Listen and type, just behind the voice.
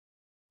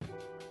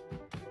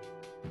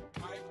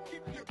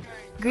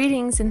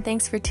Greetings and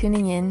thanks for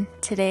tuning in.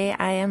 Today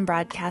I am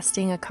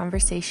broadcasting a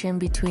conversation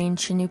between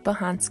Chinupa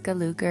Hanska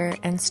Luger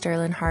and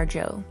Sterlin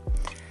Harjo.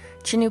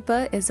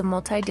 Chinupa is a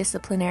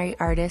multidisciplinary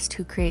artist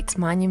who creates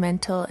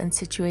monumental and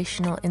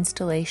situational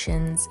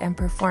installations and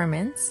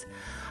performance,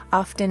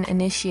 often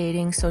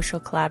initiating social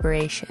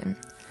collaboration.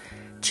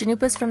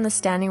 Chinupa is from the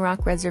Standing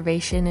Rock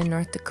Reservation in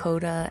North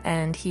Dakota,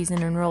 and he's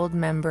an enrolled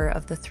member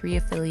of the 3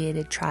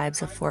 affiliated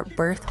tribes of Fort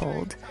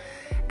Berthold,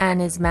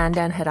 and is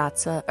Mandan,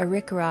 Hidatsa,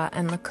 Arikara,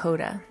 and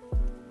Lakota.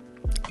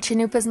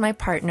 Chinupa is my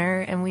partner,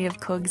 and we have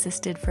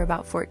coexisted for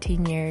about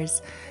 14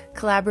 years,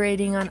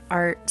 collaborating on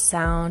art,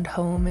 sound,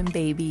 home, and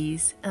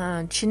babies.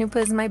 Chinupa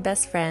is my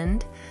best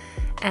friend,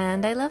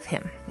 and I love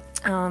him.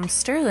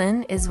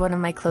 Sterlin is one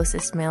of my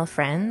closest male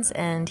friends,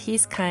 and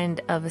he's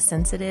kind of a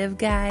sensitive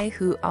guy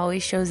who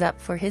always shows up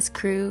for his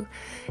crew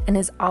and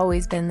has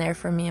always been there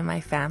for me and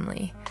my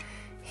family.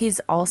 He's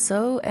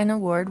also an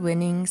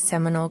award-winning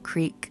Seminole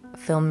Creek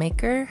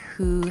filmmaker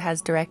who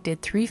has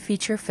directed 3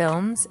 feature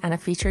films and a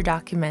feature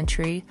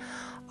documentary,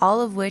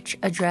 all of which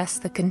address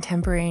the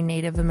contemporary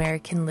Native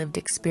American lived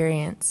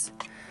experience.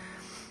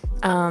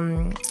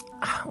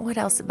 What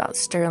else about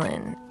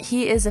Sterlin?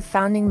 He is a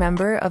founding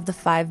member of the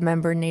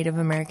 5-member Native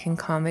American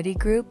comedy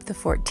group, the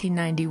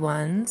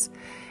 1491s,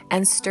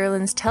 and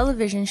Sterlin's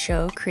television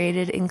show,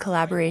 created in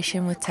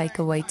collaboration with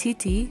Taika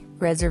Waititi,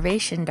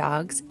 Reservation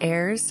Dogs,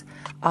 airs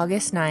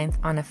August 9th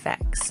on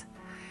FX.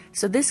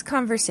 So this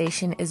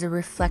conversation is a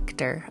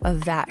reflector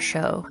of that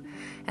show,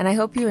 and I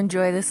hope you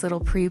enjoy this little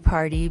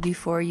pre-party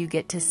before you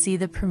get to see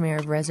the premiere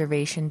of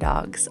Reservation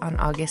Dogs on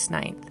August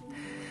 9th.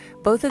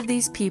 Both of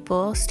these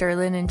people,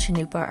 Sterlin and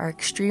Chinupa, are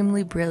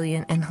extremely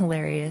brilliant and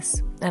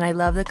hilarious, and I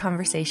love the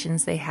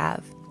conversations they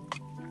have.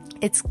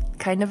 It's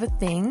kind of a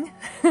thing.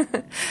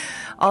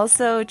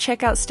 Also,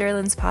 check out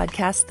Sterlin's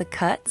podcast, The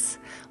Cuts,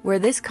 where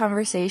this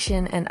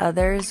conversation and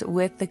others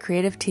with the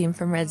creative team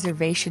from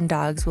Reservation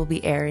Dogs will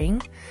be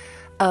airing.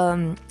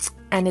 And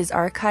his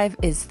archive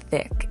is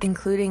thick,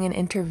 including an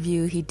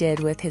interview he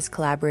did with his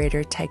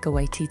collaborator Taika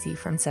Waititi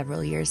from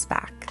several years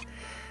back.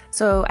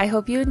 So I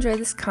hope you enjoy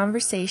this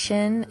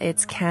conversation.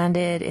 It's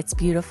candid, it's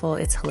beautiful,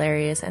 it's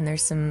hilarious, and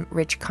there's some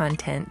rich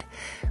content.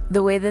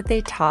 The way that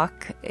they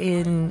talk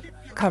in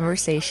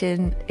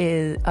conversation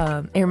is,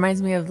 it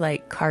reminds me of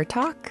like car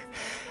talk,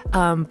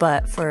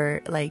 but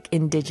for like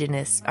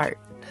indigenous art.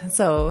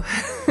 So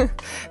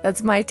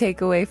that's my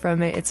takeaway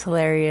from it. It's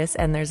hilarious,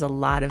 and there's a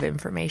lot of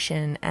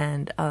information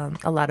and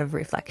a lot of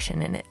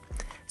reflection in it.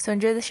 So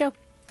enjoy the show.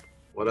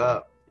 What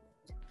up?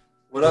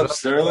 What up,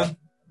 Sterlin?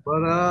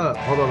 What up?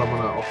 Hold on, I'm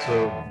gonna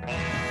also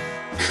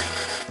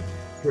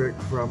trick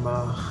from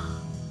I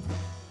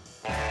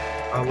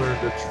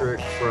learned a trick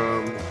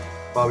from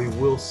Bobby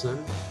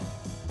Wilson,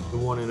 the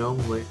one and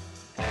only.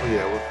 Oh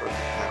yeah, we're fucking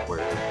hat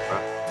wearing.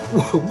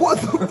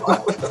 What the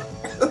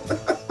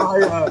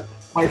fuck?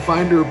 My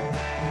Finder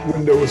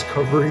window was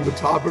covering the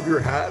top of your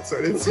hat, so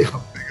I didn't see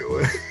how big it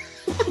was.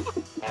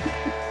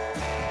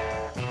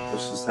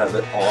 Let's just have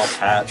it off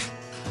hat.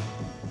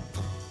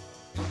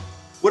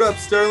 What up,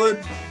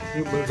 Sterlin?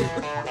 Oh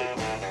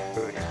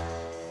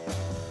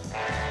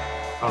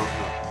no.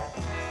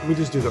 Let me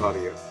just do the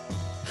audio.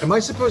 Am I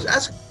supposed to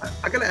ask?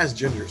 I gotta ask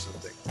Ginger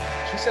something.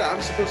 She said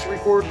I'm supposed to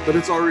record, but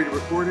it's already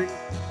recording.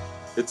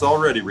 It's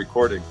already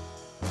recording.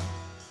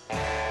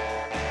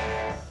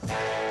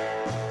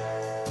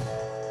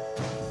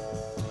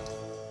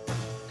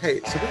 Hey,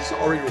 so this is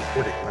already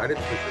recording, and I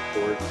didn't push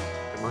record.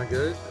 Am I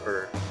good?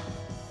 Or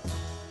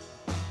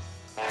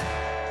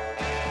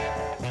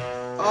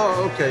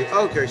oh, okay,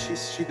 okay.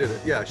 She did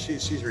it. Yeah,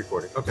 she's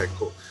recording. Okay,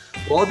 cool.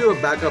 Well, I'll do a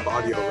backup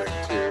audio link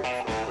too.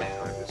 Quick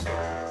time to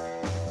start.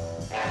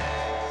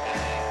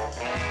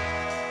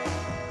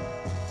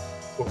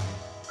 Cool. All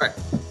right.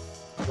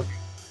 Okay.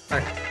 All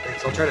right.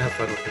 Thanks. I'll try to have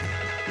fun with it.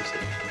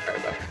 All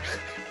right, bye.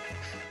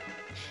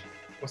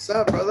 What's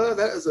up, brother?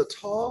 That is a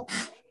tall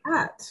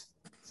hat.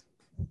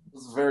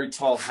 This is a very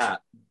tall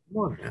hat. Come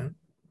on, man.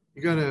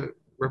 You gotta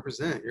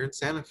represent. You're in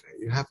Santa Fe.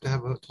 You have to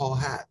have a tall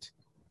hat.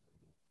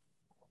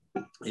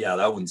 Yeah,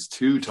 that one's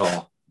too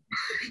tall.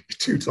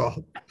 Too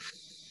tall.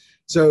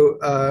 So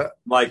I'm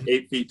like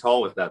 8 feet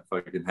tall with that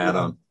fucking hat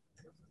on.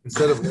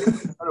 Instead of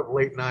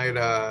late night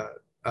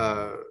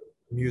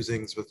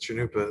musings with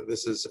Chinupa,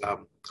 this is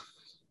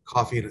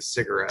coffee and a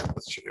cigarette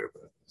with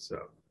Chinupa.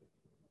 So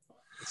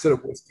instead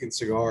of whiskey and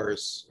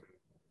cigars.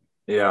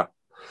 Yeah.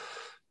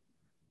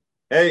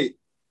 Hey,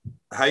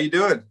 how you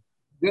doing?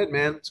 Good,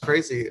 man. It's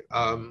crazy.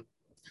 The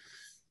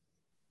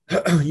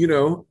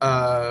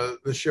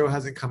show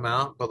hasn't come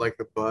out, but like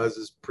the buzz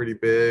is pretty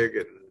big,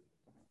 and the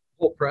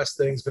whole press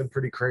thing's been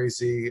pretty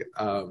crazy.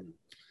 I'm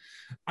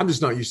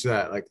just not used to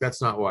that. Like,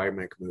 that's not why I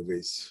make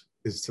movies,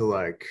 is to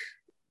like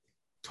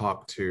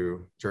talk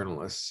to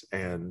journalists,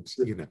 and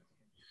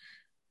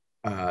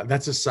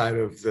that's a side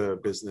of the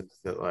business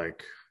that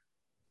like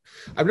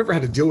I've never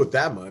had to deal with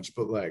that much,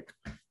 but like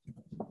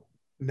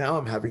now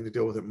I'm having to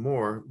deal with it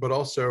more. But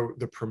also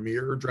the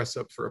premiere, dress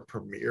up for a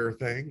premiere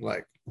thing,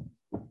 like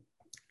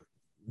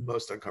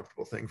most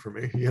uncomfortable thing for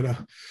me, Yeah.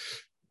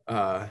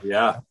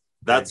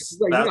 That's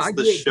like, that's I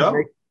the do it to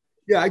show.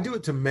 I do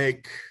it to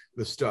make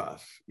the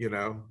stuff,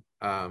 and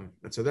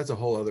so that's a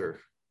whole other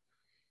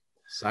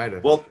side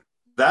of it.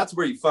 That's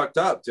where you fucked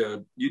up,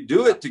 dude. You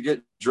do it to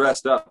get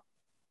dressed up.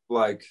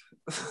 Like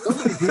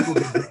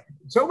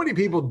so many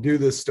people do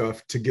this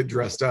stuff to get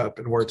dressed up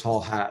and wear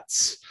tall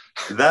hats.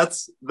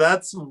 That's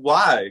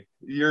why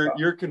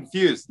you're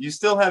confused. You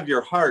still have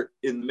your heart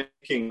in the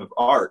making of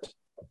art.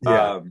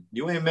 Yeah.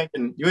 You ain't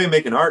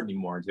making art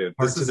anymore, dude.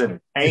 This is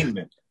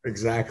entertainment.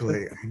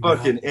 Exactly.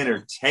 Fucking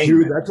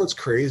entertainment. Dude, that's what's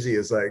crazy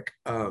is like,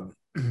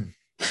 when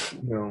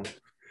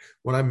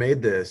I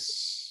made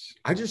this,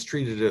 I just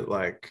treated it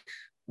like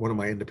one of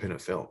my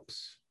independent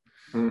films.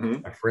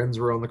 Mm-hmm. My friends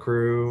were on the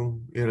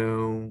crew,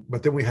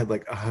 but then we had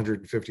like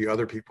 150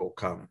 other people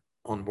come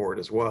on board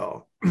as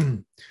well.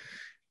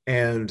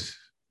 And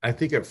I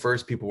think at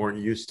first people weren't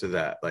used to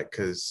that, like,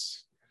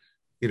 because,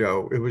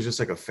 it was just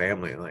like a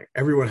family, and like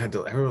everyone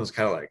was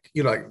kind of like,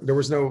 like there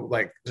was no,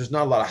 like, there's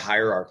not a lot of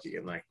hierarchy,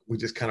 and like we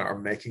just kind of are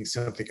making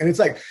something. And it's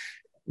like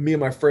me and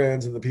my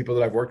friends and the people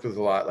that I've worked with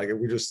a lot, like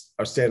we just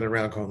are standing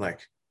around going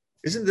like,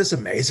 isn't this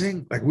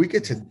amazing? Like, we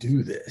get to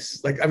do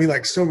this. Like, I mean,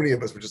 like, so many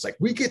of us were just like,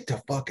 we get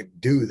to fucking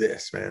do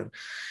this, man.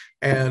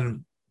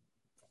 And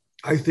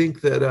I think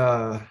that,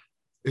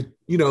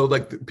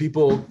 like the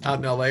people out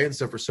in LA and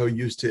stuff are so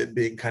used to it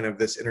being kind of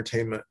this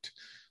entertainment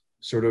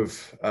sort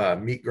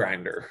of meat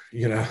grinder,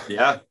 Yeah.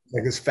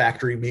 Like this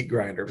factory meat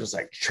grinder, just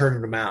like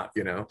churning them out,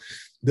 that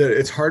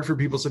it's hard for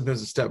people sometimes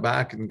to step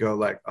back and go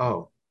like,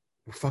 oh,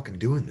 we're fucking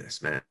doing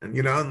this, man. And,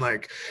 and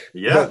like,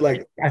 yeah, but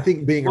like, I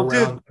think being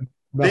around, dude,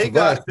 they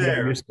got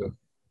there.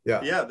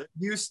 Yeah.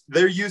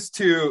 They're used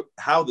to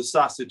how the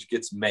sausage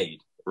gets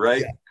made,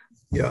 right?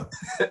 Yeah.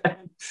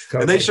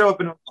 And they show up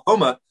in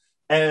Oklahoma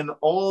and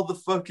all the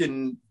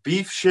fucking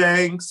beef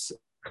shanks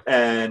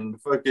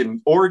and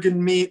fucking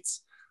organ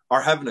meats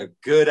are having a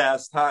good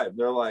ass time.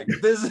 They're like,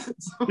 this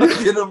is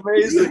fucking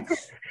amazing.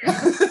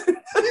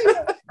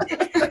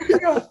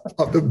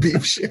 The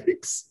beef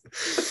shanks.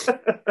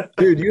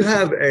 Dude, you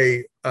have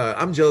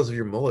I'm jealous of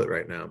your mullet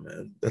right now,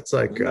 man. That's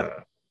like,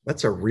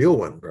 that's a real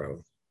one,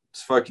 bro.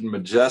 It's fucking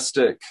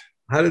majestic.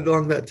 How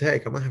long did that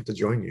take? I might have to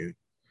join you.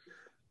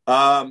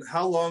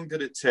 How long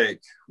did it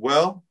take?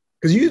 Well,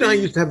 because you and I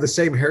used to have the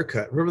same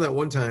haircut. Remember that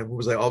one time it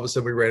was like all of a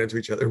sudden we ran into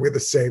each other with the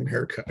same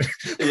haircut.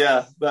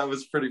 Yeah, that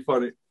was pretty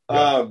funny.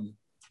 Yeah.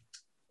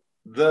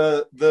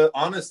 The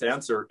honest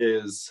answer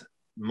is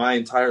my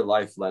entire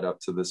life led up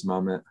to this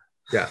moment.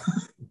 Yeah,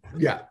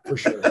 for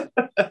sure.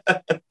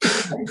 I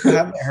used to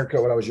have that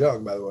haircut when I was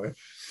young, by the way.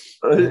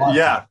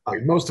 Yeah,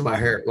 like most of my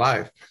hair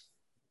life.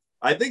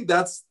 I think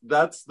that's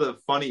the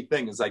funny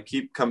thing is I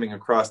keep coming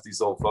across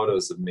these old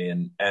photos of me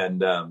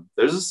and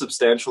there's a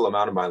substantial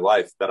amount of my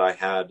life that I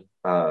had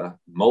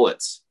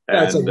mullets.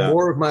 Yeah, it's like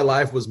more of my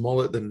life was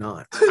mullet than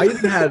not. I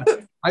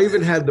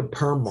even had the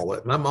perm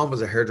mullet. My mom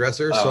was a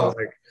hairdresser, so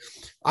like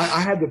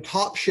I had the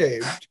top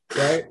shaved,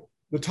 right?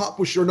 The top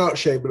was sure not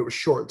shaved, but it was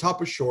short. The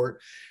top was short,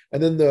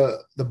 and then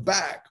the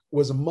back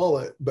was a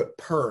mullet but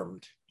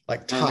permed,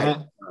 like tight.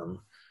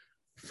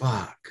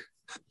 Fuck.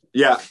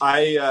 Yeah,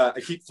 I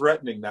keep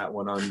threatening that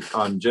one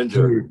on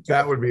Ginger. Dude,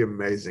 that would be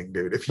amazing,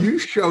 dude. If you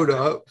showed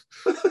up,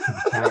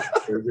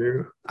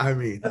 I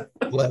mean,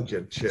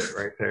 legend shit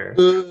right there.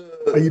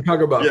 You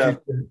talk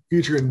about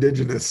future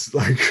indigenous,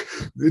 like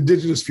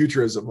indigenous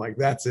futurism, like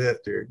that's it,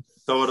 dude.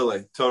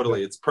 Totally.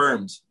 It's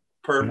perms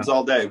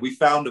all day. We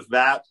found a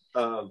vat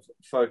of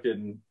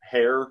fucking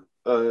hair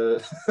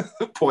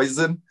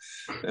poison,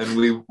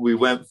 and we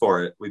went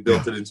for it. We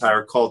built an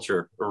entire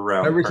culture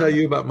around. I ever tell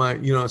you about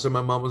my, so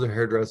my mom was a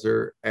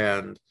hairdresser,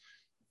 and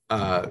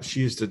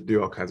she used to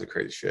do all kinds of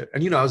crazy shit.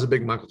 And I was a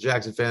big Michael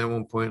Jackson fan at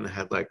one point, and I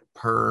had like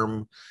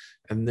perm,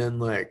 and then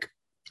like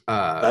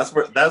that's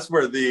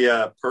where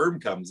the perm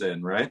comes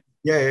in, right?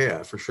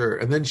 Yeah, for sure.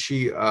 And then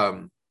she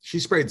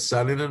sprayed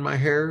Sun-In in my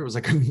hair. It was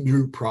like a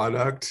new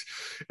product,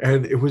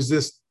 and it was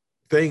this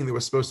thing that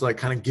was supposed to like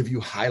kind of give you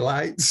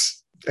highlights.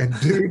 And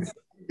dude,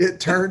 it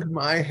turned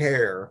my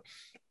hair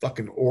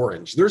fucking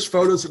orange. There's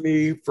photos of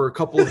me for a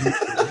couple of years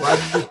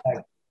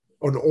like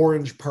an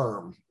orange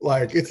perm.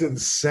 Like, it's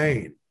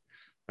insane.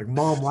 Like,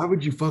 Mom, why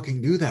would you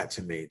fucking do that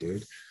to me,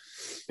 dude?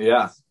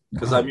 Yeah,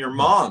 because I'm your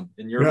mom,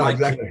 and you're like,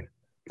 exactly.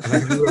 And I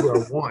can do whatever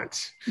I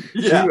want.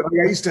 Yeah,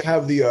 I used to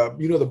have the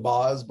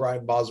the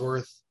Brian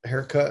Bosworth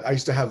haircut. I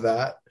used to have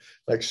that,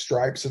 like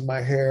stripes in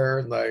my hair,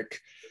 and like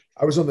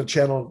I was on the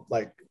channel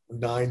like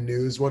 9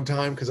 News one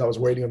time because I was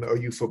waiting on the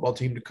OU football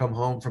team to come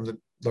home from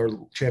their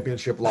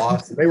championship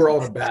loss. They were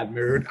all in a bad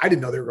mood. I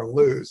didn't know they were going to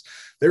lose.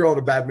 They were all in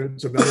a bad mood,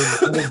 so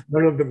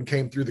none of them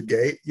came through the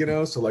gate,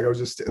 So like I was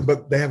just,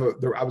 but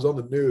I was on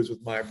the news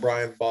with my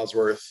Brian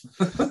Bosworth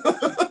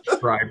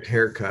striped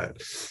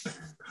haircut.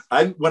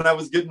 When I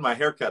was getting my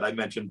haircut, I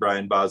mentioned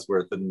Brian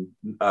Bosworth, and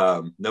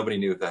nobody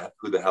knew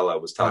who the hell I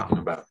was talking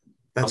about.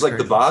 I was like,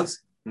 crazy. The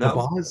Boz? No. The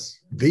Boz?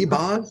 The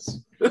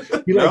Boz?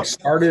 He like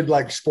started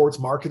like sports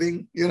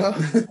marketing, Yeah,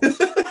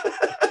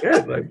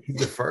 like he's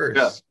the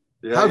first.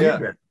 Yeah. How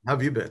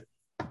have you been?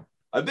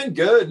 I've been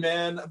good,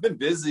 man. I've been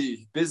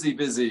busy.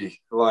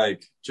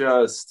 Like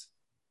just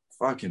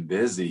fucking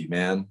busy,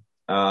 man.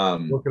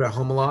 Working at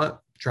home a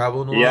lot,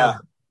 traveling a Yeah.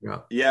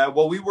 lot. Yeah.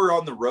 Well, we were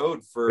on the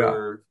road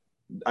for,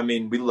 I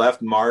mean, we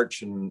left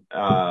March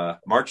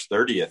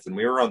 30th, and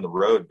we were on the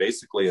road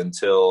basically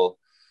until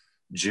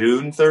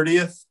June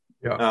 30th.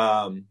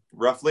 Yeah.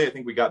 Roughly. I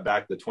think we got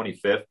back the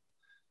 25th.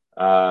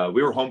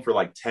 We were home for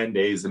like 10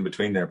 days in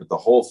between there, but the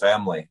whole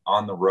family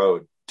on the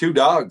road, 2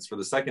 dogs for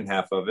the second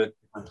half of it.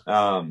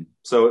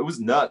 So it was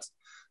nuts,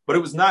 but it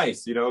was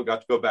nice, you know,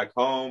 got to go back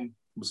home,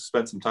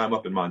 spent some time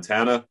up in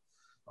Montana.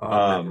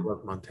 I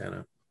love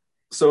Montana.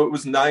 So it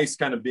was nice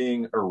kind of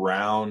being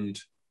around.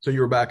 So you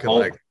were back in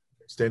like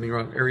Standing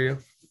Rock area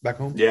back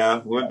home?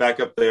 Yeah, we went back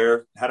up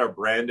there, had our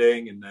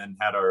branding, and then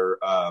had our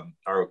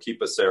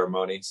Okipa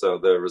ceremony. So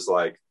there was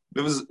like,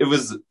 it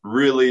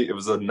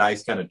was a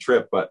nice kind of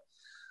trip. But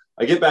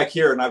I get back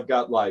here and I've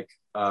got like,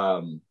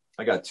 I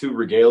got 2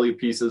 regalia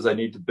pieces I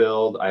need to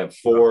build. I have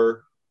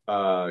 4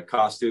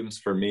 costumes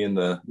for me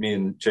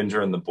and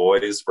Ginger and the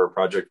boys for a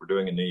project we're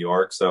doing in New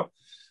York. So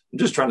I'm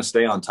just trying to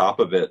stay on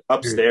top of it.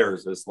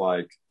 Upstairs is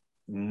like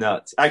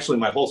nuts. Actually,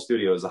 my whole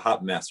studio is a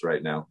hot mess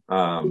right now.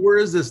 Where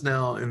is this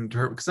now in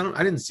terms? Because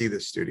I didn't see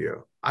this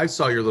studio. I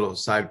saw your little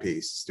side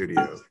piece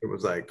studio. It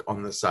was like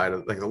on the side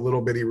of like a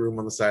little bitty room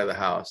on the side of the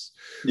house.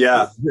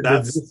 Yeah,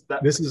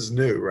 this is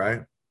new,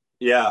 right?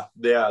 Yeah.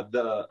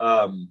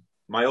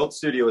 My old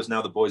studio is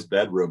now the boys'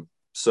 bedroom.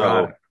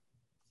 So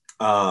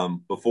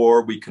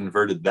before we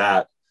converted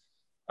that,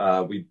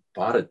 we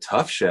bought a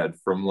Tough Shed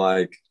from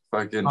like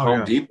fucking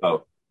Home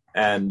Depot,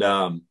 and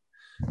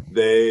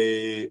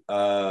it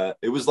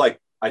was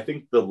like, I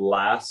think the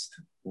last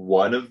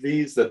one of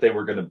these that they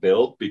were going to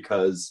build,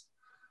 because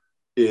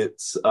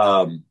it's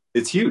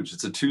huge.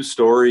 It's a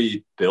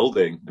 2-story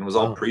building and it was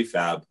all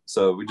prefab.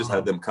 So we just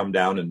had them come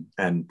down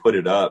and put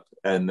it up.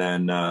 And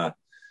then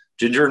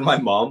Ginger and my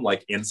mom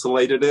like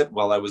insulated it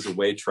while I was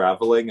away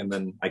traveling. And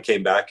then I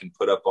came back and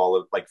put up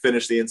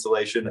finished the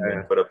insulation and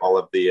then put up all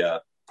of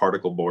the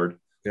particle board,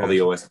 all the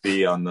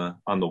OSB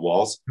on the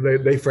walls.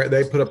 They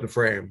put up the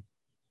frame.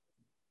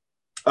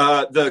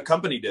 The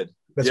company did.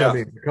 That's what I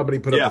mean. The company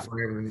put up the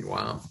frame, and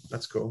wow,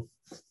 that's cool.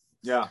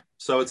 Yeah.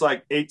 So it's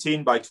like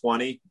 18 by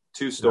 20,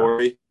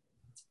 2-story,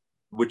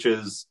 which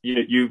is,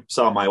 you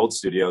saw my old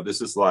studio.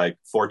 This is like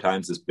 4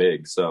 times as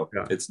big. So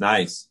it's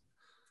nice.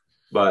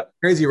 But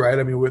crazy, right?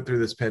 I mean, we went through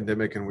this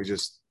pandemic and we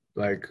just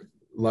like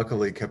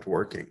luckily kept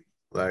working.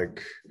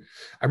 Like,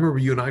 I remember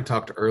you and I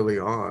talked early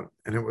on,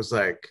 and it was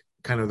like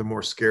kind of the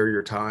more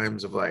scarier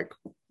times of like,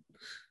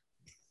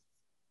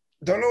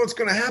 don't know what's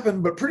going to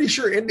happen, but pretty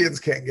sure Indians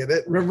can't get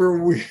it.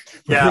 Remember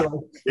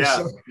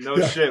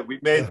shit. We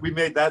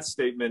made that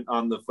statement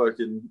on the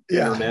fucking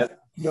internet.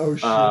 No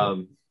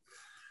shit.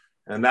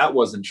 And that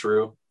wasn't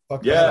true.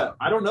 Fuck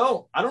I don't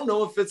know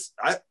if it's,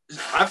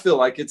 I feel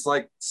like it's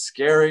like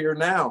scarier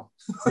now.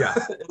 Yeah.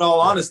 In all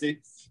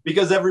honesty,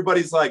 because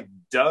everybody's like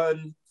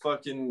done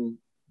fucking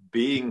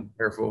being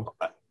careful.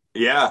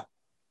 Yeah.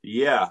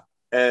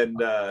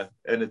 And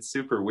it's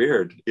super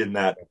weird in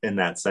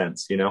that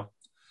sense, you know?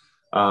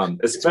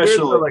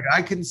 Especially weird, like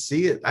I can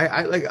see it.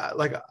 I like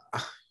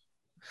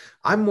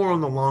I'm more on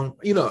the long,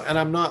 and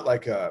I'm not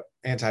like a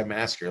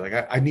anti-masker.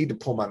 Like I need to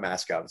pull my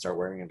mask out and start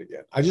wearing it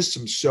again. I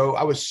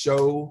was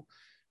so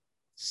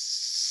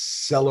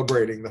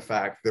celebrating the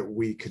fact that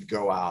we could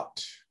go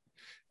out,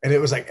 and it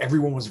was like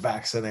everyone was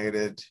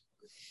vaccinated.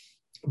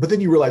 But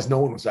then you realize no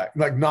one was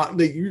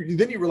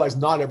then you realize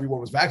not everyone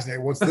was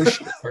vaccinated once this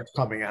shit starts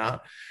coming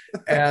out.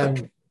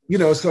 And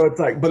so it's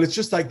like, but it's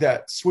just like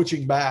that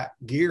switching back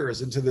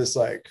gears into this,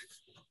 like,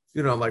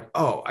 like,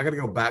 oh, I got to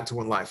go back to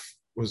when life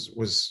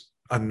was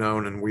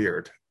unknown and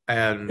weird.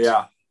 And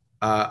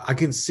I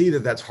can see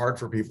that that's hard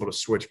for people to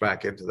switch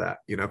back into that,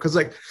 because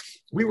like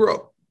we were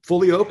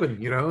fully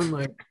open, and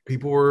like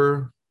people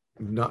were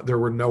not,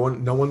 no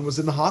one was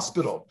in the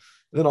hospital.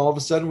 And then all of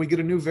a sudden we get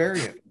a new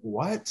variant.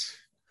 What?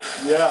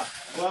 Yeah.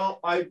 Well,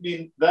 I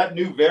mean, that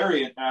new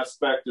variant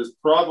aspect is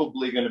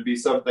probably going to be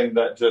something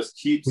that just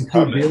keeps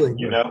coming,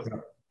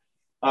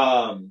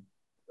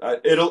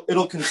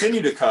 it'll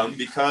continue to come,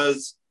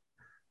 because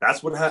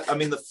that's what I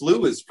mean, the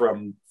flu is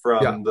from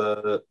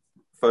the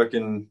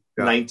fucking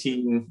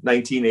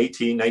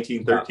 1918,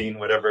 1913,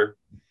 whatever.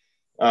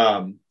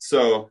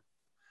 So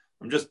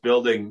I'm just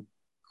building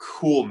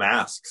cool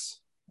masks.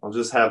 I'll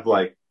just have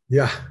like,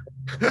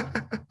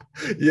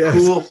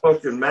 cool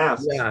fucking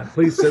masks. Yeah,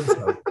 please send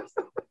some.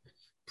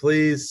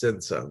 Please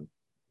send some.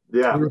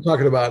 Yeah. We were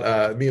talking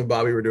about me and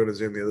Bobby were doing a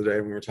Zoom the other day,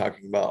 and we were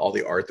talking about all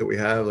the art that we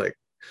have. Like,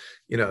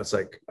 it's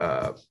like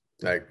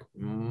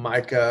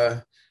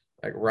Micah,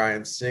 like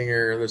Ryan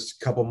Singer. There's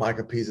a couple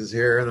Micah pieces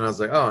here. And then I was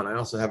like, oh, and I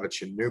also have a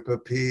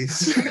Chanupa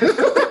piece.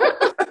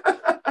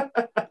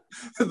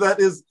 That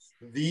is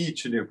the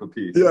Chanupa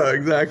piece. Yeah,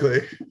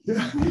 exactly.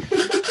 Yeah.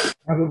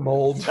 Have a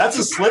mold. That's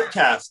a slip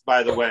cast,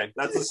 by the way.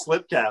 That's a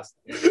slip cast.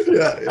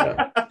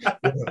 Yeah.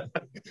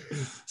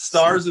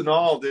 Stars and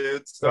all,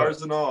 dude.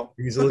 Stars and all.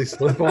 Easily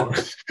slip on.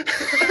 It's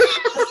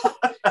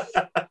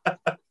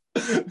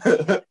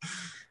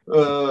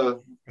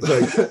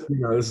like,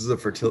 this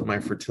is my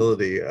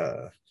fertility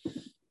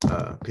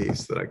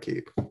piece that I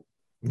keep.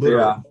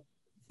 Literally.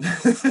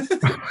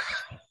 Yeah.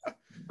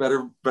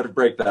 better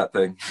break that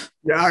thing.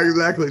 Yeah,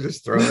 exactly.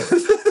 Just throw it.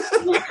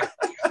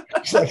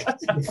 It's like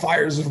the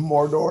fires of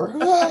Mordor.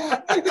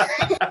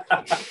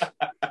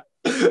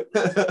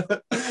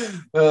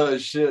 Oh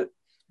shit.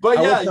 But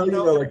I yeah, will tell you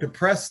though, like the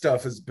press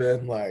stuff has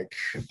been like,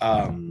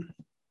 I mean,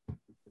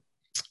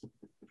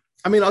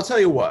 I'll tell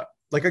you what,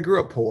 like I grew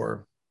up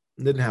poor,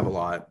 didn't have a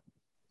lot,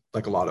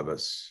 like a lot of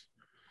us.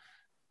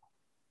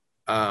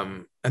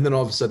 And then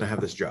all of a sudden I have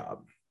this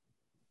job.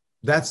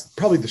 That's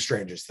probably the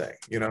strangest thing,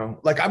 you know?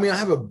 Like, I mean, I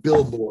have a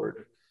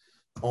billboard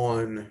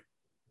on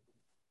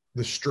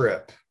the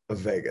strip of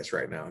Vegas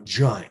right now,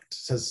 giant,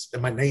 says,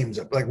 and my name's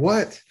up. Like,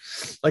 what?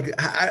 Like,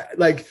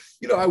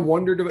 you know, I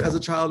wondered if as a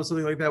child if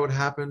something like that would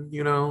happen,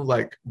 you know,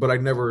 like, but I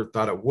never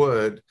thought it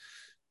would.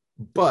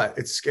 But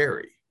it's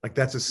scary. Like,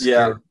 that's a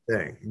scary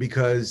thing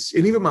because,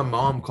 and even my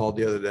mom called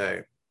the other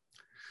day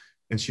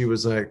and she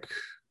was like,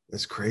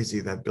 that's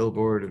crazy, that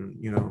billboard.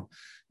 And, you know,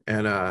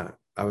 and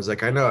I was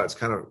like, I know it's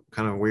kind of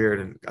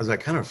weird. And I was like,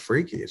 kind of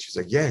freaky. And she's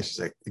like, yeah, she's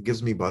like, it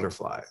gives me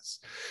butterflies.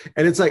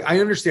 And it's like, I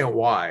understand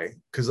why.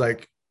 Cause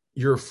like,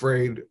 you're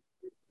afraid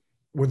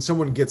when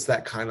someone gets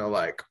that kind of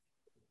like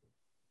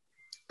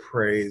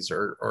praise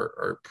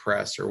or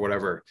press or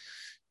whatever,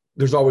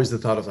 there's always the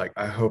thought of like,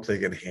 I hope they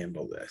can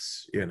handle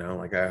this, you know,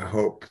 like, I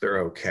hope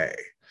they're okay,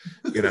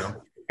 you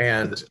know,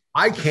 and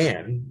I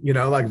can, you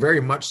know, like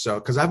very much so.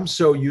 Cause I'm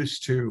so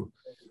used to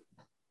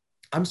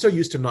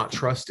not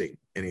trusting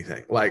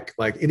anything, like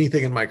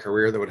anything in my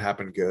career that would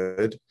happen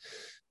good.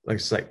 Like,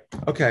 it's like,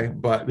 okay,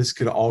 but this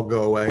could all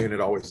go away, and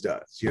it always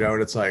does, you know?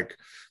 And it's like,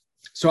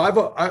 so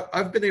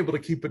I've been able to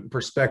keep it in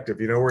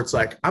perspective, you know, where it's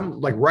like, I'm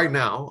like, right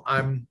now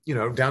I'm, you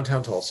know,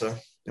 downtown Tulsa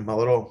in my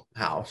little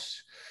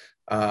house.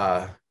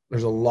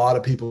 There's a lot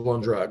of people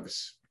on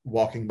drugs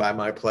walking by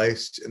my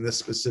place in this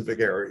specific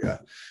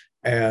area.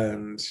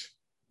 And,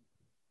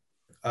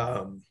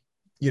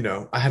 you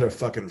know, I had a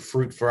fucking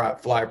fruit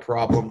fly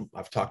problem.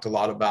 I've talked a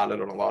lot about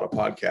it on a lot of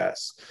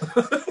podcasts.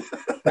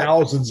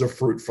 Thousands of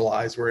fruit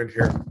flies were in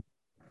here.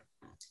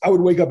 I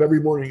would wake up every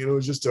morning and it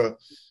was just a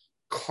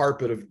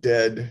carpet of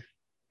dead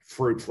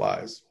fruit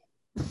flies.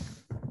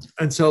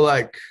 And so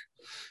like,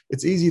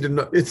 it's easy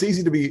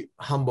to be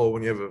humble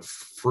when you have a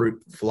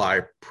fruit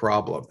fly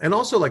problem. And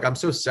also like, I'm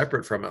so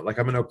separate from it. Like,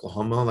 I'm in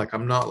Oklahoma. Like,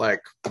 I'm not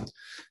like,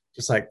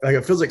 just like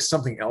it feels like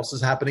something else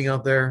is happening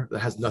out there that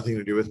has nothing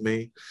to do with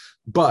me.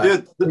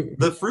 But dude,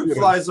 the fruit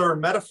flies are a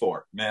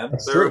metaphor, man.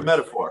 They're true. A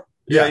metaphor.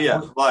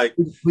 Yeah. Like,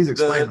 please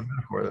explain the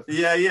metaphor.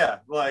 Yeah.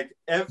 Like,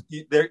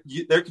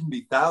 there can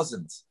be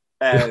thousands,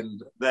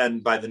 and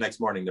then by the next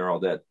morning they're all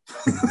dead.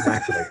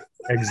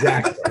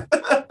 Exactly.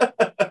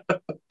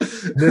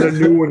 Then a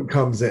new one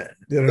comes in.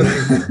 You know what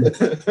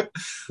I mean?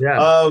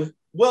 Yeah.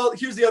 Well,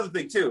 here's the other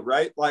thing too,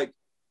 right? Like,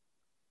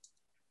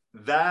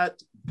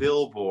 that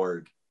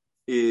billboard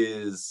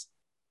is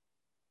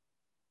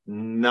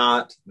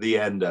not the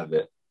end of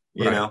it,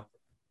 you know?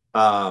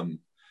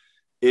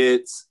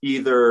 It's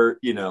either,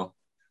 you know,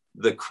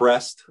 the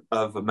crest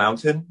of a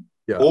mountain,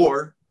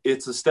 or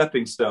it's a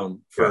stepping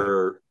stone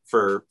for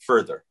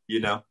further, you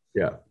know?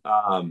 Yeah.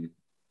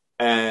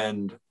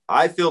 And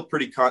I feel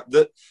pretty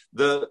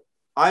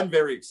I'm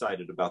very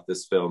excited about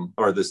this film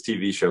or this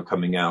TV show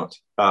coming out,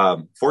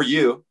 for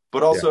you,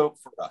 but also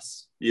for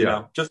us, you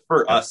know, just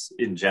for us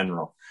in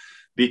general,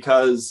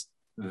 because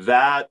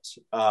that,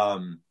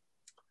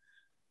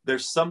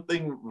 there's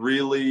something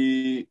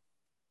really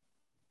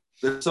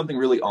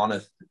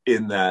honest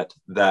in that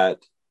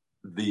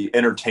the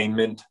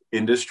entertainment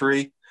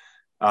industry,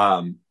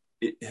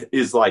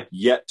 is like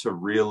yet to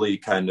really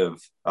kind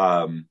of,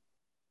 I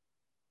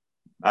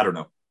don't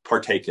know,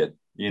 partake it,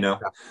 you know?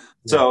 Yeah.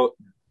 So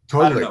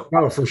totally. I don't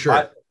know. Oh, for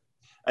sure.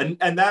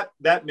 And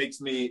that makes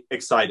me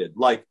excited.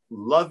 Like,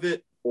 love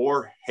it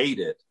or hate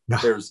it,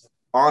 there's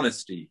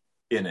honesty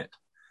in it.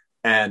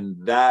 And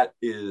that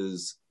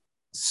is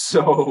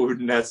so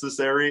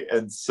necessary.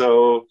 And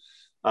so,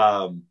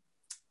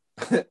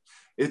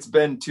 it's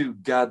been too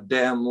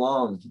goddamn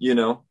long, you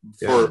know,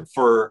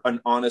 for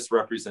an honest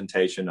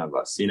representation of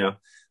us, you know.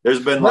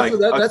 There's been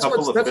that's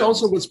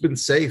also what's been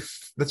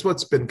safe. That's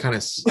what's been kind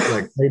of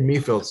like made me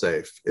feel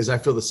safe, is I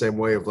feel the same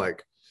way of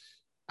like,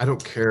 I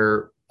don't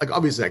care. Like,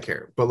 obviously I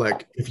care, but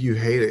like, if you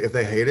hate it, if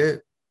they hate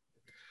it,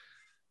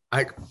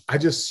 I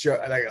just show,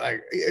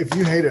 like if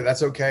you hate it,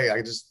 that's okay.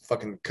 I just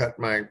fucking cut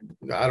my,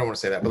 I don't want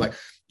to say that, but like,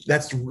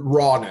 that's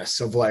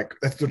rawness of like,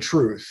 that's the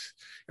truth.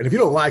 And if you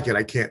don't like it,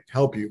 I can't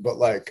help you, but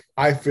like,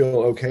 I feel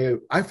okay.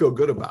 I feel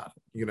good about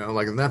it, you know,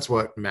 like, and that's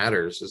what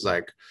matters, is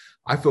like,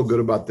 I feel good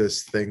about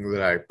this thing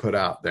that I put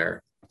out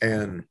there,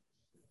 and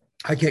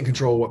I can't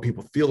control what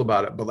people feel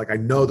about it, but like, I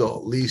know they'll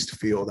at least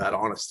feel that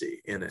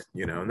honesty in it,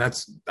 you know? And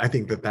I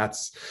think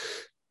that's,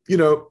 you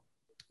know,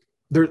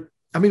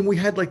 we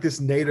had like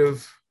this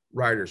native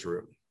writers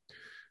room.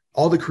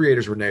 All the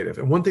creators were native.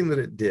 And one thing that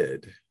it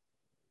did,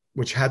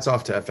 which hats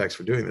off to FX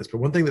for doing this, but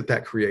one thing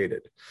that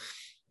created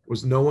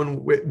was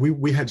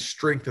we had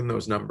strength in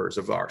those numbers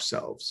of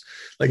ourselves.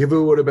 Like, if it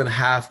would have been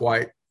half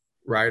white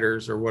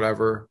writers or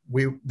whatever,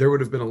 there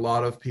would have been a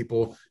lot of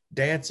people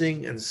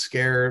dancing and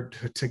scared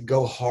to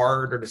go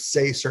hard or to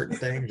say certain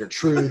things or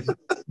truths.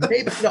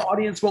 Maybe the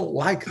audience won't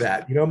like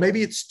that, you know,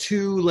 maybe it's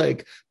too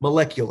like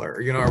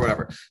molecular, you know, or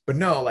whatever. But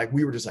no, like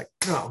we were just like,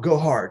 no, go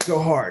hard,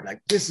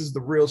 like this is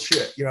the real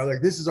shit, you know,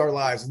 like this is our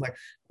lives. And like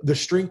the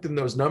strength in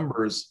those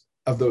numbers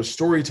of those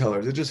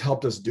storytellers, it just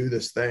helped us do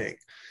this thing.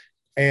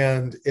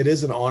 And it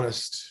is an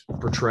honest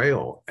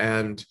portrayal.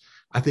 And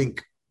I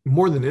think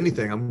more than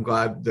anything, I'm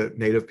glad that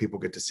Native people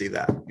get to see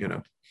that, you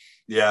know.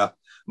 Yeah.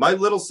 My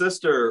little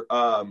sister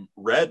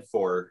read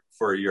for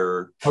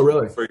your for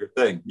your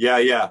thing.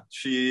 Yeah.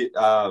 She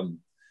why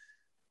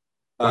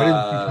didn't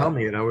you tell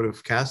me, and I would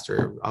have cast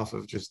her off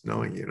of just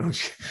knowing, you know.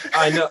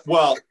 I know.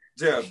 Well,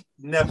 yeah,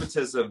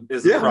 nepotism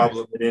is a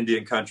problem in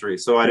Indian country,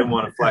 so I didn't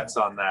want to flex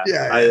on that.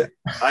 Yeah.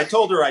 I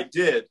told her I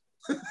did.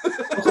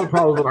 Also a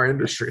problem in our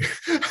industry.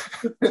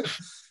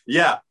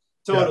 Yeah,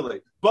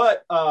 totally. Yeah.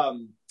 But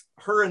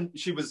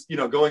she was, you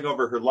know, going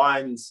over her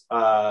lines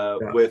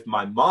with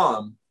my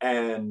mom,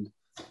 and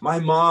my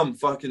mom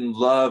fucking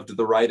loved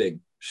the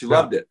writing. She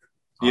loved it,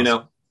 awesome. You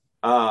know?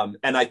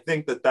 And I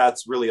think that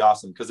that's really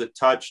awesome because it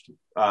touched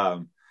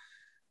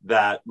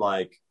that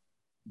like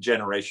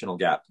generational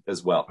gap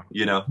as well,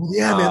 you know?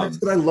 Yeah, man,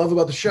 that's what I love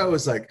about the show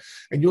is like,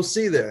 and you'll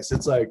see this,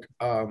 it's like,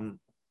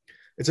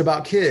 it's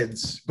about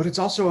kids, but it's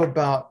also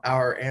about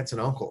our aunts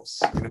and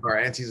uncles. You know, our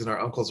aunties and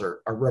our uncles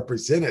are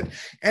represented,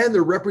 and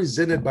they're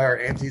represented by our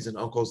aunties and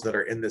uncles that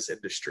are in this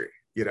industry.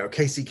 You know,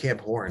 Casey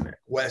Camp Horn,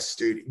 Wes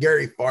Studi,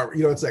 Gary Farmer.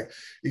 You know, it's like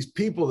these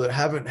people that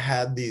haven't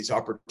had these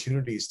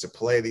opportunities to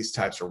play these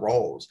types of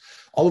roles.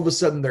 All of a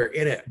sudden, they're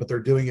in it, but they're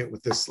doing it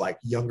with this like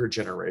younger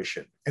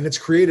generation, and it's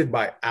created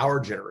by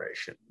our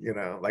generation. You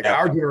know, like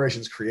our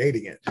generation's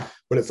creating it,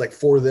 but it's like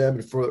for them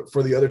and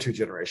for the other two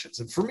generations.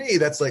 And for me,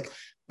 that's like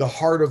the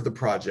heart of the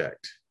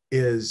project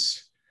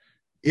is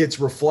it's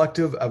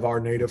reflective of our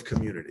Native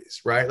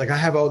communities, right? Like I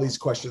have all these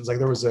questions. Like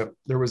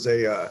there was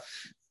a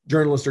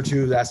journalist or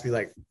two that asked me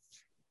like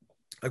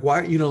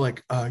why, you know,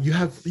 like you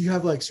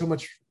have like so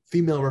much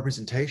female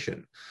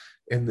representation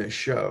in this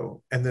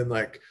show. And then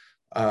like,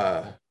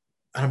 and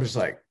I'm just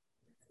like,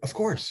 of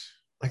course,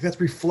 like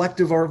that's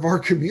reflective of our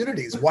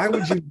communities. Why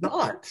would you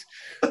not?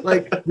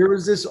 Like there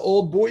was this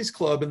old boys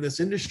club in this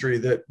industry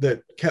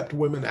that kept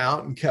women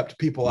out and kept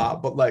people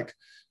out, but like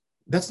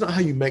that's not how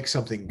you make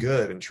something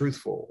good and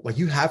truthful. Like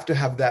you have to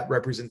have that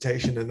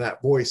representation and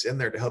that voice in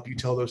there to help you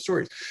tell those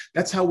stories.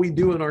 That's how we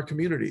do in our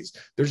communities.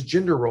 There's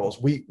gender roles.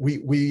 We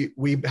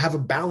have a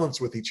balance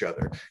with each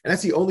other. And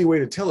that's the only way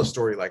to tell a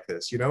story like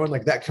this, you know? And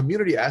like that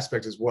community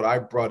aspect is what I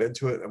brought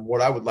into it and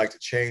what I would like to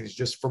change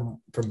just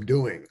from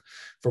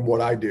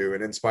what I do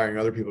and inspiring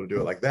other people to do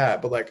it like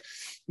that. But like,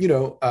 you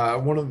know,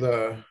 one of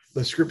the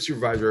script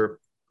supervisor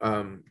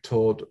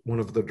told one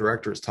of the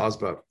directors,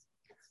 Tasba,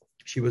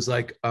 she was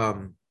like,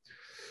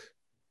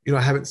 you know,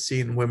 I haven't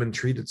seen women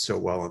treated so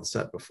well on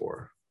set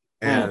before.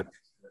 And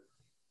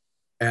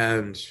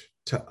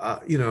to,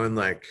 you know, and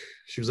like,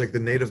 she was like, the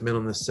Native men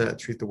on this set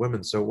treat the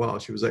women so well.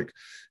 She was like,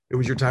 it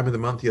was your time of the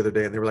month the other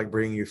day and they were like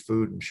bringing you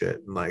food and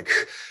shit. And like,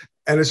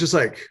 and it's just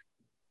like,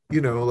 you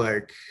know,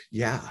 like,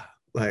 yeah,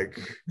 like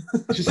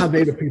it's just how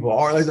Native people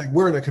are. It's like,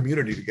 we're in a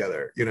community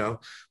together, you know,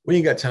 we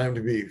ain't got time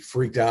to be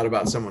freaked out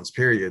about someone's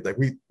period. Like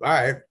all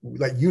right,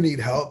 like you need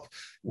help.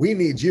 We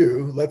need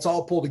you. Let's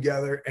all pull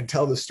together and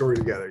tell this story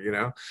together, you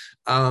know?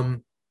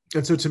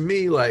 And so to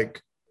me, like,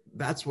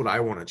 that's what I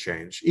want to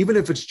change, even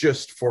if it's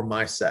just for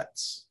my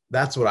sets.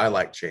 That's what I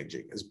like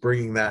changing, is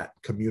bringing that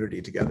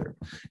community together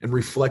and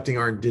reflecting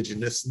our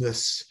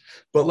indigenousness.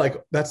 But like,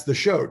 that's the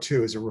show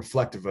too, is a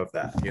reflective of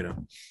that, you know?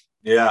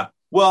 Yeah.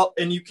 Well,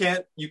 and you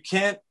can't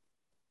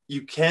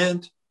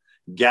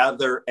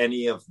gather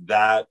any of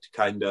that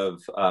kind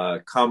of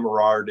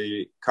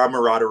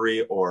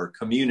camaraderie or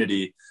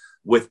community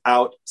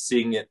without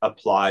seeing it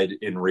applied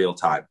in real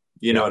time.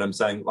 You know what I'm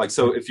saying? Like,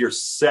 so if your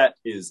set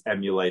is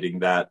emulating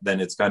that, then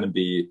it's going to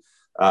be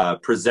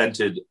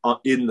presented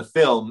in the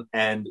film.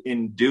 And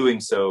in doing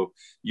so,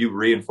 you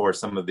reinforce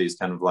some of these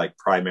kind of like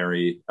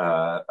primary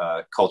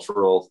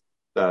cultural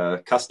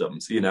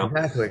customs, you know?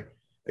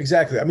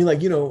 Exactly. I mean,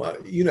 like, you know,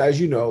 as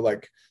you know,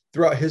 like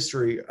throughout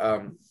history,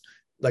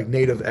 like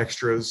Native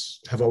extras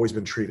have always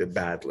been treated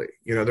badly.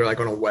 You know, they're like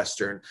on a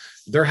Western,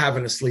 they're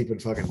having to sleep in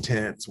fucking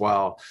tents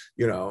while,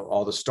 you know,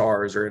 all the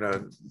stars are in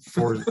a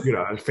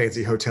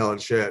fancy hotel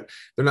and shit.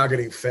 They're not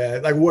getting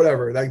fed, like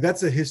whatever. Like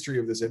that's the history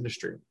of this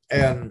industry.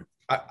 And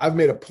I've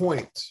made a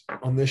point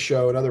on this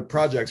show and other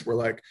projects where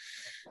like,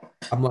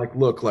 I'm like,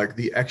 look, like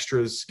the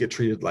extras get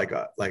treated like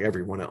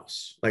everyone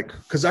else. Like,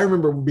 cause I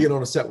remember being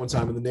on a set one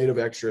time and the Native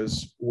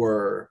extras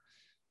were,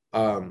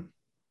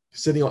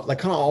 sitting on, like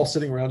kind of all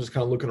sitting around, just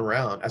kind of looking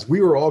around as we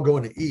were all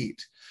going to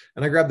eat.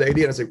 And I grabbed the AD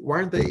and I was like, why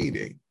aren't they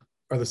eating?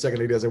 Or the second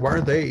AD, I was like, why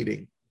aren't they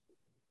eating?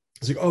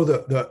 It's like, oh,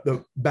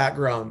 the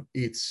background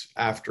eats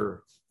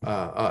after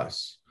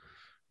us.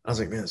 I was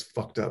like, man, it's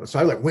fucked up. So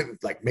I like went and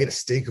like made a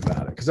stink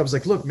about it. Cause I was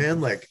like, look,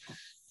 man, like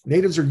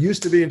Natives are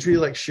used to being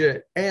treated like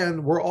shit.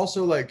 And we're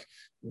also like,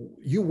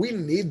 we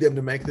need them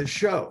to make this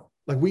show.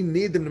 Like, we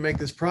need them to make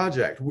this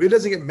project. It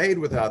doesn't get made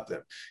without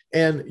them.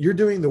 And you're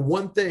doing the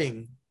one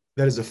thing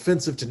that is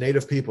offensive to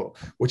Native people,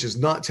 which is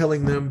not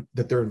telling them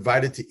that they're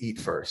invited to eat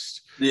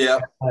first. Yeah.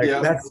 Like,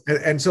 Yeah.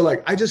 And so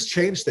like, I just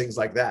change things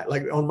like that.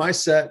 Like on my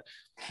set,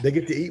 they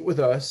get to eat with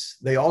us.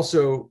 They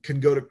also can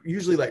go to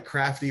usually like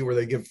Crafty where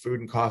they give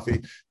food and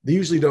coffee. They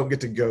usually don't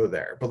get to go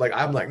there, but like,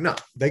 I'm like, no,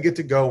 they get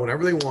to go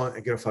whenever they want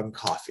and get a fucking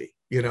coffee,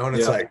 you know? And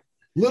it's like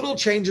little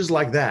changes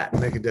like that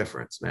make a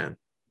difference, man.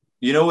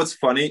 You know what's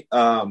funny?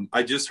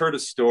 I just heard a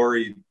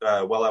story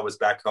while I was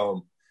back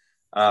home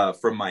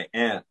from my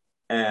aunt,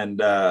 and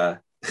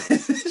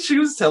she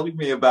was telling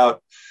me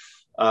about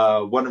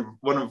one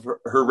of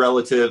her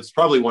relatives,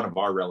 probably one of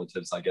our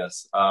relatives, I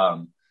guess,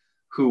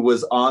 who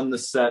was on the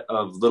set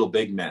of Little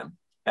Big Man,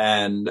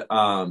 and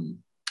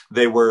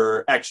they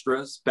were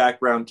extras,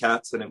 background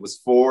cats, and it was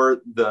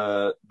for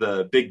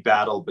the big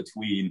battle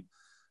between.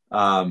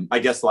 I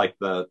guess like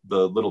the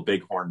Little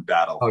Bighorn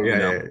battle,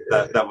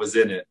 that was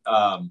in it.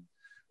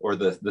 Or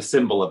the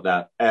symbol of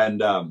that. And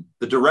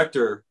the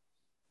director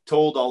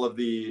told all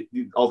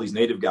these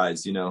Native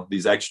guys, you know,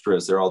 these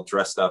extras, they're all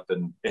dressed up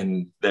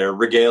in their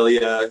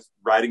regalia,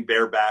 riding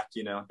bareback,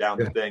 you know, down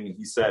the thing. And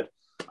he said,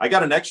 I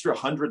got an extra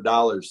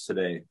 $100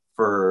 today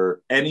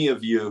for any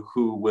of you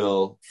who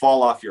will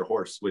fall off your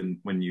horse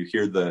when you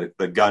hear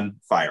the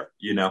gunfire,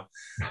 you know,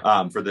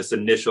 for this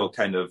initial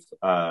kind of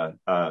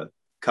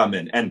come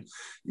in. And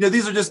you know,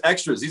 these are just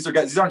extras. These are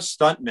guys, these aren't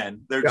stunt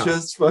men. They're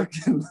just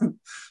fucking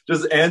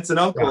just aunts and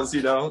uncles,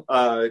 you know,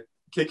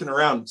 kicking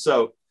around.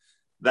 So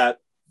that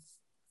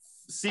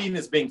scene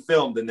is being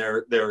filmed and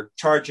they're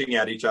charging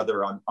at each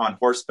other on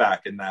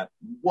horseback, and that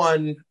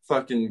one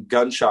fucking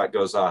gunshot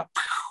goes off.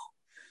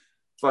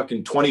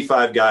 Fucking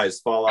 25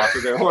 guys fall off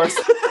of their horse.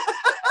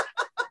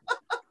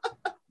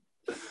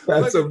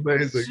 That's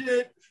amazing.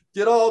 Shit.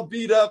 Get all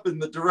beat up,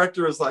 and the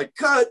director is like,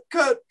 cut.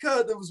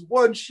 There was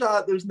one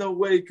shot. There's no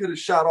way he could have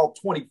shot all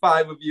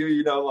 25 of you,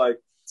 you know, like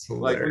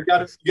we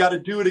gotta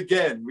do it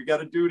again. We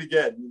gotta do it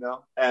again, you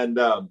know. And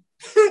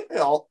they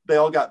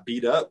all got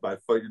beat up by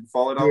fucking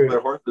falling off their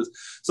horses.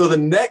 So the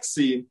next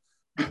scene,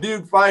 the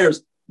dude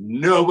fires,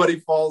 nobody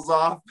falls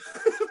off.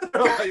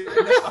 They're like,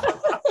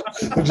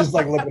 no. They're just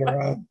like looking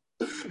around.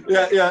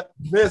 Yeah,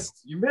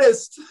 you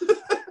missed.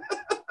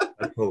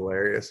 That's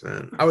hilarious,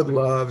 man. I would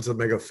love to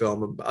make a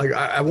film. Like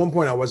at one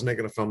point, I was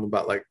making a film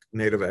about like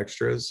Native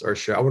extras or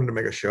show. I wanted to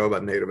make a show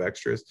about Native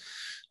extras.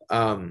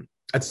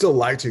 I'd still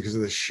like to because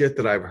of the shit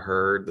that I've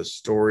heard, the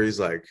stories.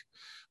 Like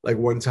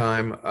one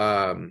time,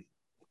 a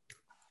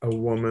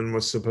woman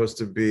was supposed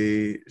to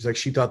be. It's like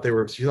she thought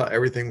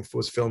everything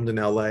was filmed in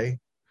L.A.,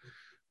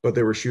 but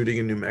they were shooting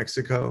in New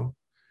Mexico,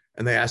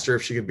 and they asked her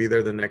if she could be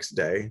there the next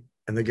day.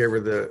 And they gave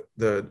her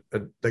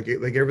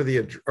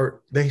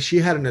she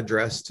had an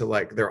address to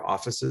like their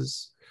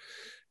offices,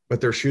 but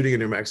they're shooting in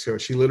New Mexico.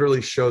 She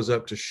literally shows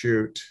up to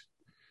shoot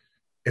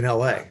in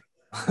LA.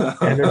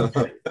 And they're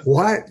like,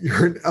 what?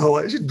 You're in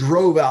LA? She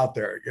drove out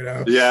there, you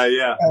know?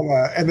 Yeah.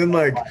 And then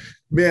like,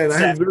 man,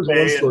 there's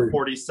one story.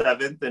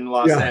 47th in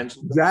Los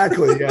Angeles.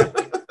 Exactly. Yeah.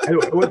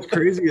 And what's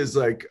crazy is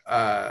like,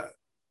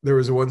 there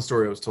was one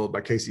story I was told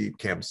by Casey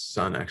Camp's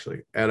son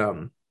actually at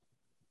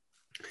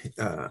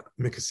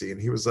Mickasey,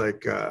 and he was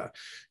like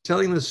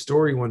telling this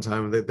story one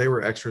time that they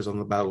were extras on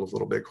the Battle of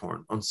Little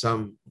Bighorn on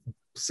some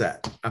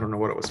set. I don't know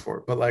what it was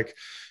for, but like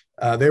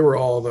they were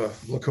all the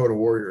Lakota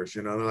warriors,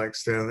 you know. They're like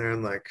standing there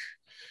and like,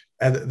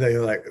 and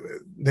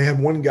they had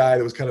one guy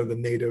that was kind of the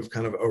Native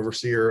kind of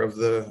overseer of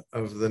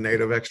the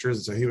Native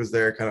extras, so he was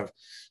there kind of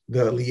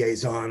the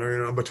liaison, or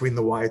you know, between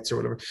the whites or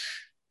whatever.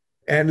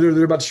 And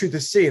they're about to shoot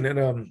this scene,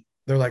 and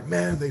they're like,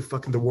 man,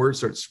 the word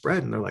starts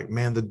spreading. They're like,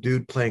 man, the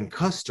dude playing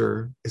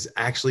Custer is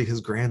actually his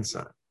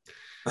grandson.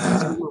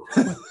 So,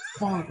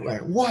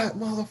 like, what,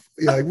 motherfucker?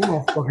 Yeah, like, we're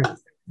all fucking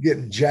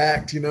getting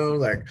jacked, you know,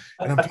 like,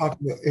 and I'm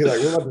talking to, like,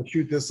 we're about to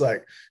shoot this,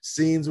 like,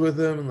 scenes with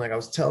him, and, like, I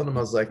was telling him,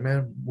 I was like,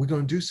 man, we're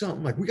going to do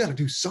something. Like, we got to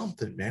do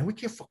something, man. We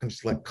can't fucking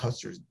just let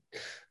Custer's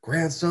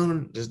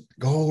grandson just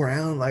go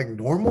around like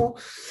normal.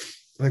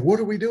 Like, what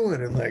are we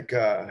doing? And, like,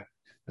 I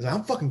was like,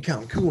 I'm fucking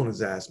counting cool on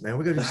his ass, man.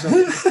 We got to do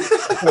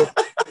something.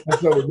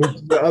 So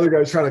the other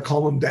guy's trying to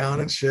calm him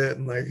down and shit,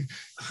 and like,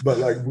 but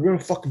like, we're gonna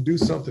fucking do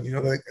something, you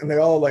know. Like, and they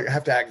all like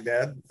have to act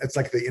dead. It's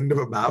like the end of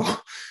a battle,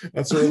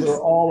 and so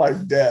they're all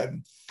like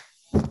dead.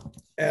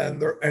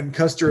 And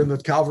Custer and the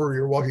cavalry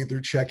are walking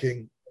through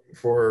checking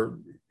for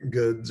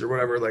goods or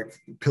whatever, like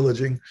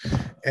pillaging.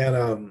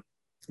 And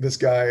this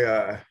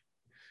guy,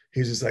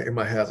 he's just like, in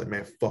my head, I was like,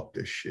 man, fuck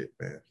this shit,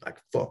 man. Like,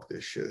 fuck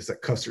this shit. It's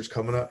like Custer's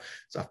coming up.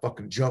 So I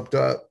fucking jumped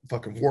up,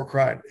 fucking war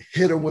cry,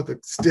 hit him with a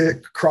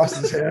stick across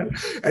his head,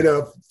 and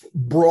a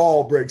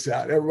brawl breaks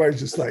out. Everybody's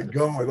just like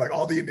going, like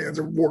all the Indians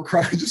are war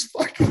crying, just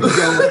fucking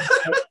going.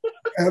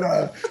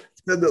 And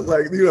And the,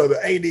 like, you know, the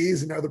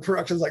ADs and the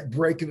production's like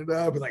breaking it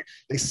up, and like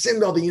they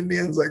send all the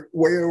Indians like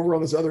way over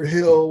on this other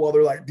hill while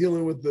they're like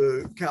dealing with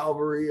the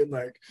cavalry, and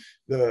like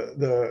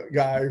the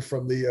guy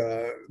from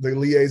the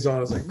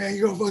liaison is like, man,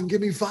 you're gonna fucking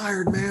get me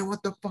fired, man.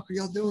 What the fuck are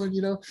y'all doing?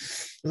 You know, I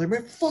was like,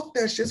 man, fuck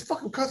that shit. It's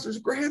fucking Custer's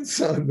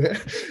grandson, man.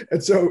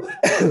 And so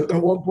at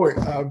one point,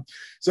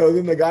 so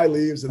then the guy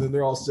leaves, and then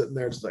they're all sitting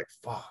there just like,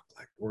 fuck,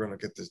 like we're gonna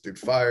get this dude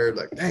fired,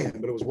 like damn,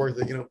 but it was worth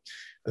it, you know.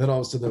 And then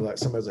all of a sudden they're like,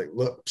 somebody's like,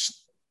 look,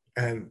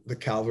 and the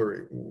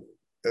cavalry,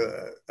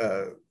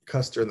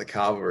 Custer and the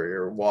cavalry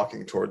are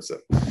walking towards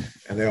them,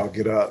 and they all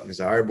get up, and he's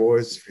like, all right,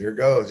 boys, here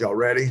goes, y'all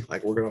ready?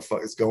 Like, we're gonna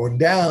fuck, it's going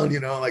down, you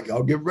know, like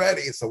y'all get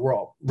ready. And so we're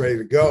all ready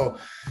to go,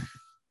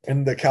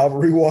 and the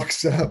cavalry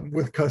walks up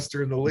with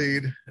Custer in the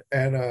lead,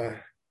 and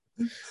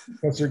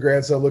Custer's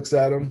grandson looks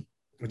at him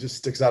and just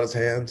sticks out his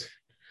hand,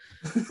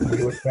 and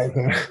he looks at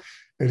him,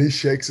 and he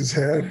shakes his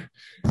head.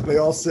 They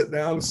all sit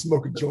down and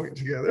smoke a joint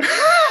together.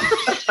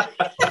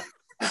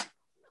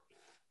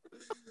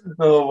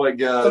 Oh my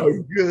god,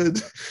 so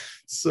good,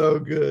 so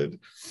good.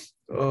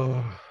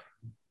 Oh,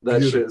 that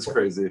beautiful. shit is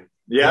crazy.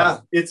 Yeah,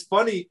 it's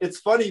funny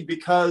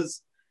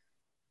because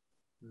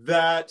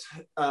that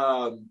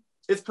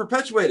it's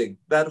perpetuating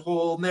that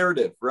whole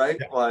narrative, right?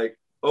 Yeah. Like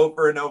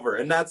over and over,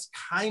 and that's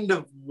kind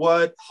of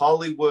what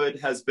Hollywood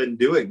has been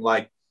doing.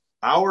 Like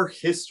our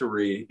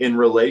history in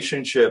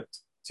relationship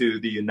to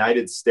the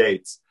United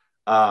States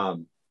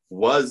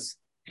was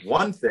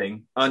one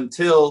thing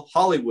until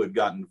Hollywood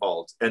got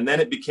involved, and then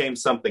it became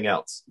something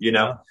else, you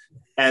know.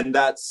 And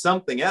that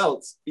something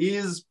else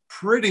is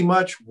pretty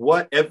much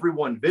what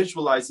everyone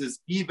visualizes,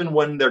 even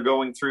when they're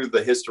going through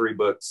the history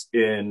books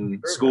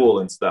in school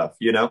and stuff,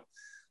 you know.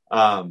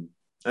 And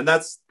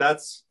that's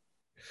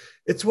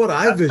it's what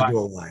I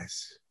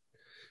visualize.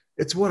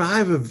 It's what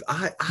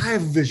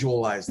I've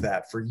visualized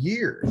that for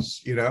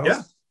years, you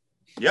know.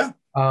 Yeah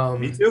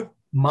Me too.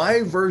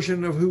 My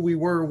version of who we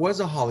were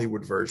was a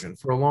Hollywood version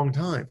for a long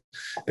time,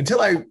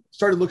 until I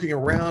started looking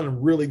around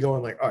and really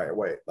going like, all right,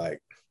 wait, like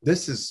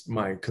this is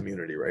my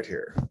community right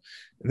here,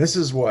 and this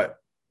is what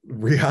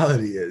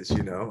reality is,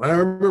 you know. And I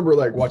remember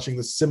like watching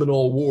the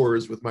Seminole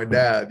Wars with my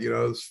dad, you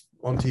know,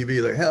 on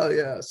TV, like, hell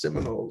yeah,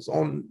 Seminoles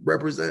on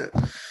represent.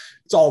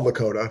 It's all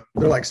Lakota.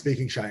 They're like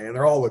speaking Cheyenne.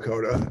 They're all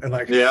Lakota, and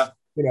like, yeah,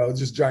 you know,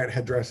 just giant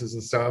headdresses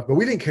and stuff. But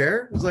we didn't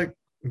care. It was like,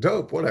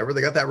 dope, whatever,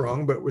 they got that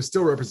wrong, but we're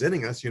still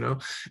representing us, you know.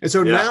 And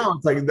so now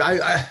it's like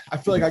I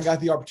feel like I got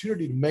the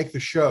opportunity to make the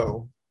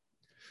show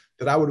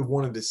that I would have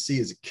wanted to see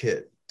as a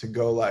kid, to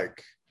go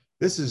like,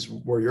 this is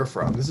where you're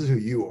from, this is who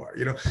you are,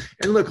 you know.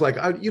 And look, like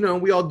you know,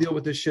 we all deal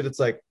with this shit. It's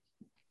like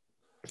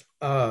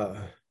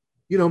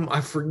you know,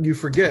 you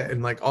forget,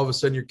 and like all of a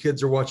sudden your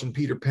kids are watching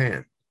Peter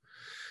Pan,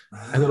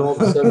 and then all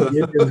of a sudden the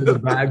Indians are the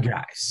bad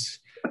guys,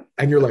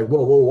 and you're like,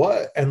 whoa,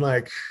 what? And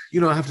like, you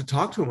know, I have to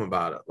talk to them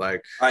about it,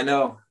 like, I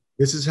know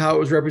this is how it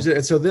was represented.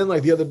 And so then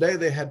like the other day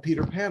they had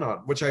Peter Pan on,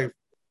 which I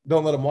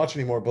don't let him watch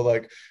anymore, but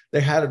like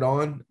they had it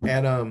on,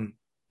 and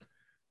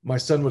my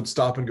son would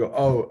stop and go,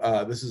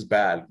 oh, this is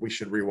bad, we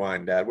should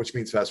rewind, Dad, which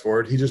means fast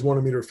forward. He just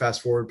wanted me to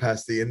fast forward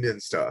past the Indian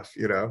stuff,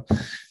 you know.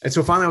 And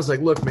so finally I was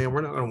like, look, man, we're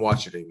not going to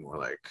watch it anymore,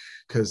 like,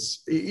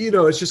 because, you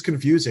know, it's just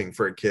confusing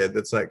for a kid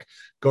that's like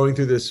going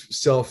through this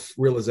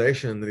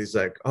self-realization that he's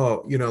like,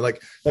 oh, you know,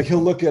 like he'll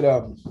look at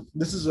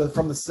this is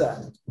from the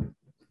set.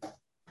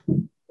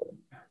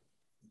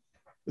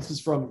 This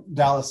is from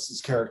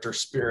Dallas's character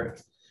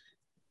Spirit,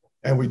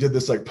 and we did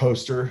this like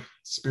poster,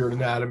 Spirit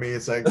Anatomy.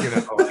 It's like, you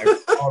know, like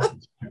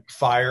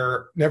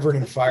fire,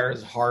 never-ending fire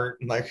is heart,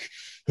 and like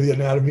the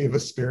anatomy of a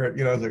spirit.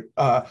 You know, like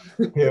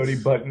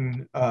peyote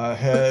button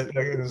head,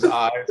 like in his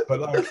eyes. But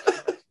like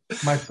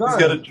my son, he's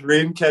got a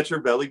dream catcher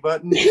belly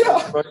button. Yeah,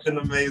 fucking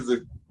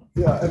amazing.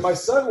 Yeah, and my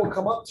son will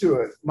come up to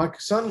it. My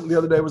son the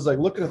other day was like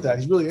looking at that.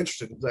 He's really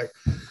interested. He's like,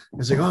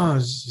 oh,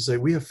 he's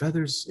like, we have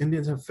feathers.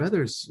 Indians have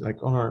feathers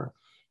like on our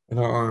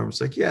arms.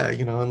 Like, yeah,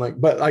 you know, and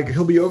like, but like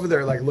he'll be over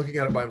there like looking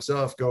at it by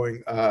himself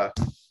going,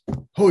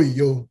 hoi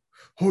yo,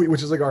 hoi,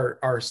 which is like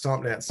our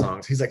Stomp Dance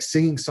songs. He's like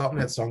singing Stomp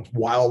Dance songs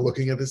while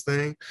looking at this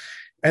thing.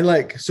 And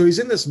like, so he's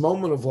in this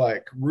moment of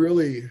like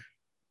really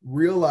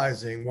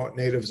realizing what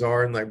natives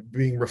are, and like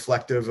being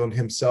reflective on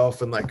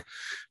himself and like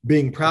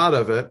being proud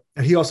of it.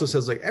 And he also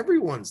says like,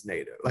 everyone's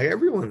native, like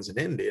everyone's an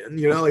Indian,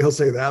 you know, like he'll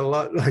say that a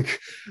lot, like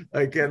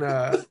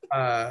and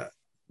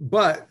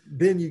but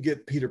then you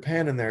get Peter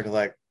Pan in there to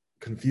like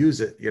confuse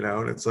it, you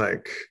know. And it's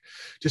like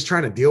just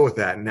trying to deal with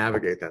that and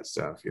navigate that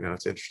stuff, you know.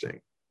 It's interesting.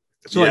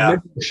 So like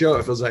making the show,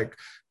 it feels like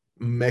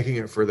making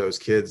it for those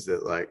kids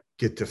that like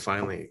get to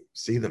finally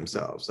see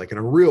themselves like in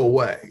a real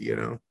way, you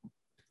know.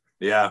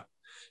 Yeah,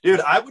 dude,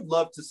 I would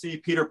love to see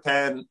Peter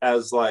Pan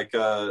as like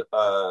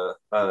I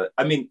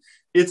mean,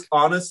 it's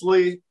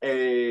honestly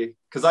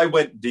because I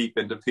went deep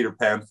into Peter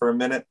Pan for a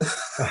minute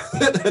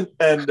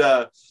and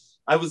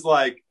I was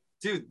like,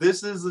 dude,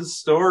 this is a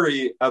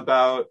story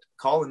about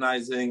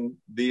colonizing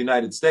the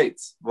United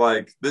States.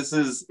 Like, this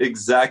is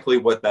exactly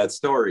what that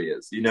story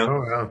is, you know?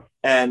 Oh, yeah.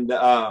 And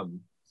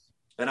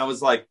I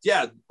was like,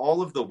 yeah,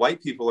 all of the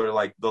white people are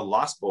like the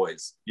Lost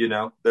Boys, you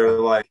know? They're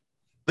like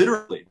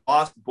literally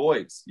lost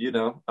boys, you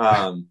know,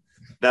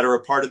 that are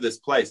a part of this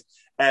place.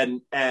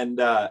 And then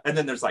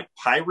there's like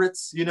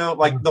pirates, you know,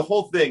 like the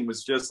whole thing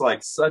was just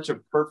like such a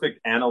perfect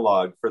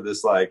analog for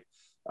this like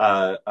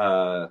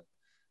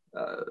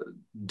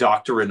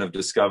doctrine of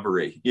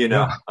discovery, you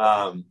know,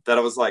 that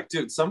I was like,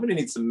 dude, somebody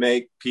needs to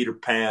make Peter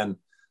Pan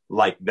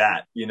like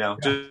that, you know,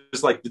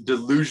 just like the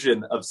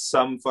delusion of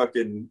some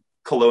fucking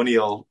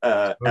colonial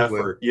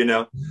effort, you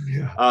know.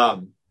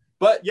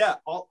 But yeah,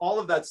 all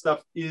of that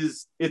stuff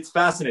it's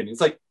fascinating.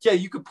 It's like, yeah,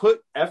 you could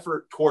put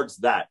effort towards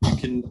that.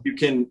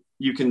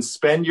 You can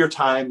spend your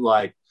time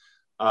like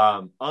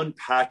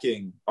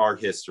unpacking our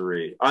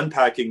history,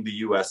 unpacking the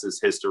US's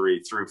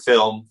history through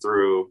film,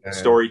 through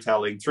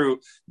storytelling,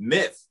 through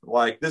myth.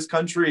 Like this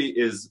country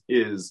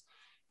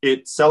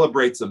it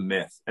celebrates a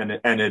myth, and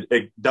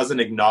it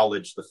doesn't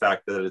acknowledge the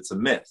fact that it's a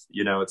myth.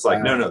 You know, it's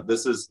like, no,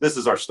 this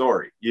is our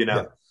story, you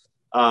know.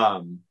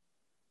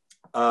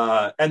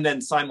 And then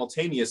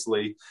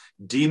simultaneously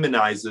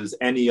demonizes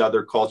any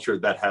other culture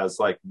that has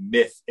like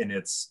myth in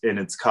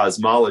its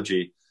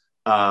cosmology,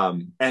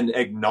 and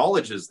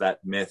acknowledges that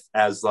myth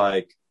as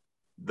like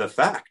the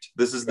fact.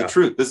 This is the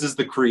truth. This is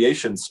the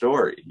creation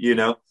story, you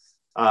know.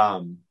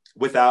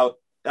 Without,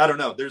 I don't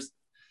know, there's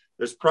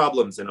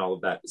problems in all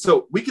of that.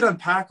 So we can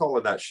unpack all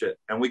of that shit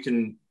and we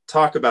can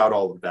talk about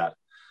all of that.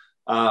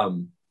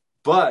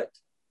 But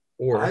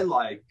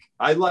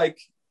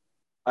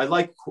I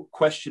like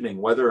questioning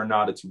whether or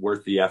not it's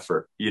worth the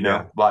effort, you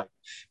know, like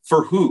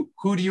for who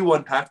do you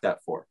unpack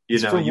that for?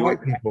 It's for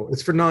white people.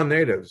 It's for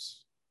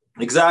non-natives.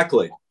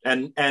 Exactly.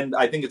 And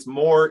I think it's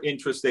more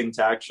interesting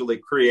to actually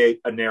create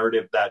a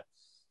narrative that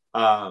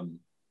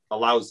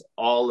allows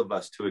all of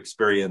us to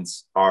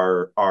experience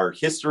our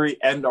history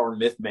and our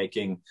myth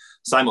making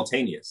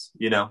simultaneous,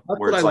 you know. That's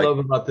what I love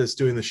about this,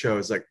 doing the show,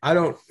 is like,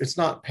 it's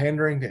not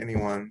pandering to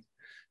anyone.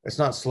 It's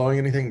not slowing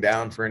anything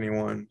down for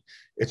anyone.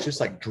 It's just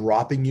like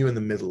dropping you in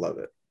the middle of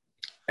it.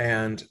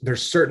 And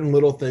there's certain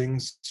little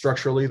things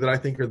structurally that I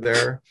think are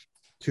there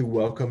to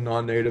welcome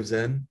non-natives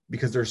in,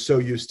 because they're so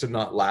used to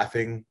not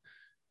laughing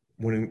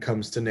when it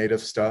comes to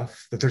native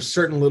stuff, that there's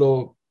certain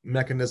little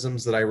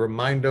mechanisms that I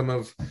remind them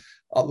of,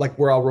 like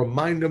where I'll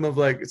remind them of,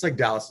 like, it's like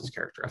Dallas's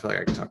character. I feel like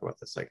I can talk about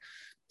this. Like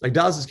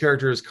Dallas's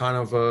character is kind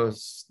of a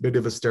bit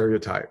of a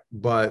stereotype,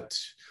 but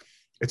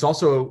it's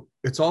also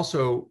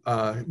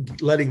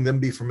letting them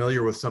be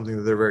familiar with something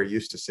that they're very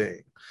used to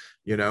seeing,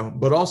 you know,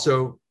 but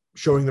also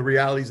showing the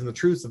realities and the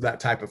truths of that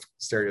type of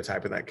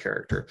stereotype in that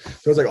character.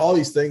 So it's like all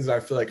these things that I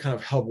feel like kind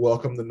of help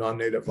welcome the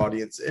non-native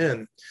audience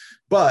in,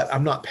 but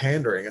I'm not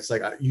pandering. It's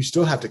like, you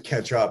still have to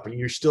catch up and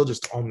you're still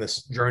just on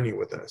this journey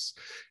with us.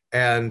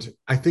 And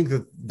I think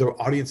that the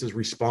audiences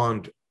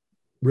respond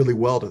really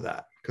well to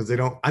that, because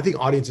I think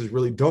audiences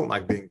really don't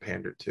like being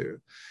pandered to.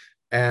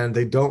 And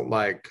they don't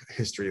like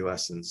history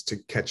lessons to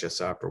catch us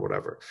up or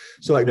whatever.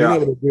 So like being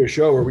able to do a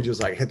show where we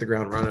just like hit the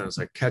ground running, it's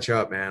like, catch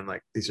up, man.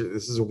 Like this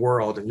is a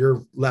world and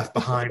you're left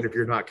behind if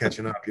you're not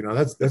catching up. You know,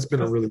 that's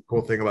been a really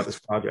cool thing about this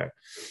project.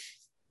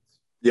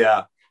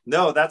 Yeah,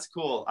 no, that's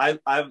cool. I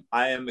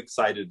am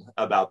excited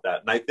about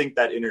that. And I think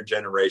that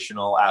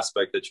intergenerational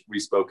aspect that we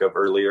spoke of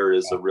earlier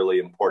is a really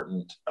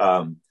important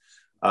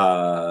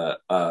nod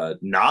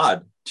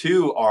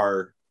to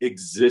our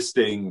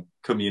existing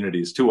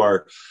communities, to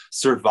our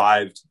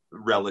survived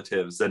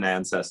relatives and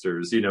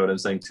ancestors, you know what I'm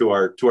saying, to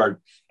our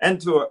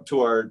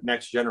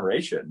next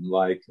generation.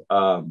 Like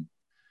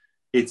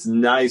it's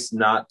nice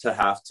not to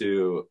have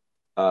to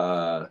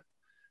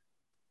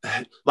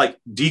like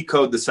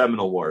decode the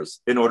Seminole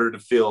Wars in order to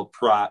feel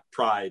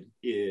pride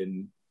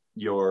in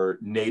your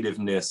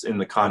nativeness in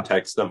the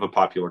context of a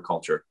popular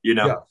culture, you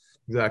know.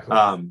 Exactly.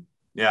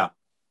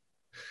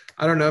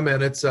 I don't know,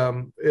 man. It's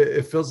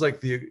it feels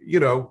like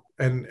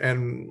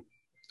and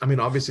I mean,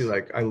 obviously,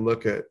 like I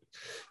look at,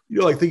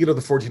 like thinking of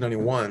the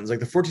 1491s, like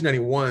the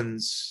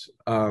 1491s,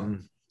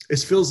 it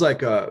feels like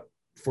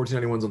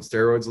 1491s on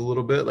steroids a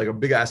little bit. Like a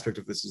big aspect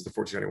of this is the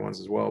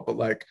 1491s as well, but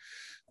like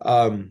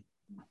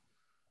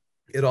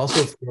it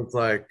also feels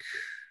like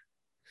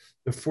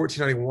the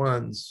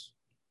 1491s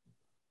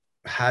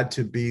had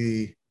to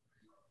be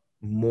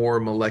more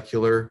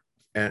molecular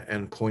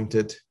and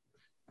pointed,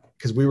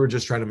 because we were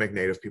just trying to make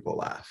native people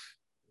laugh.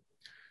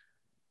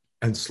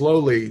 And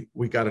slowly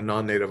we got a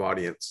non-native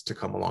audience to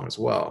come along as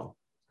well,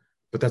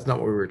 but that's not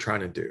what we were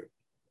trying to do.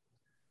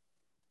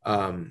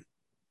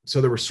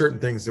 So there were certain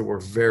things that were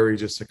very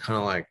just kind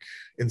of like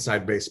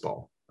inside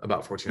baseball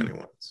about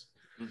 1491s.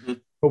 Mm-hmm.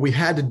 But we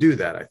had to do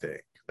that, I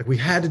think. Like we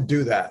had to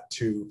do that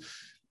to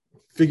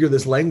figure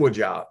this language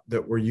out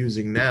that we're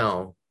using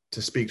now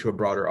to speak to a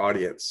broader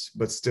audience,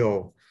 but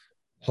still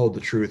hold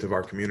the truth of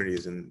our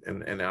communities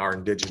and our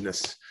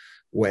indigenous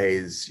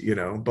ways, you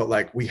know. But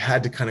like we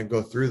had to kind of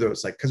go through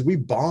those, like, because we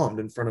bombed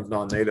in front of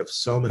non-natives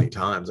so many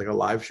times, like a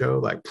live show,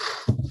 like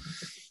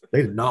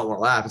they did not want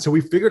to laugh. And so we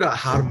figured out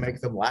how to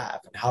make them laugh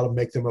and how to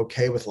make them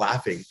okay with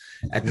laughing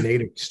at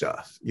native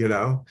stuff, you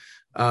know.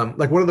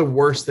 Like one of the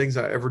worst things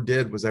I ever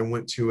did was I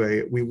went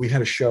to we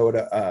had a show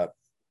at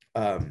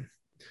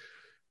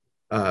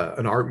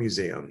an art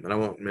museum, and I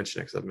won't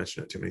mention it because I've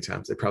mentioned it too many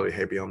times. They probably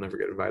hate me. I'll never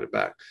get invited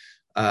back.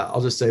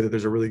 I'll just say that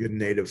there's a really good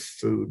native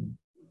food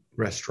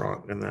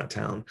restaurant in that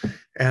town,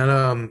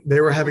 and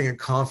they were having a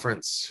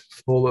conference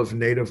full of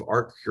native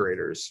art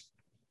curators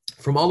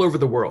from all over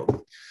the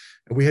world,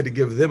 and we had to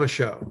give them a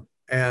show.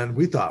 And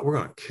we thought, we're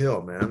gonna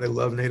kill, man. They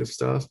love native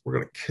stuff. We're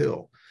gonna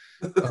kill.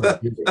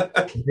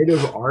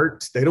 Native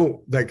art. They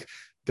don't like.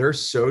 They're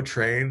so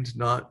trained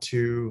not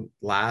to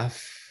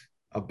laugh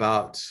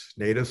about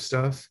native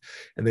stuff,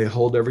 and they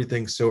hold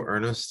everything so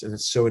earnest, and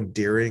it's so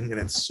endearing, and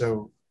it's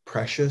so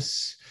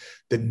precious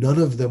that none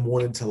of them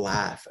wanted to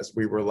laugh as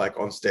we were like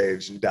on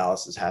stage and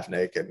Dallas is half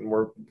naked and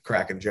we're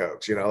cracking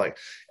jokes, like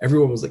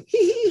everyone was like,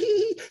 hee, hee,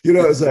 hee.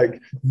 It's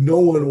like no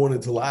one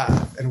wanted to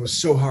laugh, and it was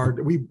so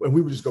hard. We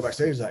would just go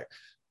backstage like,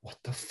 what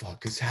the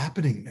fuck is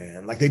happening,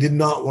 man? Like they did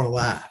not want to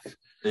laugh.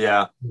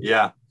 Yeah.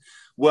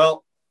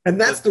 Well,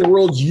 and that's the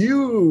world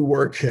you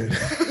work in.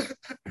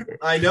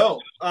 I know.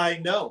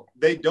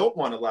 They don't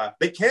want to laugh.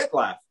 They can't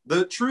laugh.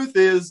 The truth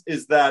is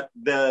that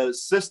the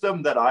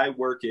system that I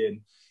work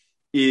in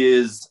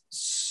is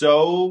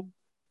so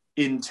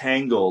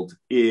entangled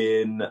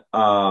in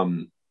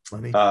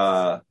like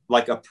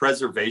a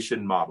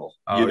preservation model,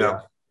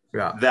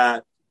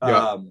 that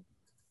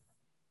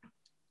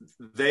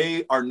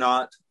they are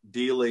not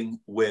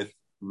dealing with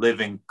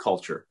living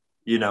culture,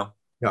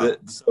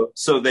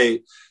 so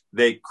they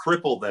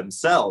cripple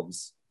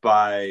themselves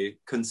by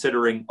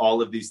considering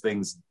all of these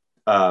things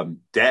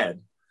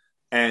dead,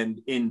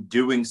 and in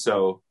doing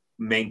so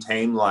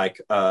maintain like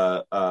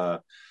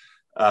a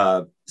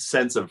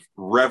sense of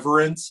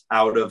reverence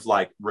out of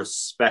like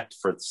respect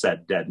for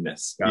said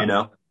deadness,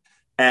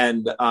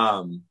 and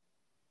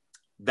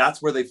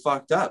that's where they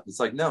fucked up. It's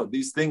like, no,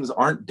 these things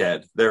aren't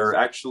dead. They're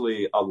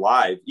actually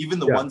alive. Even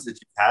the ones that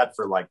you've had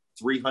for like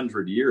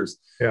 300 years.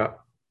 Yeah.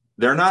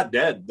 They're not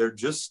dead. They're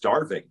just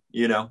starving,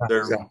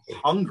 they're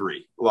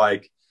hungry.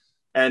 Like,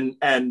 and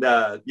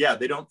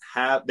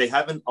they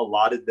haven't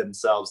allotted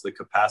themselves the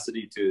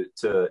capacity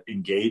to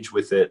engage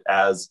with it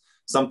as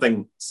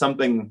something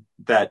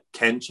that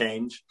can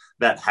change,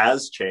 that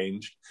has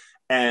changed.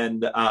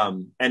 And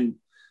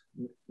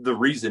the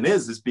reason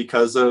is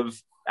because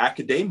of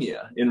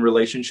academia in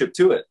relationship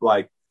to it.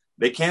 Like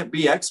they can't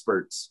be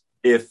experts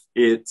if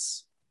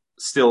it's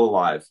still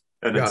alive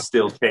and it's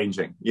still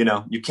changing.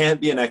 You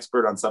can't be an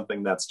expert on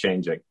something that's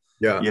changing.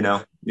 You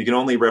can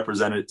only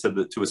represent it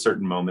to a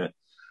certain moment.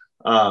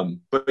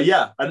 But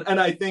yeah, and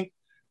I think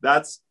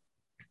that's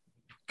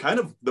kind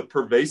of the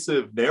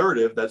pervasive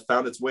narrative that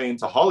found its way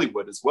into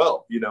Hollywood as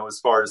well, as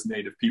far as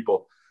Native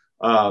people,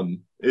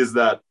 is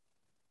that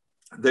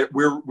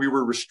we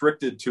were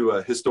restricted to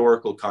a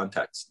historical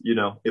context.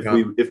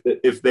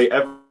 If they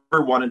ever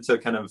wanted to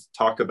kind of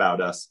talk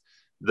about us,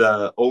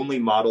 the only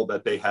model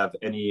that they have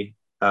any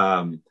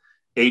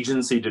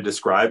agency to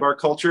describe our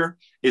culture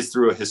is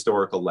through a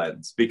historical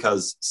lens,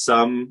 because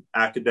some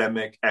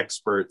academic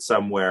expert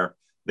somewhere,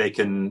 they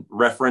can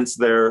reference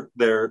their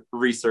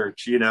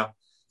research,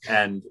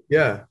 and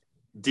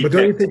But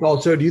don't you think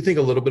also, do you think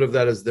a little bit of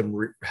that is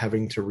them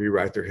having to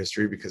rewrite their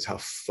history because how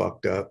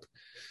fucked up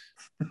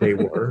they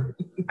were?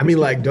 I mean,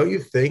 like, don't you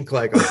think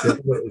like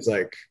it was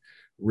like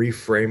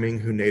reframing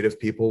who Native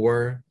people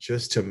were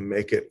just to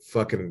make it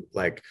fucking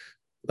like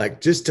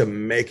just to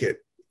make it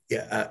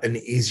an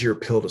easier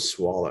pill to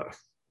swallow?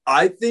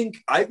 I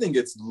think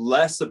it's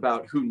less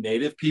about who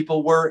Native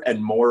people were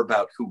and more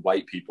about who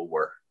white people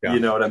were. You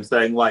know what I'm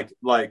saying? Like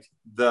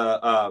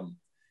the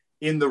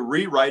in the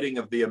rewriting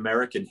of the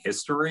American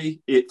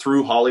history, it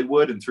through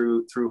Hollywood and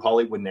through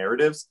Hollywood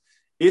narratives,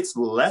 it's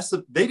less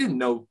of, they didn't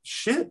know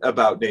shit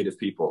about Native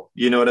people.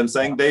 You know what I'm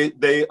saying?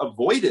 They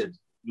avoided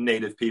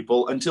Native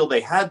people until they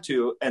had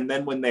to, and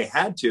then when they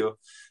had to,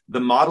 the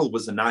model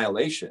was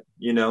annihilation.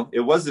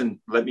 It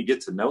wasn't let me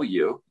get to know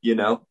you.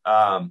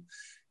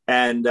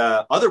 And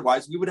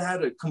otherwise, we would have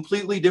had a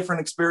completely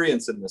different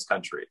experience in this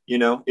country.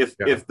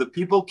 If the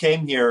people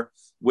came here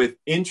with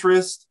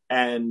interest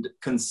and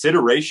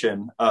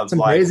consideration of, it's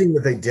amazing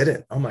that they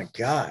didn't. Oh my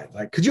God.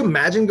 Like, could you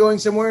imagine going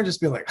somewhere and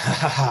just being like,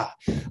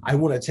 I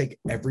want to take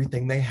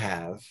everything they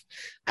have.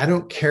 I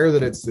don't care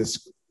that it's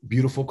this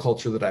beautiful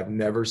culture that I've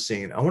never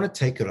seen. I want to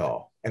take it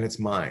all and it's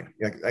mine.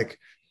 Like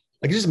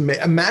just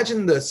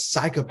imagine the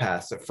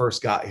psychopaths that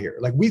first got here.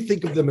 Like we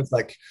think of them as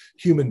like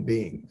human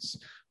beings,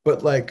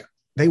 but like,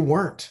 they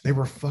weren't. They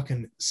were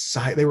fucking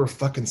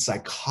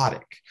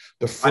psychotic.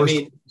 The first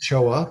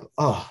show up.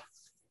 Oh,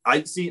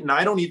 I see, and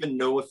I don't even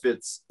know if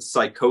it's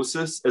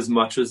psychosis as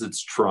much as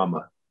it's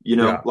trauma.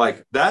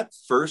 Like that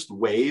first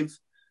wave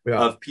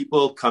of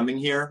people coming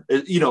here,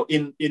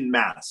 in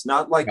mass,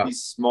 not like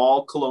these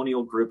small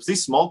colonial groups.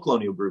 These small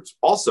colonial groups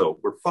also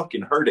were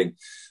fucking hurting.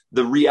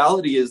 The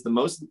reality is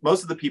most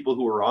of the people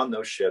who were on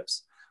those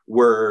ships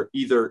were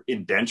either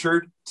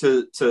indentured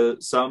to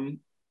some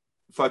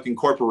fucking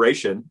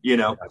corporation,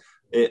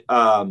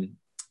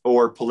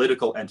 or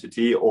political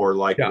entity, or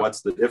like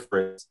what's the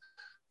difference?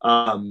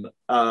 And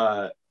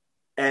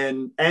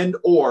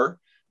or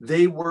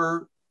they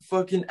were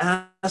fucking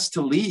asked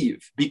to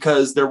leave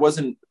because there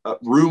wasn't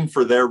room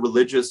for their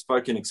religious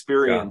fucking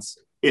experience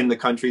in the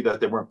country that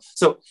they were.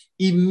 So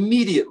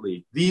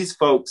immediately these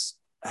folks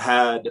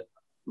had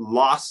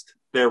lost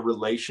their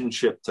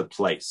relationship to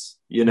place,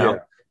 you know.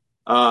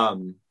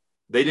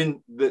 They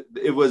didn't,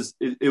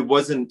 it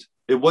wasn't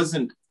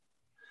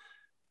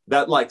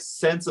that like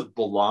sense of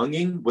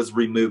belonging was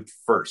removed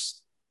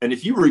first. And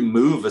if you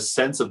remove a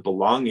sense of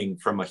belonging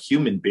from a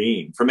human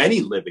being, from any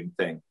living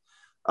thing,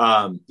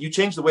 you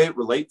change the way it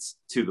relates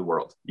to the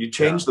world. You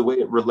change the way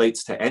it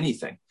relates to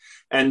anything.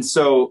 And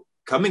so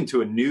coming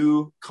to a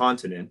new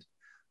continent,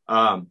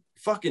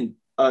 fucking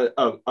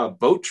a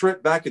boat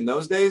trip back in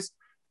those days,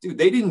 dude,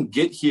 they didn't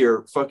get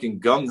here fucking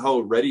gung-ho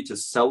ready to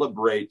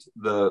celebrate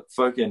the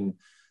fucking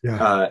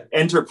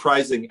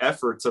enterprising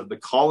efforts of the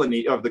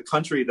colony, of the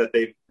country that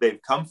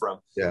they've come from.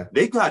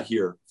 They got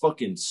here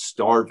fucking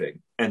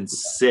starving and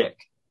sick,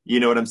 you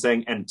know what I'm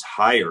saying, and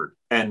tired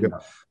and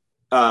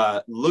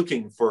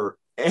looking for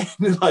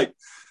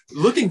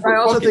looking for.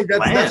 I also think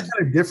that's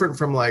kind of different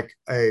from like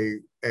a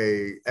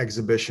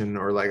exhibition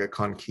or like a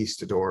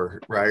conquistador,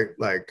 right?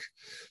 Like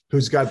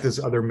who's got this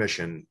other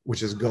mission,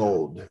 which is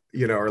gold,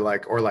 you know, or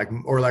like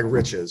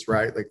riches,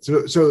 right? Like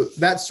so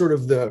that's sort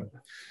of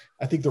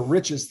I think the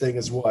riches thing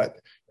is what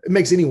it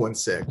makes anyone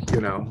sick,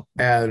 you know,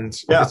 and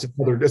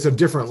it's a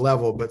different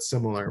level, but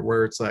similar,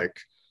 where it's like.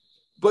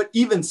 But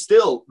even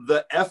still,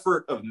 the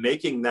effort of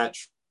making that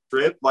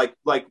trip, like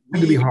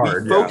we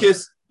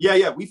focus,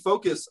 we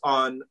focus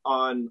on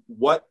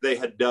what they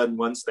had done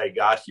once they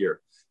got here.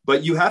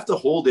 But you have to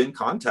hold in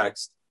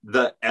context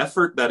the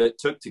effort that it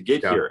took to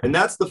get here. And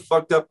that's the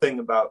fucked up thing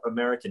about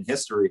American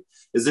history,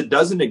 is it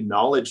doesn't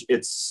acknowledge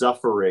its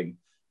suffering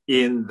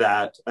in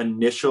that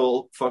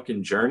initial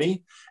fucking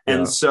journey.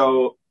 And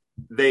so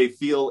they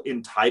feel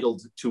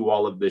entitled to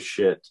all of this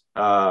shit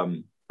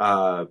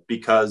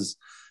because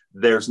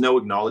there's no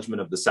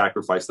acknowledgement of the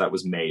sacrifice that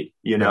was made,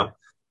 you know?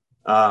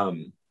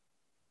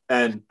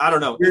 And I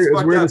don't know.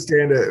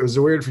 It was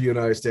weird for you and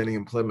I standing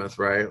in Plymouth,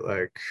 right?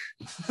 Like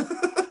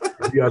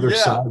the other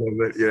side of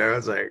it, you know,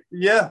 it's like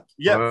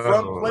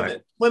from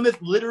Plymouth. Plymouth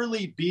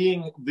literally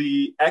being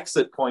the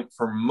exit point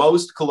for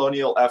most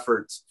colonial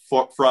efforts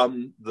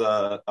from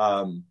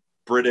the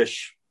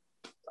British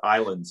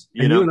islands.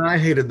 You and I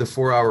hated the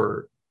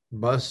 4-hour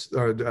bus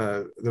or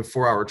the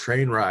 4-hour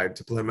train ride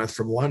to Plymouth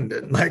from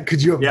London. Like,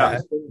 could you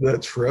imagine the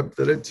trip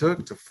that it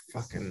took to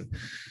fucking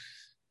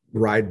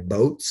ride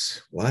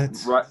boats?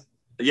 What? Right.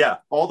 Yeah,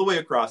 all the way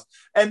across.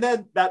 And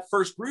then that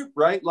first group,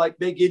 right? Like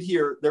they get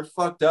here, they're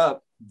fucked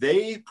up.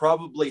 They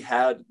probably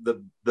had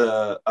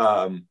the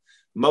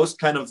most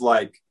kind of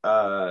like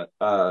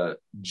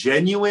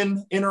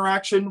genuine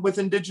interaction with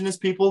indigenous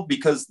people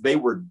because they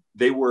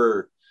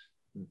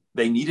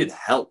needed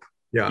help.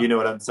 You know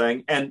what I'm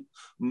saying? And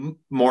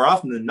more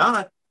often than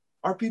not,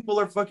 our people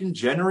are fucking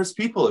generous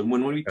people. And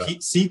when we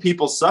see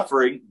people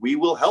suffering, we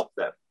will help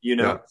them, you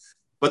know?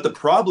 But the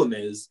problem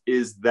is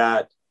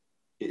that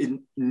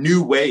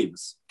new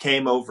waves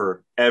came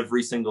over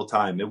every single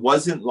time. It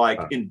wasn't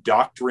like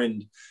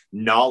indoctrined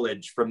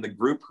knowledge from the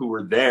group who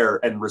were there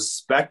and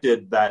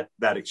respected that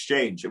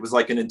exchange. It was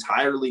like an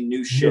entirely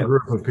new ship.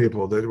 Group of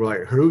people that were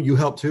like, who? You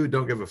helped too?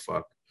 Don't give a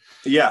fuck.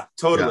 Yeah,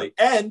 totally.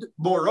 And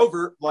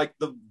moreover, like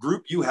the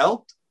group you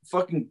helped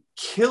fucking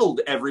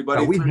killed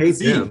everybody. We hate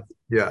them.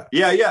 Yeah.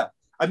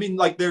 I mean,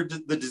 like the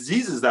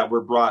diseases that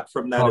were brought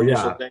from that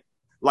initial thing.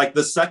 Like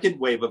the second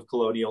wave of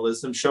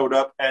colonialism showed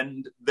up,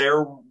 and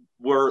there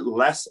were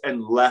less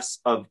and less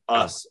of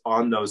us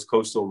on those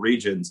coastal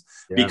regions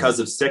because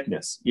of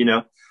sickness, you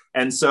know?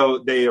 And so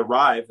they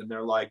arrive and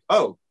they're like,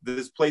 oh,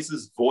 this place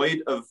is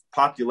void of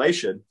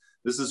population.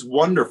 This is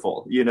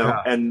wonderful, you know?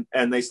 And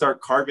they start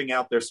carving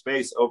out their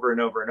space over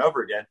and over and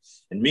over again.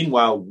 And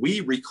meanwhile,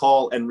 we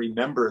recall and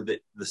remember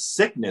the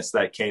sickness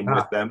that came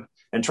with them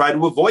and try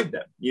to avoid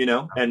them, you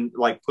know? And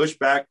like push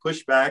back,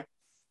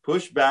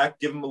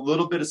 give them a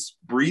little bit of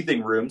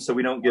breathing room so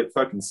we don't get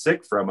fucking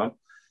sick from them.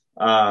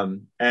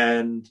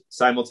 And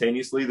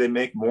simultaneously they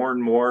make more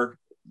and more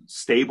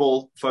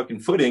stable fucking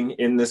footing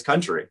in this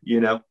country, you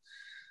know?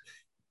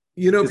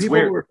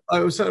 I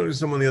was talking to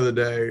someone the other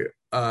day,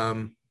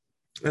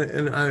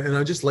 and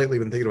I just lately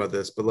been thinking about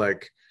this, but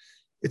like,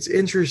 it's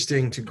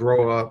interesting to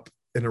grow up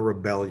in a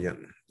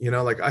rebellion, you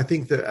know? Like, I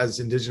think that as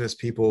indigenous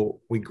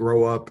people, we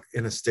grow up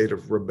in a state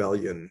of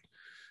rebellion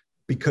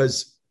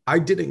because I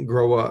didn't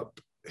grow up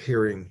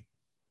hearing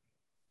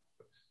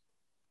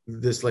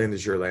this land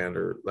is your land,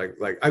 or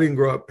like I didn't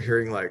grow up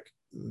hearing like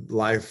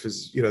life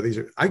is, you know,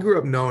 I grew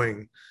up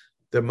knowing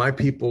that my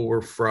people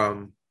were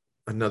from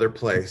another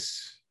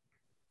place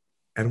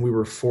and we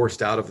were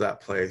forced out of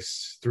that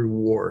place through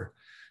war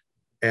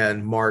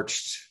and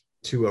marched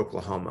to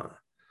Oklahoma.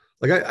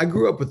 Like I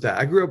grew up with that.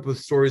 I grew up with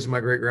stories of my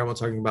great grandma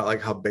talking about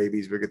like how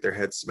babies would get their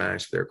heads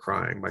smashed if they're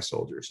crying by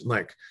soldiers. And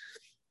like,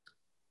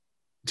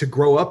 to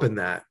grow up in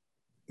that,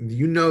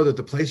 you know, that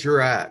the place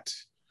you're at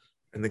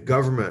and the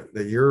government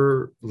that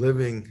you're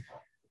living,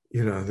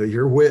 you know, that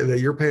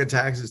you're paying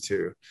taxes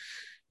to,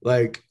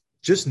 like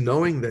just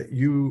knowing that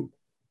you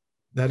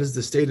that is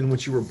the state in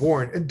which you were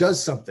born. It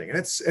does something.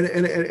 And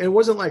and it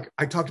wasn't like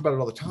I talked about it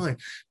all the time,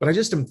 but I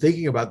just am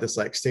thinking about this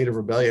like state of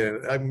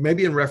rebellion, and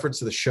maybe in reference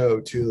to the show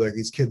too, like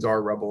these kids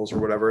are rebels or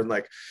whatever. And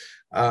like,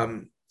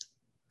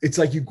 it's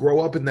like you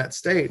grow up in that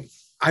state.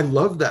 I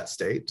love that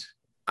state.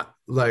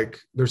 Like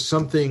there's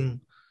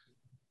something,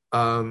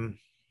 I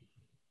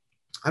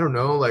don't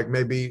know, like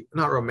maybe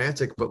not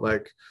romantic, but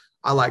like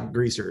I like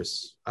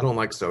greasers. I don't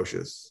like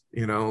socias,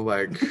 you know,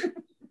 like,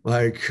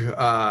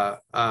 I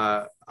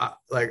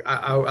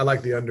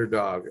like the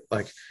underdog,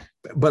 like,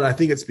 but I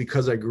think it's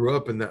because I grew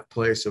up in that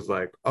place of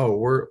like, oh,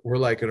 we're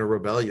like in a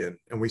rebellion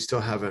and we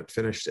still haven't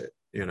finished it,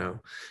 you know?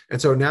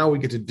 And so now we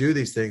get to do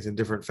these things in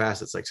different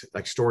facets,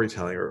 like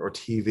storytelling or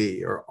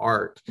TV or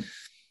art.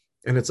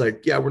 And it's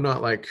like, yeah, we're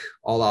not like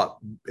all out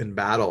in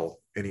battle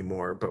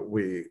anymore, but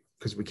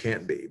because we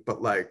can't be,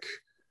 but like,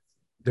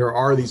 there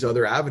are these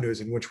other avenues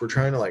in which we're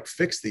trying to like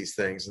fix these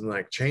things and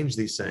like change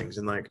these things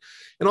and like,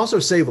 and also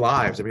save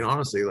lives. I mean,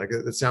 honestly, like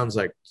it sounds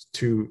like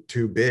too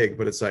big,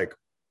 but it's like,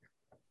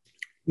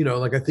 you know,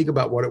 like I think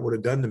about what it would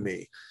have done to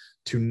me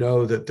to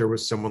know that there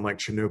was someone like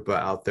Chanupa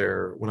out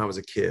there when I was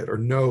a kid, or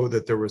know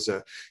that there was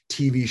a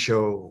TV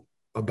show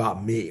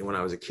about me when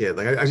I was a kid.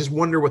 Like, I just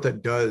wonder what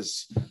that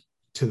does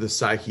to the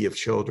psyche of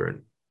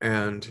children.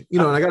 And, you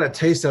know, and I got a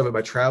taste of it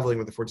by traveling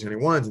with the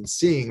 1491s and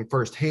seeing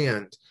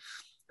firsthand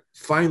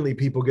finally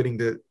people getting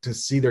to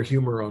see their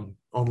humor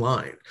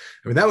online.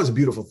 I mean, that was a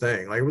beautiful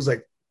thing. Like it was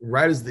like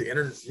right as the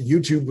internet,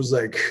 YouTube was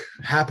like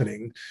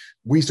happening,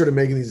 we started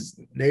making these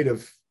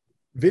native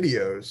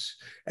videos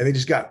and they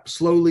just got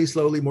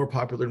slowly more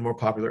popular and more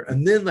popular.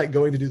 And then like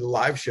going to do the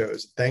live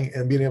shows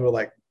and being able to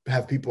like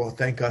have people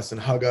thank us and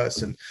hug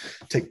us and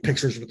take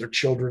pictures with their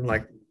children,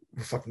 like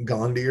fucking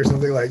Gandhi or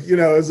something, like, you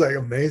know, it's like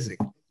amazing.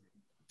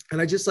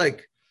 And I just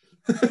like,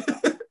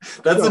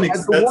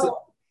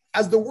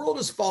 as the world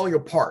is falling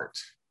apart,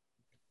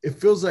 it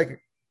feels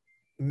like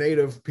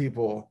Native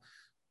people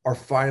are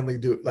finally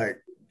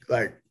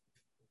like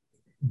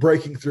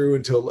breaking through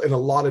in a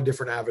lot of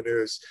different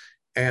avenues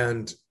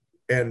and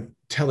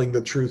telling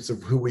the truths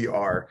of who we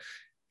are.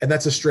 And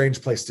that's a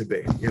strange place to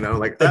be, you know,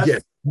 like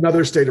again,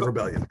 another state of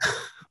rebellion.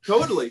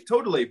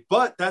 Totally.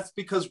 But that's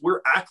because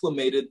we're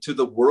acclimated to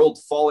the world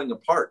falling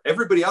apart.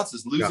 Everybody else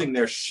is losing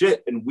their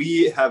shit. And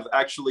we have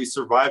actually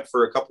survived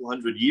for a couple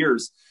hundred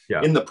years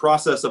in the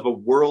process of a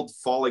world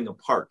falling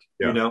apart,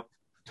 you know?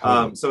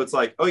 Totally. So it's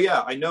like, oh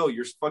yeah, I know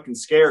you're fucking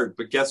scared,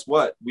 but guess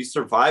what? We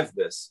survived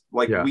this.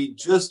 Like we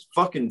just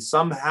fucking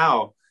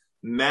somehow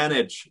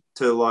manage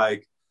to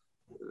like,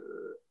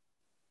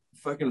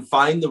 fucking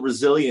find the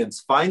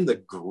resilience, find the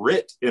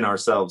grit in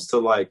ourselves to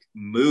like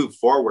move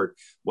forward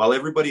while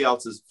everybody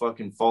else is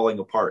fucking falling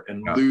apart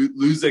and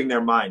losing their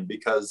mind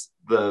because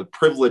the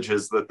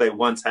privileges that they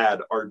once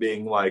had are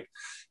being like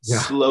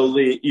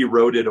slowly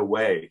eroded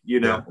away, you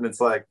know? And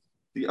it's like,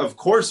 of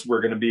course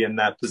we're going to be in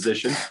that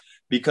position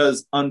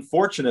because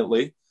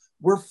unfortunately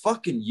we're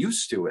fucking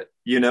used to it,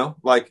 you know?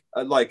 Like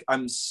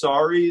I'm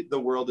sorry the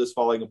world is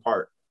falling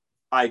apart.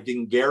 I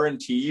can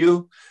guarantee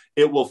you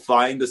it will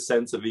find a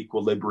sense of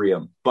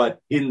equilibrium. But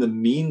in the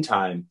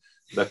meantime,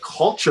 the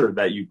culture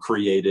that you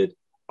created,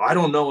 I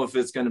don't know if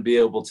it's going to be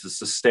able to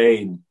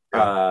sustain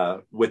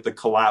with the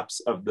collapse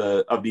of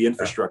the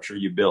infrastructure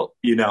you built,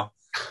 you know?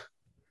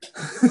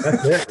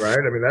 That's it, right?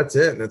 I mean, that's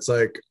it. And it's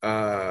like,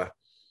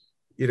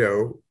 you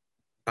know,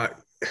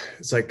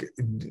 it's like,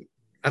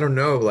 I don't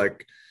know,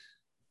 like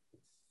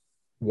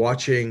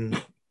watching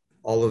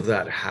all of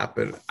that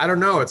happen. I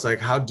don't know. It's like,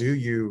 how do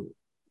you...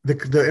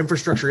 The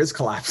infrastructure is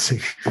collapsing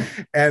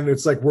and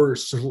it's like we're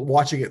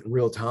watching it in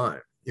real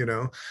time, you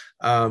know?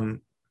 And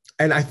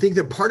I think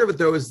that part of it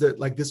though is that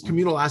like this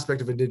communal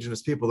aspect of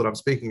Indigenous people that I'm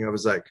speaking of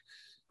is like,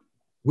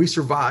 we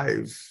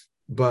survive,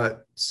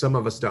 but some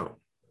of us don't.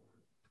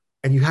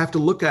 And you have to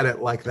look at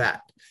it like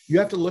that. You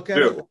have to look at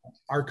it like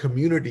our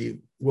community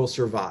will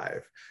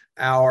survive,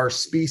 our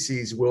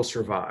species will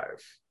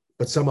survive,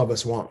 but some of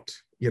us won't,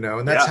 you know?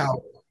 And that's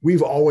how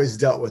we've always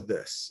dealt with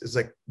this. It's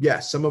like,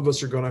 yes, some of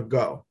us are going to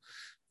go.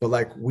 But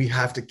like we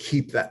have to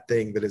keep that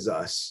thing that is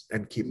us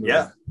and keep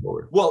moving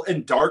forward. Well,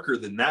 and darker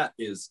than that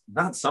is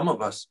not some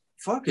of us,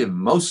 fucking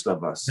most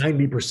of us.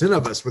 90%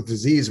 of us with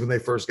disease when they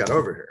first got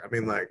over here. I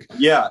mean, like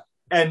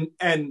and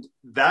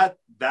that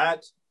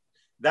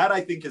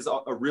I think is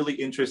a really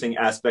interesting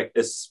aspect,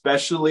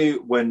 especially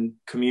when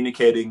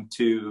communicating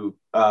to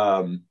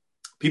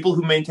people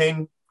who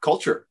maintain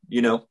culture,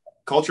 you know,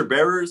 culture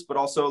bearers, but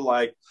also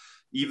like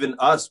even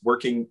us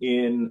working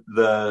in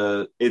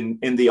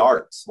the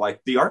arts.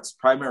 Like the arts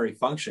primary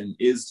function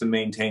is to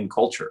maintain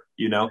culture,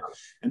 you know?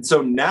 And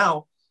so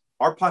now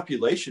our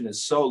population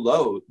is so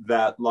low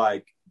that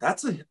like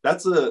that's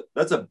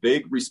a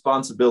big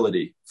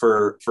responsibility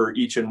for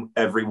each and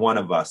every one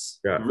of us.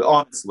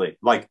 Honestly,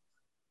 like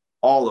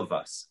all of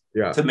us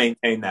to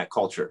maintain that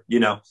culture, you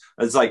know?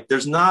 It's like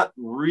there's not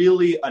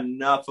really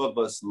enough of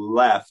us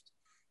left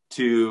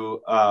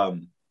to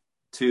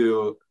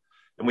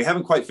and we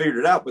haven't quite figured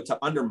it out, but to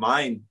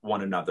undermine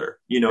one another.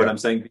 You know what I'm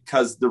saying?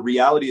 Because the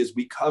reality is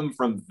we come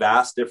from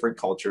vast different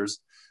cultures,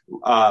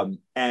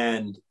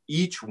 and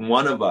each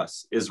one of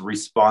us is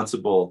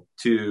responsible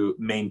to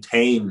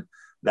maintain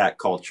that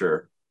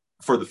culture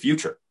for the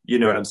future. You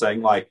know what I'm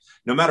saying? Like,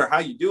 no matter how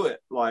you do it,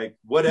 like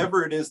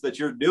whatever it is that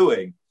you're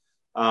doing,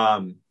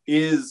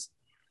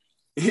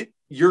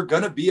 you're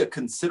going to be a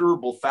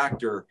considerable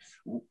factor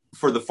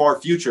for the far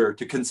future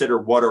to consider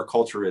what our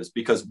culture is,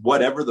 because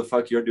whatever the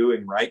fuck you're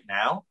doing right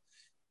now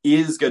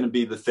is going to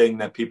be the thing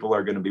that people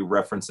are going to be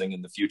referencing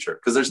in the future,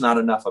 because there's not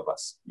enough of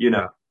us, you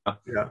know.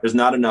 There's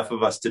not enough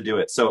of us to do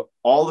it. So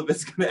all of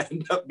it's going to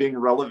end up being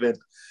relevant,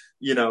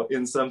 you know,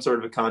 in some sort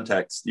of a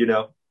context, you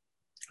know,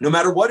 no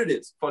matter what it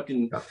is.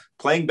 Fucking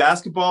playing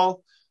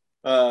basketball,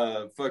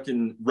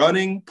 fucking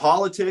running,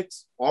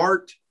 politics,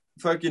 art,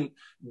 fucking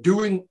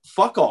doing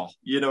fuck all.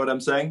 You know what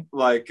I'm saying?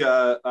 Like,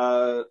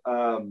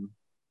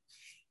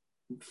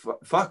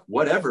 fuck,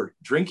 whatever,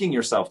 drinking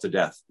yourself to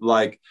death.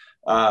 Like,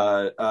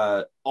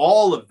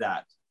 all of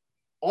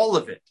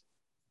it,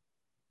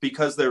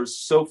 because there's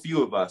so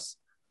few of us,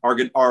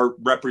 are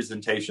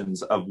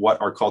representations of what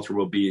our culture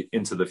will be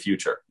into the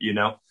future, you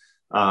know?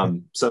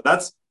 So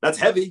that's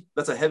heavy.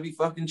 That's a heavy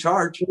fucking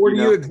charge. Where do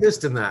you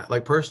exist in that?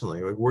 Like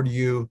personally, like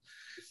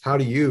how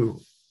do you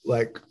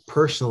like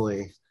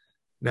personally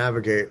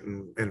navigate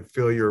and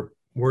feel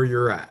where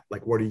you're at?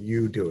 Like, what are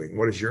you doing?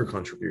 What is your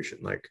contribution?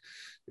 Like,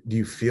 do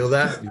you feel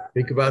that? Do you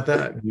think about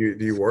that? Do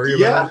you worry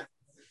about it?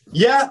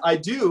 Yeah, I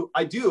do.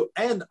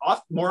 And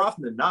more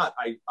often than not,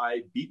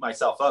 I beat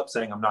myself up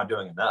saying I'm not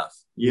doing enough,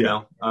 you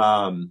know?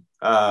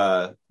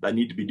 I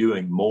need to be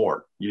doing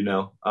more, you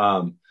know?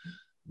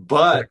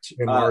 But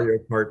Mario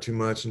Kart too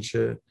much and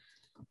shit.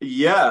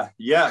 Yeah.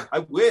 I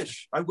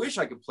wish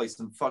I could play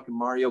some fucking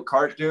Mario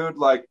Kart, dude.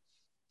 Like,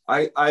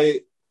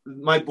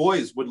 my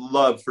boys would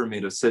love for me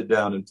to sit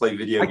down and play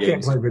video games. I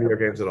can't play video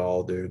games at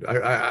all, dude.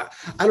 I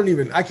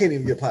can't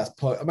even get past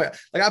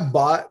I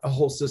bought a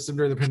whole system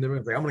during the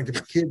pandemic. Like, I'm gonna get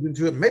my kids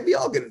into it. Maybe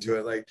I'll get into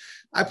it. Like,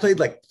 I played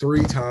like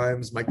 3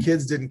 times. My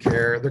kids didn't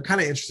care. They're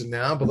kind of interested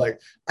now, but like,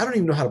 I don't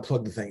even know how to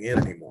plug the thing in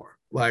anymore.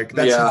 Like,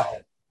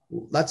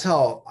 that's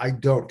how I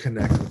don't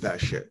connect with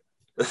that shit.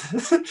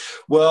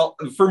 Well,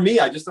 for me,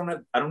 I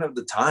don't have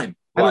the time.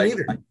 I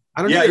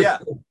don't either. Yeah.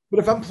 But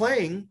if I'm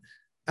playing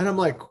and I'm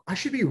like, I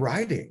should be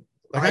writing.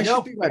 Like, I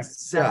know, should be like,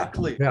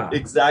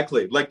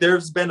 exactly. Like,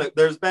 there's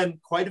been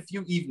quite a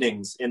few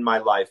evenings in my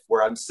life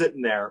where I'm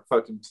sitting there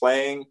fucking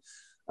playing,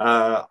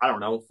 I don't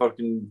know,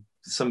 fucking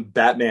some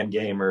Batman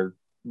game or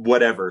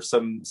whatever,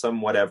 some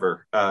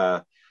whatever.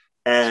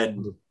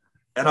 And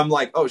I'm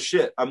like, oh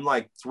shit, I'm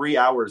like 3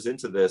 hours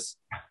into this.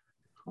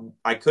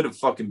 I could have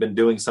fucking been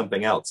doing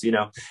something else, you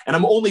know? And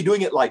I'm only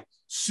doing it like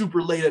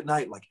super late at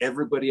night, like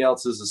everybody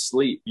else is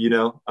asleep, you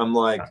know? I'm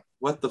like,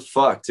 what the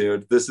fuck,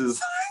 dude? This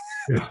is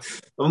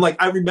I'm like,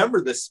 I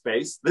remember this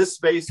space. This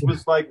space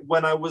was like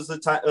when I was an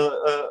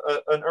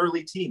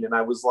early teen and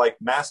I was like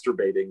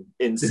masturbating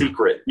in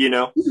secret, you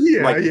know?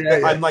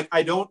 I'm like,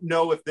 I don't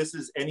know if this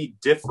is any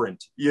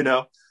different, you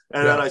know?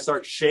 And then I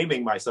start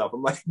shaming myself.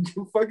 I'm like,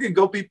 you fucking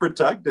go be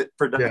productive.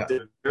 What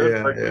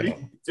are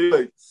you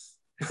doing?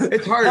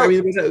 It's hard. I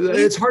mean,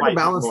 it's hard to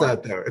balance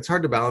that, though. It's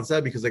hard to balance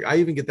that because, like, I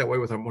even get that way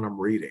when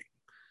I'm reading.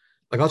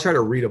 Like, I'll try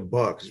to read a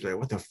book. Like,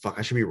 what the fuck?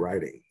 I should be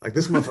writing. Like,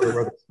 this motherfucker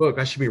wrote this book.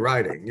 I should be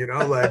writing. You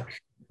know,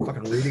 like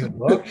fucking reading a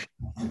book.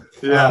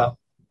 Yeah.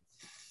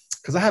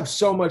 Because I have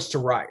so much to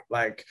write.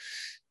 Like,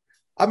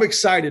 I'm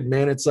excited,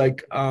 man. It's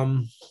like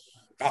I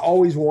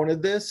always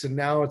wanted this, and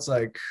now it's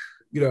like,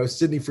 you know,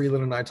 Sydney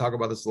Freeland and I talk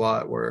about this a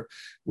lot, where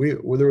there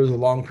was a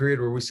long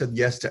period where we said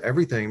yes to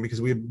everything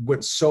because we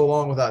went so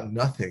long without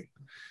nothing.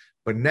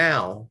 But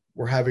now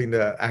we're having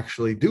to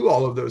actually do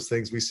all of those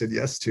things we said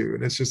yes to.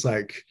 And it's just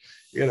like,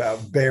 you know,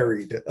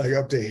 buried like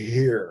up to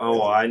here.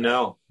 Oh, I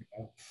know.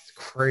 It's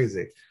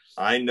crazy.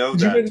 I know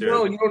that too.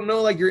 You don't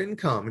know like your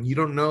income, and you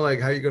don't know like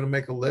how you're going to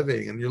make a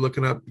living, and you're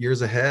looking up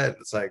years ahead.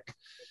 It's like,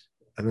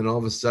 and then all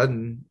of a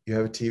sudden you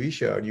have a TV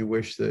show and you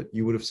wish that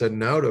you would have said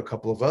no to a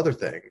couple of other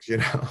things, you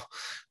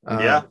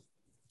know?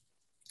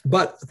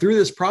 But through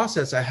this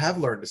process, I have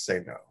learned to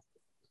say no.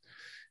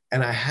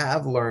 And I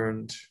have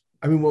learned,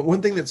 I mean,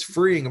 one thing that's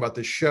freeing about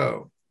this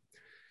show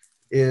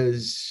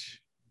is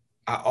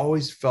I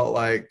always felt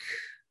like,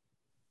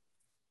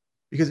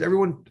 because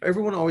everyone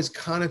always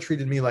kind of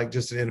treated me like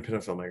just an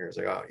independent filmmaker. It's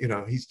like, oh, you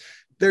know,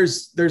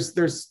 there's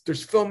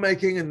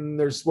filmmaking and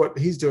there's what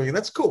he's doing, and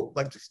that's cool.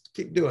 Like, just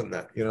keep doing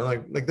that, you know,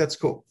 like that's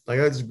cool. Like,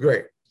 that's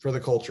great for the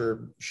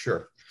culture.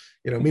 Sure.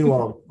 You know,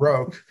 meanwhile, I'm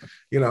broke,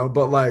 you know,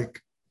 but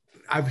like,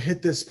 I've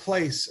hit this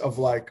place of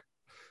like,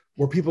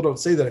 where people don't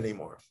say that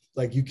anymore.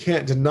 Like, you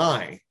can't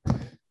deny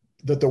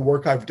that the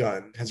work I've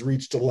done has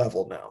reached a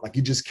level now. Like,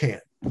 you just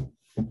can't.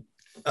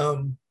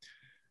 And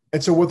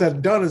so what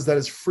that done is that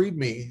it's freed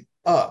me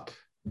up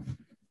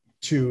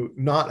to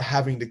not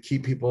having to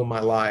keep people in my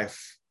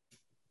life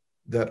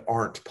that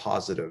aren't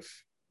positive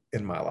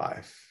in my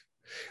life.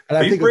 And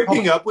Are you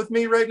breaking up with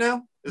me right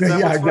now? Is that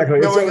yeah, exactly.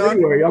 Going so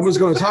anyway, on? I was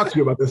going to talk to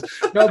you about this.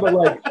 No,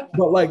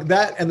 but like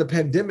that and the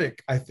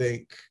pandemic, I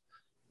think,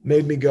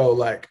 made me go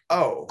like,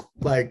 oh,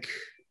 like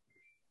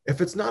if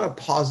it's not a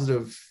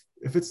positive,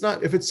 if it's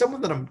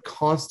someone that I'm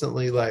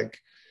constantly like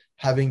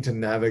having to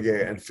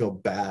navigate and feel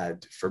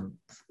bad for,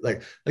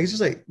 it's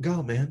just like,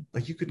 go, man,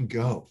 like you can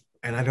go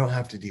and I don't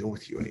have to deal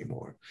with you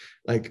anymore.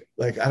 Like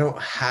I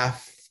don't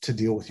have to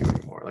deal with you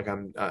anymore. Like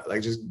I'm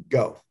like, just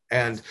go.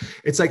 And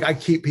it's like, I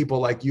keep people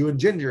like you and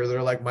Ginger,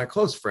 they're like my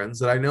close friends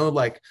that I know,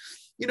 like,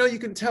 you know, you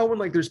can tell when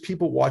like there's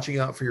people watching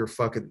out for your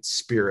fucking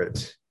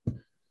spirit,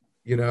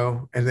 you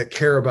know, and that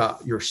care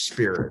about your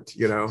spirit,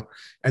 you know,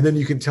 and then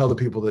you can tell the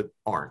people that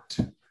aren't.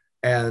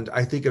 And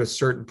I think at a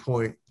certain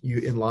point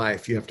in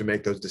life, you have to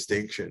make those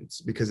distinctions,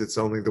 because it's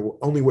the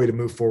only way to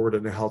move forward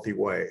in a healthy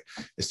way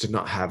is to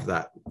not have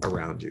that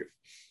around you.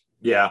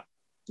 Yeah.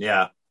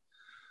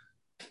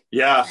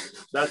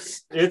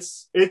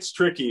 It's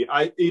tricky.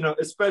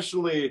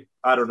 Especially,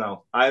 I don't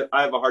know. I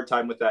have a hard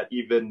time with that.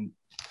 Even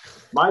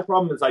my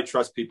problem is I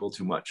trust people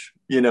too much,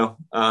 you know.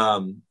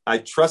 I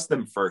trust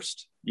them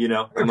first, you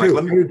know. I'm like,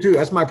 let me too.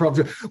 That's my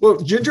problem too. Well,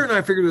 Ginger and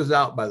I figured this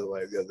out, by the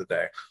way, the other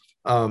day.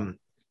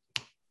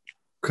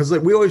 Because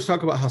like we always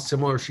talk about how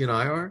similar she and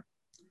I are.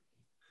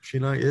 She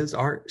and I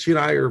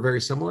are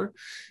very similar.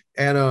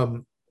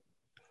 And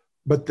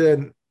but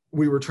then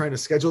we were trying to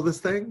schedule this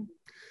thing.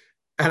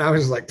 And I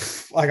was like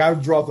I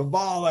would drop the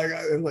ball,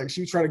 and like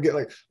she was trying to get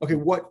like, okay,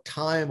 what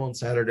time on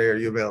Saturday are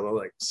you available?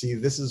 Like, see,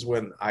 this is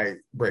when I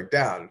break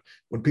down,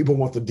 when people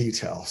want the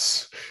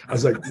details. I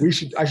was like,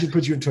 I should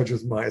put you in touch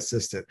with my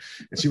assistant.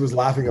 And she was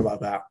laughing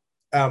about that.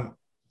 And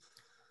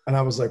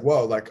I was like,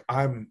 whoa, like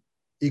I'm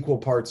equal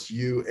parts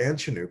you and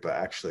Chanupa,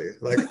 actually.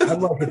 Like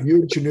I'm like, if you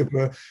and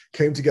Chanupa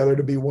came together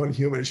to be one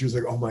human. And she was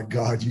like, oh my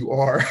God, you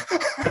are.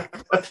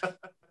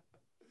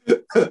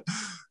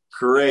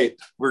 Great.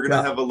 We're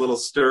gonna have a little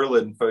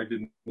Sterling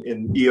fucking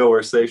in Io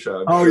or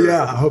Seisha. Oh sure.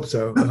 Yeah, I hope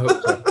so.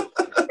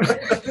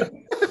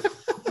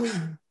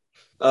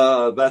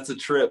 That's a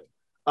trip.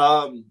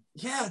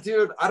 Yeah,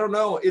 dude. I don't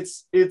know.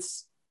 It's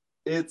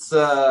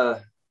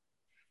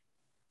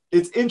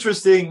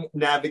interesting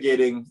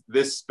navigating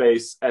this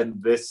space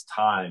and this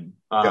time.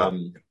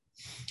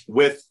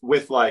 With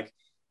like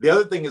the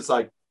other thing is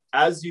like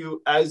as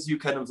you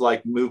kind of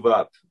like move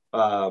up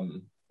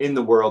in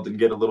the world and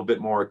get a little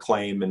bit more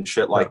acclaim and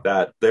shit like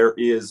that, there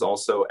is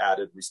also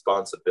added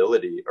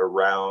responsibility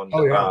around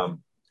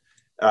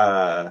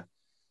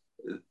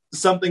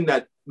something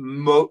that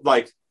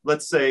like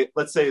let's say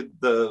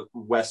the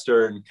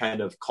Western kind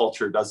of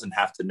culture doesn't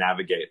have to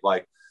navigate.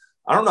 Like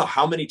I don't know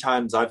how many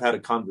times I've had a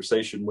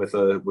conversation with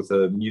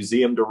a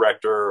museum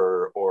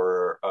director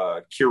or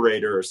a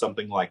curator or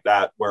something like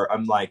that, where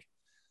I'm like,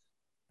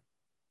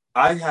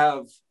 I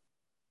have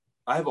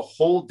a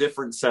whole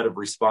different set of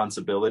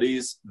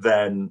responsibilities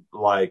than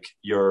like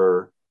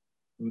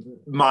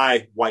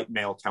my white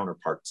male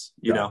counterparts,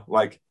 you know,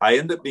 like I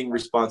end up being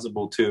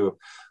responsible to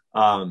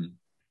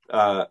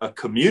a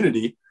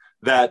community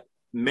that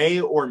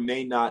may or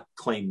may not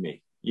claim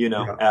me, you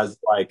know, as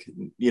like,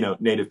 you know,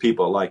 Native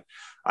people. Like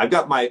I've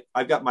got my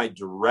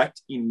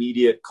direct,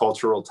 immediate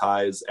cultural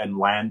ties and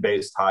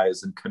land-based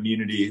ties and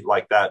community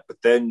like that. But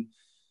then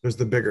there's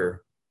the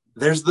bigger.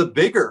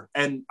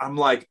 And I'm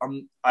like,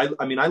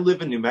 I mean, I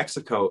live in New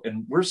Mexico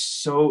and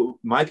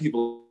my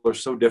people are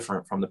so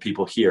different from the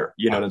people here.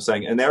 You know what I'm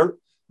saying? And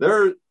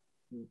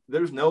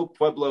there's no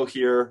Pueblo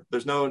here.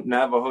 There's no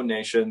Navajo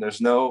Nation.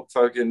 There's no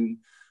fucking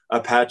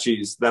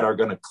Apaches that are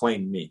going to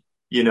claim me.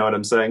 You know what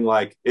I'm saying?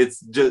 Like it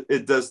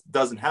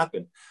doesn't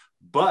happen,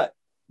 but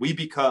we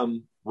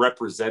become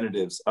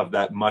representatives of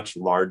that much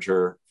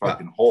larger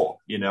fucking whole,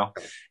 you know?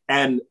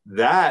 And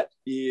that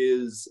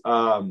is,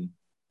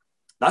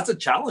 that's a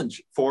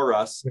challenge for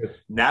us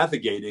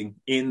navigating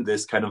in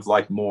this kind of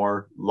like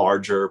more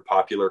larger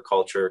popular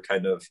culture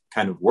kind of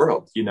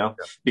world, you know,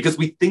 because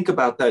we think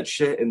about that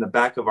shit in the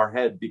back of our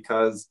head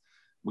because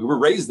we were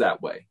raised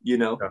that way, you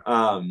know?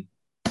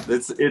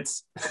 It's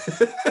it's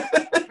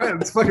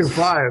fucking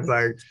fly. It's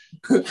like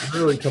it's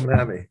really coming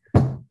at me.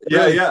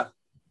 Really, yeah.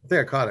 I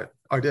think I caught it.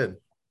 Oh, I did.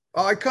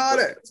 Oh, I caught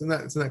it. It's in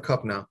that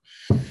cup now.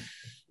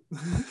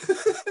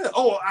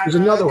 There's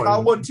another one. I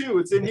caught one too.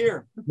 It's in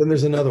here. Then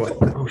there's another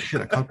one. Oh shit!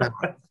 I caught that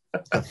one.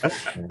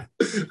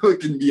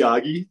 Looking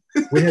Miyagi.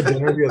 We had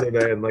dinner the other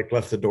day and like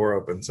left the door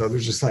open, so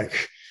there's just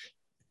like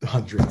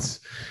hundreds.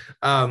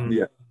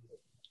 Yeah.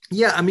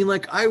 I mean,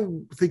 like I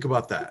think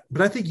about that,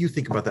 but I think you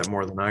think about that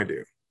more than I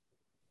do.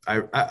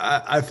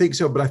 I think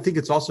so, but I think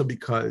it's also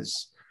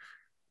because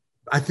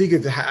I think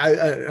and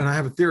I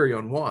have a theory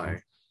on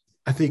why.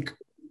 I think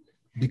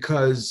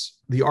because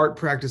the art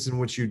practice in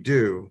which you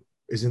do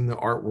is in the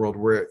art world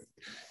where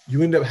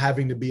you end up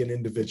having to be an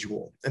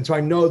individual. And so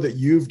I know that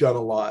you've done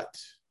a lot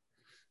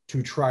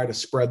to try to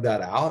spread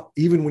that out.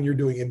 Even when you're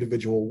doing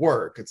individual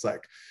work, it's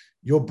like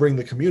you'll bring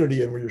the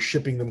community in where you're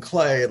shipping them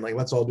clay and like,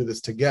 let's all do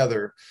this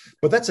together.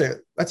 But that's an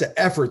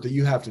effort that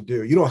you have to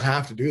do. You don't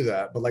have to do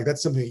that, but like,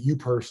 that's something that you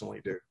personally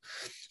do.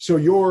 So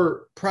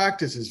your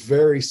practice is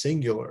very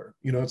singular.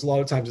 You know, it's a lot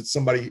of times it's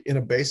somebody in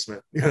a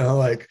basement, you know,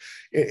 like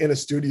in a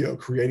studio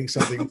creating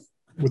something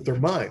with their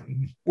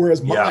mind.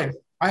 Whereas mine,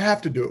 I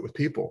have to do it with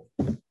people.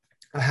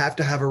 I have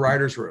to have a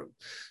writer's room.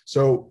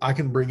 So I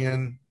can bring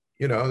in,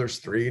 you know, there's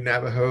 3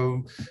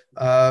 Navajo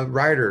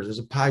writers, there's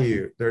a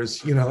Paiute,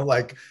 there's, you know,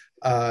 like,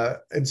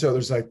 and so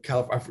there's like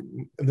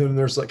and then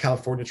there's like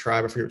California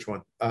tribe, I forget which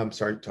one.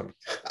 Sorry, Tommy.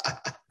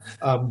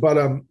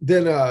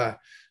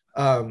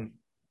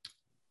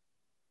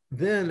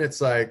 Then it's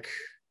like,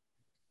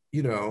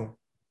 you know,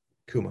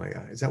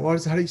 Kumbaya. Is that what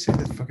is, how do you say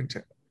that fucking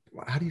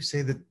how do you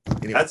say that?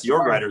 Anyway, that's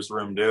your writer's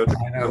room, dude.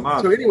 Come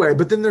on. So anyway,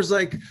 but then there's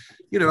like,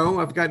 you know,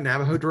 I've got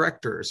Navajo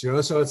directors, you know,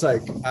 so it's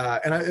like,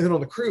 and then on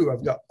the crew,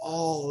 I've got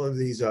all of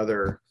these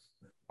other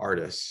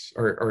artists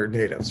or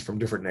natives from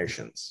different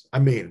nations. I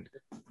mean,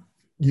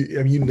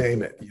 you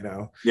name it, you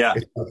know. Yeah,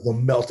 it's like the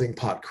melting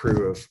pot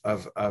crew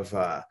of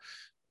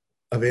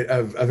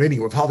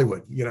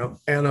Hollywood, you know,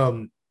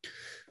 and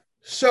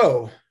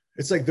so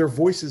it's like their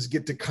voices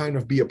get to kind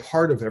of be a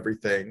part of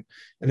everything,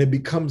 and it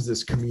becomes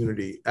this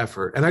community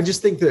effort. And I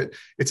just think that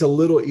it's a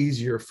little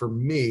easier for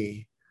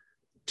me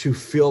to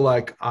feel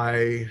like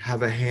I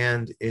have a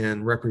hand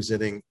in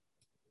representing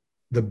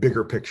the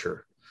bigger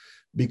picture,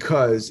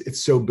 because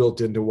it's so built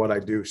into what I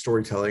do,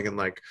 storytelling, and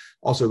like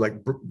also like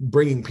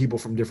bringing people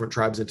from different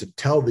tribes in to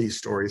tell these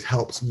stories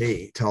helps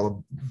me tell a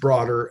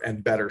broader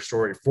and better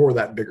story for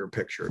that bigger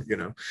picture, you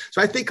know?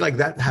 So I think like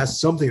that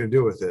has something to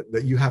do with it,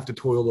 that you have to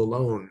toil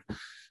alone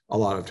a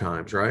lot of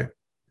times, right?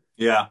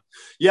 Yeah,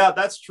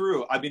 that's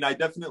true. I mean, I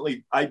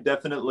definitely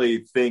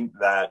think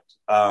that,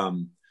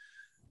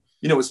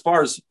 you know, as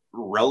far as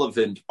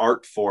relevant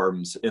art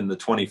forms in the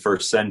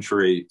 21st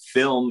century,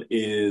 film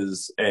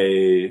is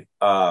a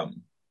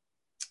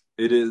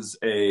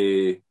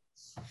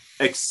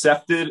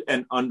accepted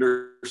and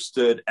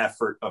understood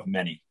effort of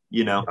many,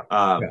 you know.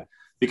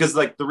 Because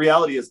like the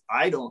reality is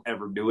I don't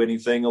ever do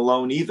anything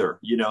alone either,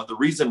 you know. The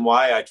reason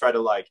why I try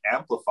to like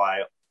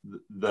amplify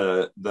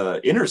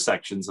the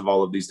intersections of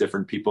all of these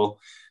different people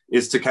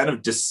is to kind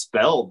of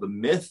dispel the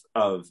myth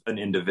of an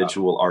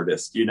individual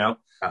artist, you know.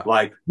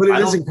 Like, but it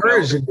is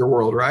encouraged in your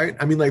world, right?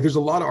 I mean, like there's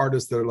a lot of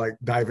artists that are like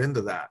dive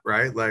into that,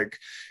 right? Like,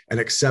 and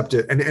accept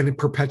it and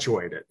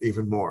perpetuate it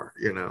even more,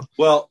 you know.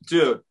 Well,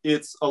 dude,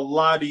 it's a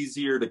lot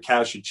easier to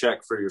cash a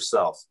check for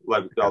yourself.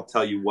 Like, I'll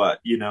tell you what,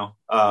 you know.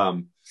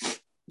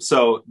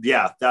 So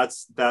yeah,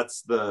 that's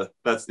the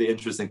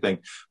interesting thing.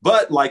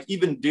 But like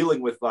even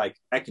dealing with like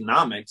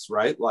economics,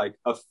 right? Like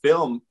a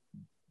film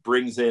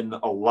brings in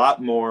a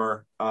lot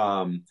more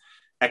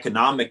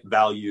economic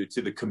value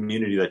to the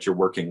community that you're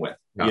working with,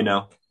 you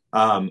know.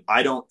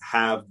 I don't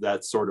have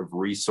that sort of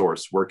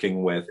resource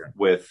working with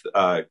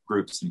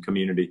groups and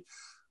community,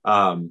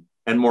 and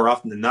more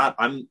often than not,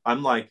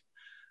 I'm like,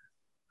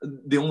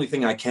 the only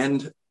thing I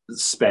can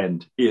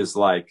spend is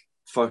like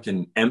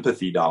fucking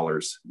empathy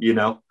dollars, you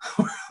know.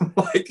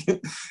 Like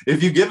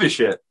if you give a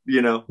shit,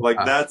 you know, like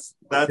that's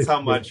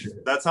how much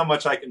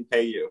I can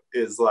pay you,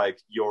 is like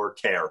your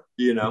care,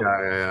 you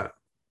know.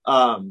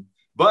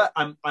 But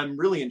I'm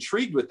really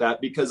intrigued with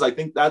that, because I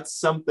think that's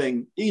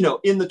something, you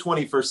know, in the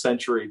 21st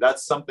century,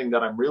 that's something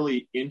that I'm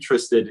really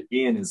interested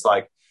in, is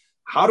like,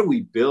 how do we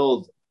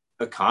build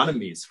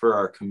economies for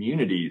our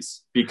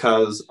communities?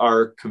 Because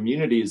our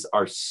communities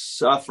are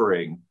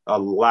suffering a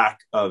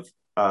lack of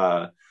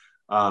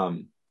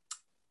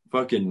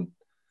fucking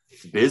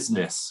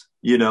business,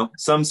 you know,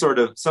 some sort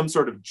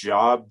of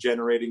job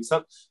generating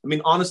stuff. I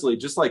mean, honestly,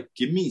 just like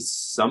give me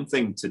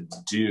something to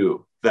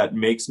do that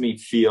makes me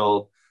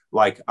feel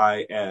like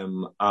I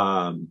am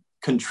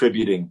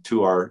contributing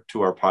to our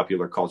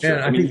popular culture.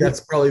 And I think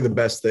that's probably the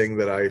best thing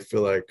that I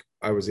feel like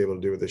I was able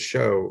to do with the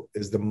show,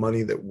 is the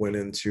money that went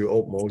into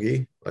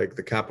Okmulgee, like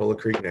the Capella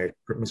Creek Nation,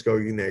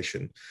 Muskogee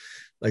Nation,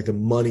 like the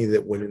money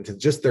that went into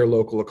just their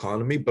local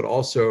economy, but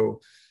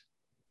also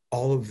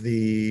all of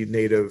the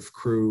native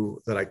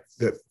crew that I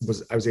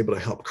was able to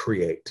help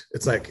create.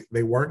 It's like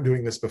they weren't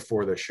doing this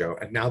before the show,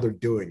 and now they're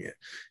doing it.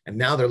 And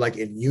now they're like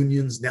in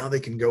unions. Now they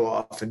can go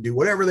off and do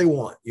whatever they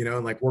want, you know,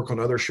 and like work on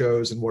other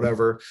shows and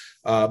whatever.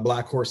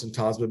 Black Horse and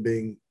Tosma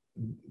being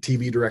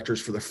TV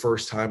directors for the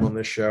first time on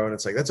this show, and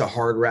it's like that's a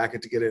hard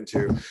racket to get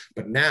into,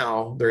 but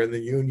now they're in the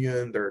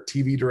union, they're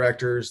TV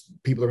directors,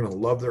 people are going to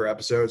love their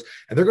episodes,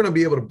 and they're going to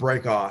be able to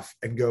break off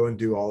and go and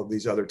do all of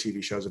these other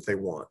TV shows if they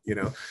want, you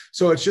know.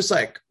 So it's just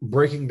like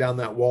breaking down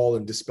that wall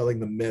and dispelling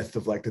the myth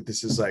of like that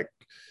this is like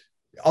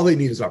all they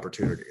need is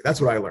opportunity.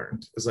 That's what I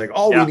learned. It's like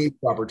all we need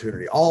is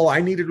opportunity. All I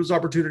needed was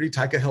opportunity.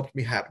 Taika helped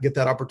me get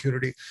that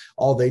opportunity.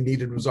 All they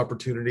needed was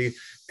opportunity,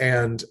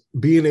 and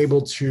being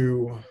able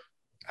to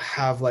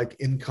have like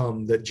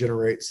income that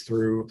generates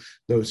through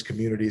those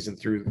communities and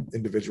through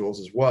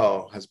individuals as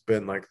well has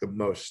been like the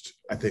most,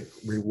 I think,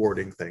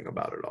 rewarding thing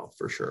about it all,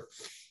 for sure.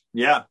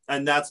 Yeah.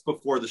 And that's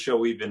before the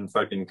show even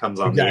fucking comes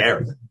on the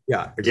air.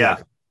 Yeah.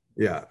 Exactly.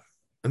 Yeah.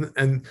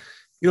 And,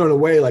 you know, in a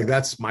way, like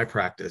that's my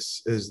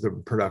practice, is the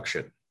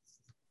production,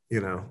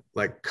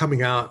 like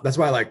coming out. That's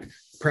why I like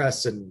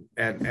press and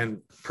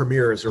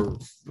premieres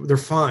they're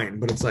fine,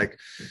 but it's like,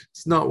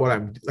 it's not what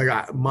I'm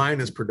like. Mine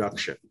is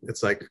production.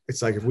 It's like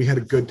if we had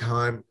a good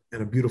time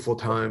and a beautiful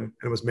time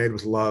and it was made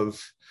with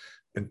love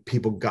and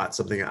people got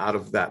something out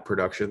of that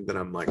production, then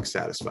I'm like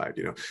satisfied,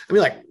 I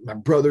mean, like my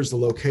brother's the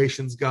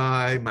locations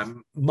guy, my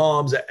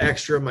mom's an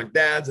extra, my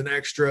dad's an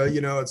extra,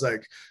 it's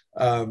like,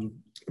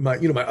 my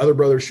other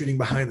brother's shooting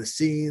behind the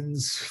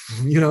scenes,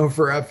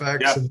 for FX.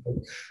 Yeah. And,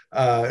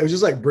 it was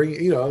just like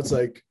bringing, it's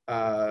like,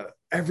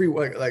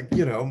 everyone, like,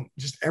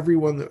 just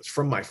everyone that's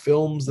from my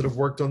films that have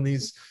worked on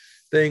these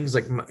things.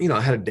 Like,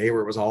 I had a day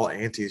where it was all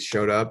aunties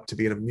showed up to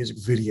be in a music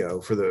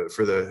video for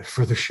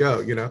the show,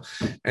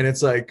 and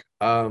it's like,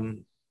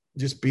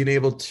 just being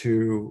able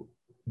to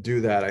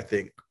do that, I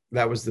think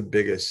that was the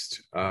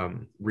biggest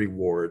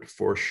reward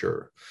for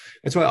sure.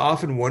 And so I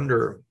often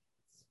wonder,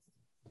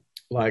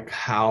 like,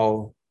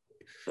 how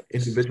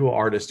individual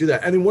artists do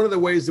that. And then one of the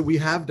ways that we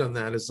have done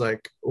that is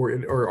like,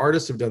 or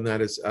artists have done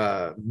that is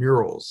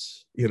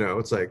murals.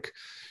 It's like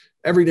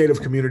every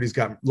Native community's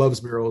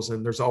loves murals,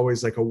 and there's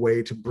always like a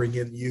way to bring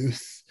in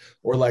youth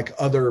or like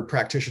other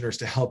practitioners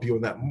to help you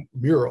in that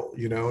mural,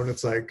 and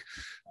it's like,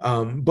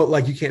 but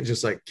like you can't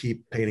just like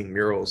keep painting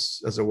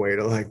murals as a way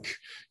to like,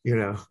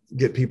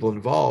 get people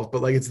involved.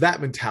 But like it's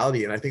that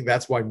mentality, and I think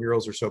that's why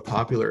murals are so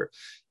popular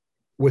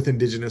with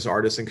Indigenous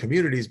artists and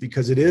communities,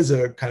 because it is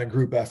a kind of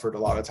group effort a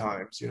lot of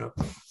times,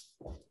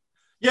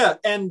 Yeah,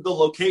 and the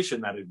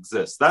location that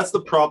exists. That's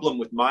the problem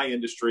with my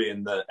industry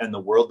and the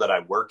world that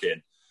I work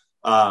in.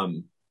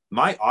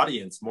 My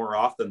audience, more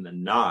often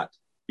than not,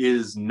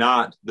 is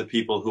not the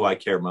people who I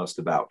care most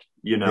about,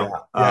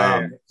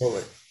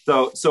 Totally.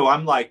 So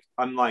I'm like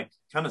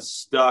kind of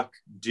stuck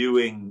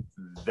doing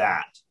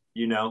that,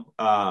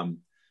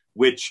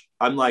 which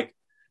I'm like,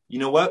 you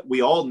know what?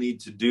 We all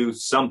need to do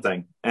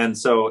something. And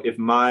so if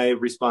my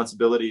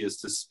responsibility is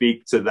to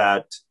speak to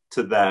that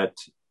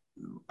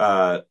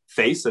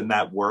face in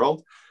that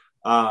world,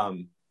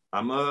 I'm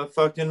a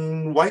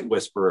fucking white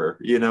whisperer.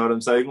 You know what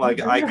I'm saying?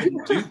 Like I can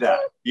do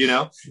that,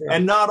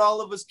 and not all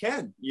of us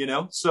can,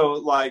 so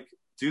like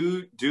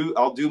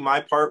I'll do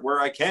my part where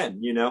I can,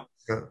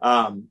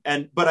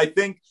 but I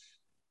think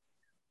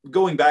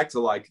going back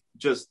to like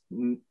just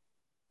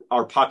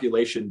our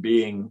population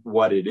being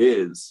what it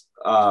is,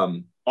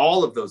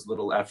 all of those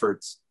little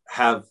efforts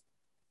have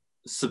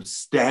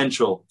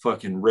substantial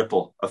fucking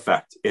ripple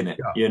effect in it.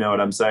 Yeah. You know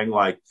what I'm saying?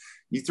 Like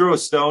you throw a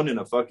stone in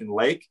a fucking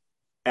lake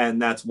and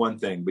that's one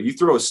thing, but you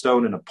throw a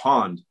stone in a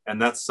pond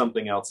and that's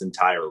something else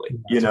entirely,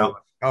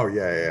 Oh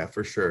yeah,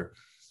 for sure.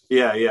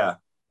 Yeah.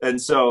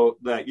 And so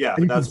that,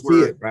 that's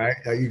where it, right?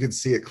 You can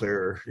see it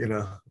clearer,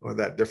 or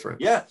that different.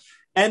 Yeah.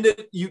 And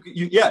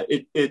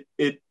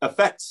it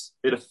affects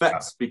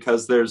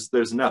because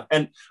there's enough.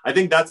 And I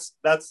think that's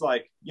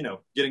like,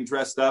 getting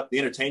dressed up, the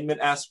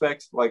entertainment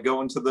aspect, like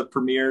going to the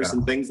premieres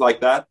and things like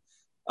that.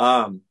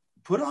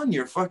 Put on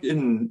your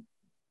fucking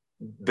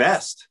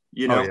best,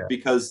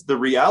 because the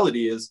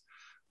reality is,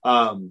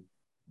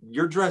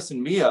 you're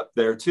dressing me up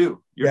there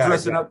too. You're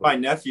dressing up my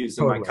nephews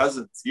and my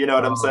cousins. You know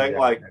what I'm saying?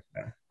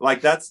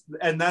 Like that's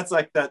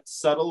like that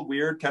subtle,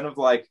 weird kind of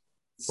like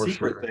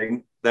secret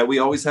thing that we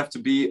always have to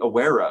be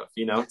aware of,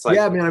 it's like,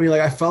 yeah, man. I mean,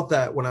 like I felt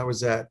that when I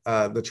was at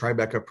the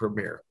Tribeca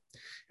premiere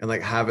and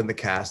like having the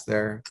cast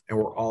there and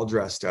we're all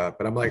dressed up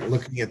and I'm like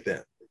looking at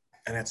them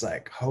and it's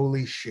like,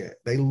 holy shit,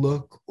 they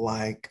look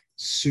like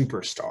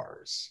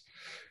superstars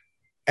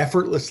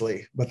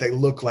effortlessly, but they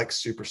look like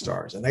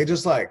superstars. And they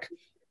just like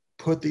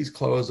put these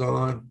clothes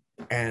on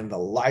and the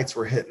lights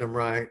were hitting them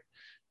right.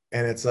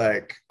 And it's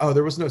like, oh,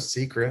 there was no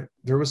secret.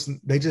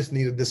 They just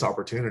needed this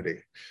opportunity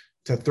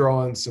to throw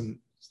on some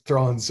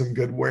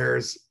good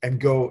wares and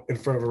go in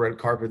front of a red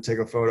carpet and take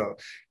a photo.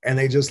 And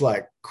they just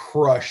like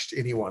crushed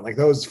anyone. Like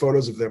those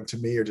photos of them to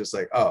me are just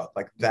like, oh,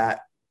 like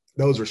that,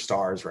 those are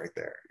stars right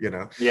there,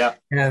 Yeah.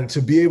 And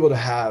to be able to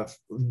have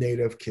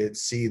Native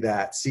kids see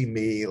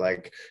me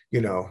like,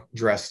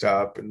 dressed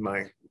up in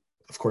my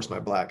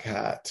black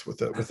hat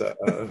with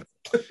a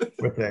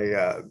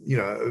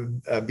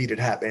beaded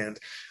hat band.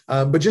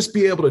 But just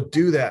be able to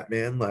do that,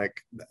 man.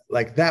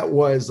 Like that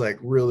was like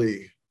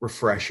really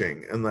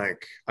refreshing. And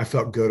like, I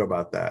felt good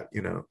about that,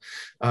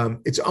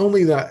 it's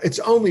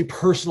only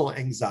personal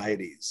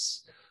anxieties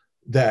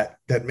that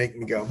make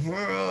me go,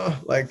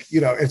 like,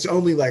 it's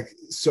only like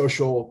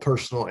social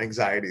personal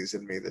anxieties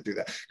in me that do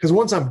that. Because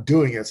once I'm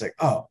doing it, it's like,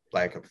 oh,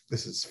 like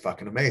this is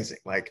fucking amazing.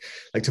 Like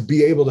to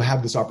be able to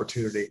have this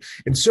opportunity,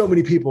 and so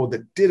many people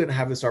that didn't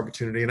have this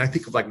opportunity. And I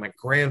think of like my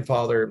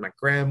grandfather and my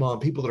grandma,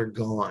 and people that are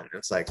gone.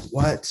 It's like,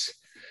 what?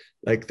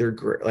 Like their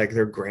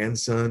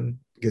grandson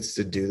gets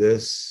to do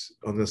this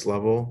on this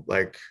level.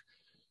 Like,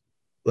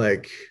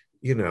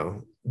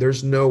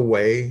 there's no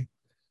way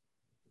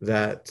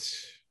that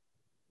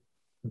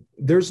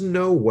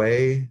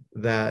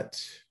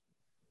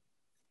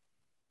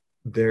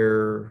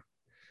there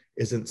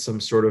isn't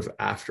some sort of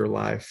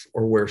afterlife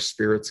or where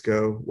spirits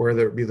go,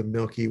 whether it be the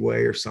Milky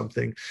Way or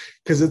something.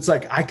 Because it's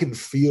like I can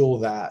feel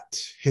that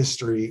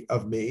history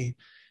of me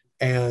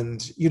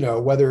And, you know,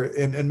 whether,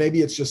 and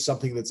maybe it's just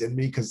something that's in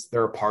me because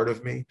they're a part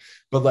of me,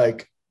 but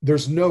like,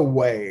 there's no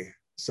way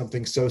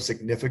something so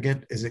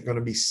significant isn't going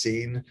to be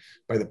seen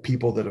by the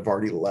people that have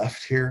already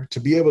left here. To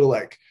be able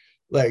to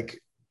like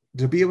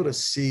to be able to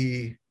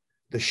see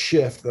the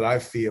shift that I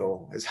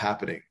feel is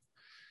happening.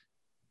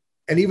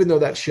 And even though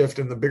that shift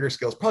in the bigger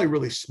scale is probably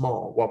really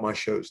small, what my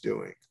show's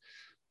doing,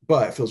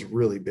 but it feels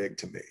really big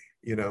to me,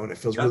 you know, and it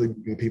feels really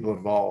big to people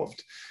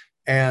involved.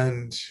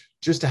 And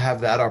just to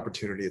have that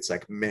opportunity, it's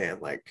like, man,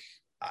 like,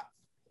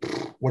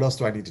 what else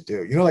do I need to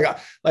do? You know,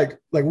 like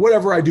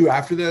whatever I do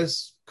after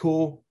this,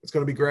 cool, it's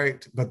going to be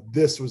great. But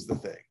this was the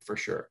thing for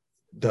sure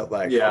that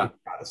like, all this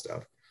kind of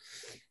stuff.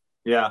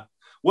 Yeah.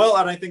 Well,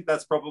 and I think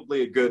that's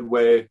probably a good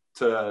way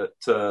to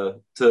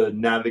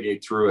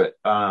navigate through it.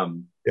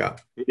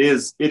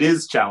 It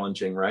is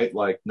challenging, right?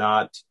 Like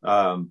not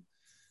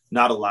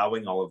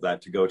allowing all of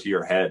that to go to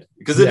your head,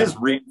 because it is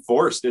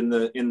reinforced in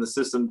the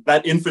system.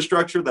 That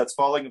infrastructure that's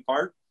falling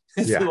apart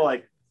is to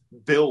like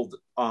build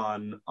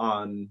on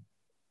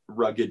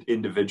rugged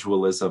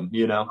individualism,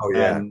 you know? Oh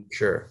yeah, and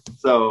sure.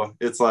 So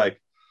it's like,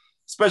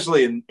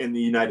 especially in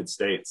the United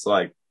States,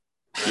 like,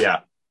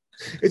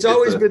 it's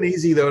always been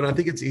easy though, and I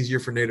think it's easier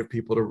for Native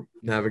people to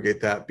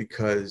navigate that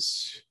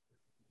because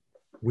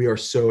we are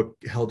so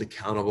held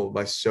accountable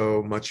by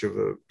so much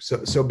of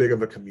so big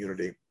of a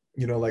community,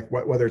 you know, like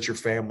whether it's your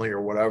family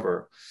or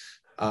whatever.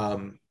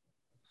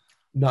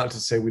 Not to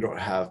say we don't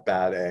have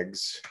bad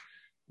eggs,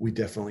 we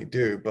definitely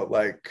do, but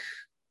like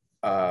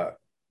I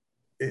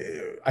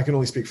can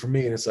only speak for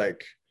me, and it's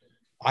like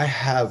I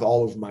have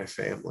all of my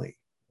family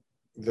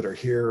that are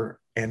here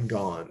and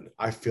gone,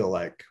 I feel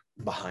like,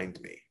 behind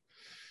me.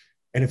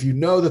 And if you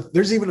know that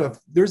there's even a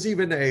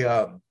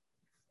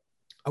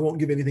I won't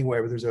give anything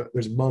away, but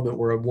there's a moment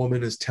where a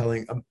woman is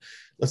telling,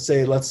 let's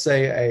say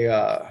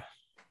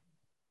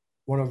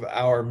one of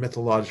our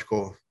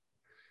mythological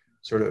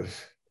sort of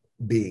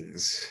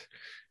beings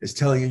is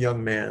telling a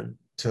young man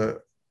to,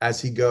 as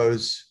he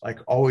goes, like,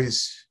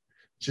 always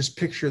just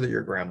picture that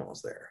your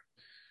grandma's there.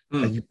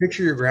 And you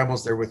picture your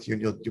grandma's there with you,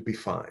 and you'll be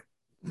fine.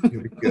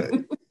 You'll be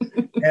good.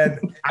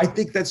 And I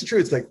think that's true.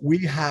 It's like we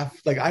have,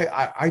 like,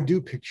 I do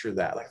picture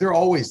that. Like they're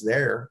always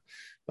there.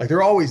 Like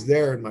they're always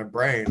there in my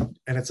brain.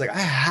 And it's like I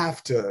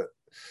have to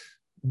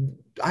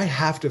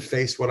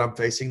face what I'm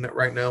facing that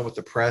right now with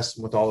the press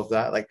and with all of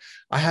that. Like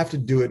I have to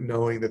do it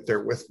knowing that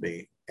they're with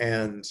me,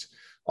 and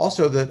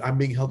also that I'm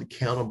being held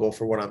accountable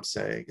for what I'm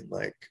saying and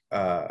like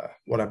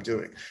what I'm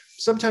doing.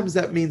 Sometimes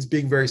that means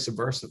being very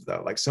subversive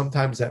though. Like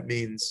sometimes that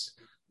means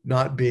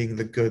not being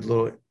the good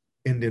little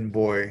Indian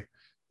boy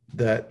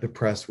that the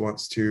press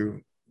wants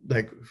to,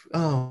 like,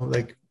 oh,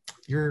 like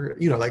you're,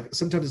 you know, like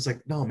sometimes it's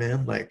like, no,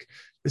 man, like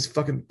this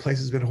fucking place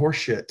has been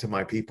horseshit to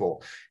my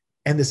people,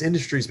 and this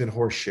industry's been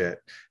horseshit,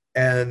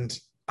 and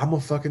I'm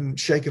gonna fucking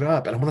shake it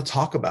up and I'm gonna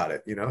talk about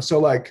it, you know? So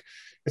like,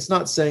 it's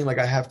not saying like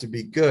I have to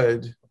be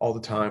good all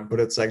the time, but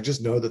it's like,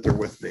 just know that they're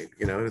with me,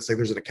 you know? And it's like,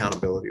 there's an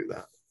accountability to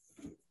that.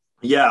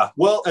 Yeah.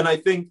 Well, and I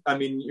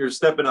mean, you're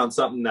stepping on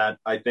something that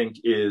I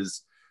think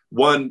is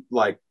one,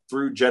 like,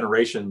 through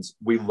generations,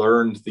 we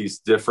learned these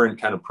different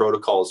kind of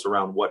protocols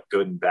around what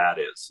good and bad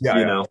is,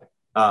 you know?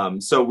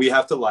 So we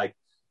have to like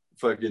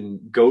fucking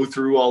go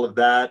through all of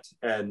that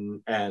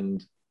and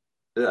kind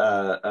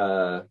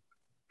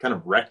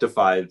of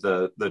rectify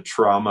the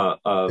trauma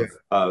of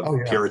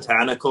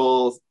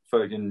puritanical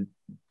fucking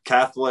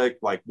Catholic,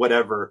 like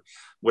whatever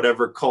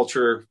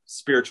culture,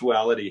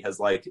 spirituality has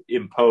like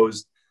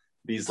imposed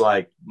these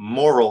like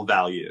moral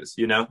values,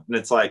 you know? And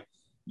it's like,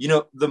 you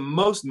know, the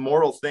most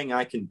moral thing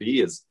I can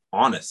be is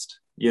honest,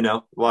 you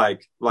know,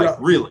 like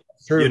really,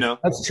 true. You know,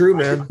 that's true,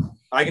 man.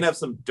 I can have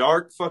some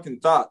dark fucking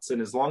thoughts,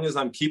 and as long as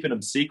I'm keeping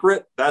them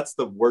secret, that's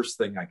the worst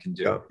thing I can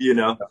do. You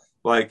know,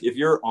 like if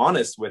you're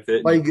honest with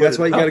it, that's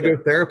why you got to go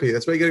to therapy.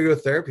 That's why you got to go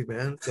to therapy,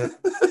 man.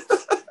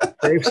 That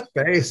safe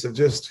space of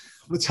just,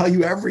 I'm gonna tell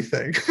you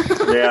everything.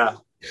 Yeah.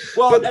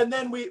 Well, and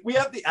then we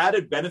have the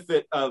added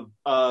benefit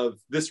of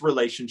this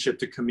relationship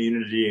to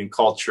community and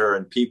culture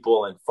and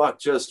people and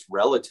just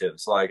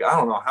relatives. Like, I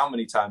don't know how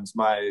many times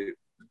my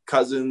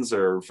cousins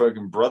or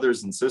fucking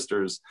brothers and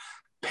sisters,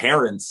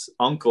 parents,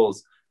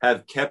 uncles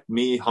have kept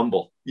me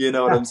humble. You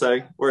know what I'm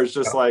saying? Where it's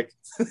just like,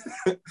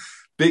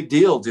 big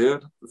deal,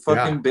 dude.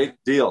 Fucking big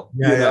deal.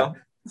 You know?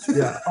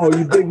 Yeah. Oh,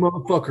 you big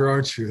motherfucker,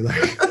 aren't you?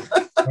 Like,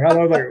 I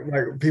love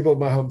like people in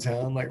my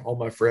hometown, like all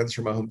my friends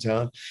from my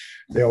hometown,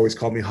 they always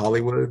call me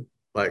Hollywood,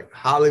 like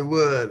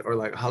Hollywood, or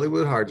like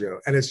Hollywood Harjo.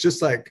 And it's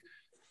just like,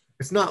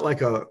 it's not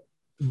like a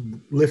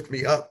lift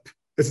me up.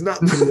 It's not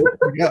to lift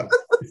me up.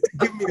 It's to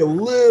give me a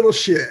little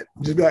shit.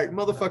 Just be like,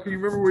 motherfucker, you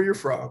remember where you're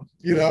from?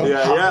 You know?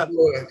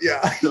 Hollywood.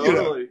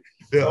 Totally.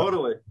 You know?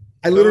 Totally.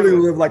 I literally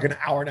live like an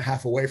hour and a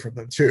half away from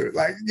them too.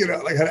 Like, you know,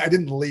 like I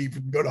didn't leave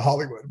and go to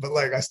Hollywood, but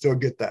like I still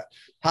get that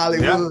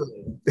Hollywood.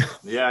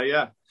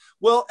 Yeah.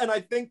 Well, and I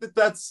think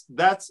that's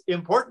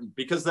important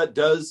because that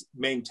does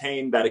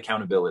maintain that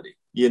accountability.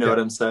 You know what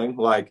I'm saying?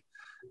 Like,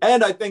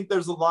 and I think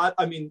there's a lot.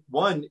 I mean,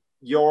 one,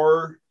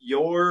 you're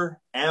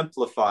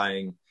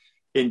amplifying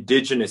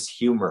indigenous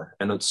humor,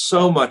 and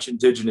so much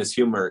indigenous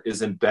humor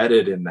is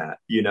embedded in that,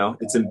 you know,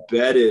 it's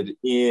embedded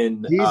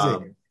in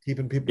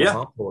keeping people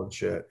humble and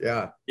shit.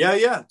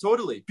 Yeah,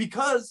 totally.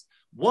 Because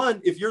one,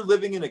 if you're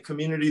living in a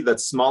community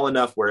that's small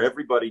enough where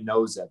everybody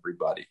knows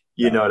everybody,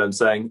 you know what I'm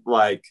saying?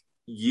 Like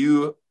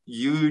you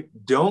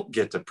don't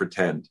get to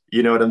pretend,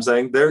 you know what I'm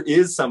saying? There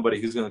is somebody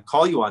who's going to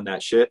call you on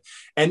that shit.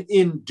 And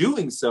in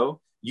doing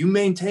so, you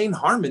maintain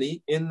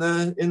harmony in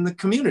the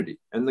community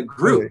and the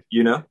group, really?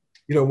 You know?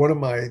 You know, one of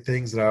my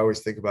things that I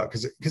always think about,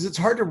 because it's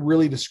hard to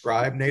really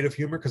describe Native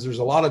humor because there's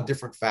a lot of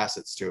different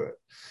facets to it.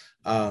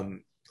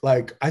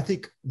 Like I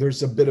think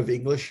there's a bit of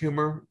English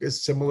humor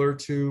is similar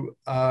to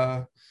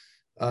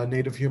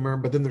Native humor,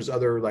 but then there's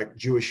other like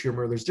Jewish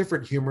humor. There's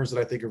different humors that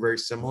I think are very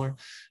similar,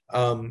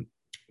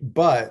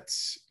 but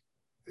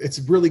it's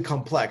really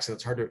complex and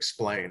it's hard to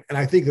explain. And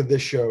I think that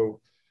this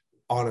show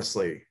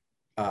honestly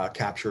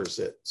captures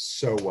it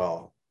so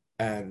well.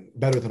 And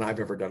better than I've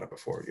ever done it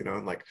before, you know,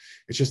 and like,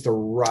 it's just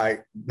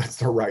that's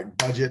the right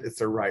budget. It's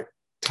the right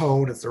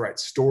tone. It's the right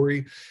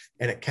story,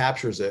 and it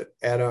captures it.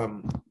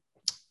 And,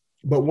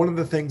 but one of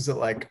the things that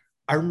like,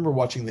 I remember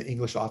watching The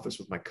English Office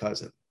with my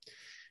cousin,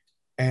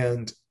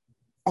 and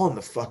on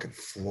the fucking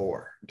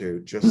floor,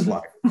 dude, just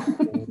like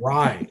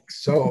crying.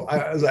 So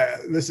I was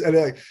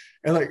like,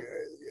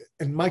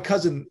 and my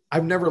cousin,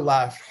 I've never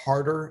laughed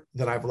harder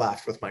than I've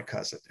laughed with my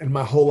cousin in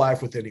my whole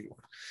life with anyone.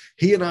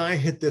 He and I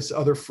hit this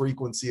other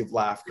frequency of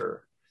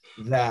laughter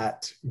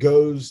that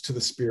goes to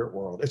the spirit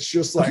world. It's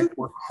just like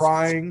we're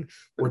crying,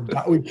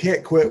 we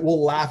can't quit.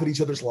 We'll laugh at each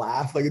other's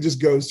laugh. Like it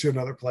just goes to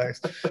another place.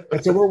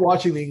 And so we're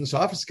watching The English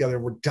Office together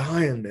and we're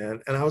dying,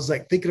 man. And I was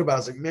like thinking about it. I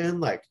was like, man,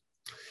 like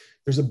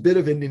there's a bit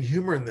of Indian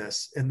humor in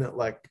this, and that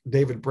like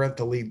David Brent,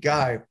 the lead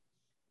guy,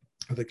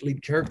 or the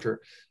lead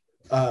character,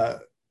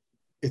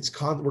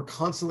 we're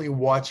constantly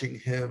watching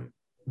him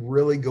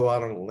really go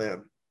out on a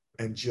limb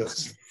and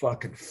just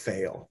fucking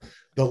fail.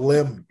 The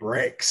limb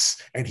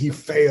breaks and he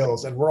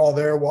fails, and we're all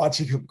there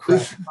watching him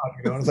crash up,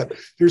 you know. And it's like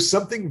there's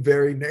something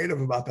very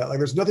Native about that. Like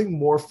there's nothing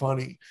more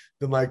funny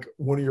than like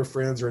one of your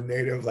friends or a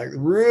Native like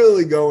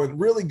really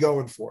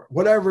going for it,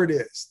 whatever it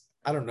is.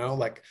 I don't know,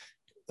 like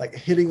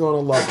hitting on a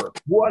lover,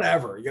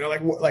 whatever, you know,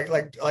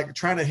 like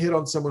trying to hit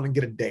on someone and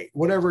get a date,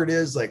 whatever it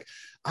is, like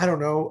I don't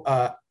know,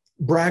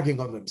 bragging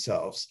on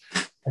themselves.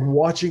 And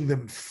watching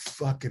them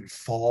fucking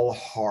fall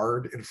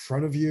hard in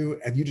front of you,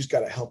 and you just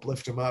got to help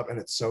lift them up, and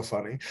it's so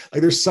funny.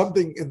 Like there's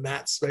something in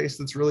that space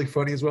that's really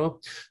funny as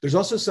well. There's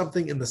also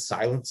something in the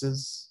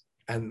silences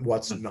and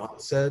what's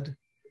not said.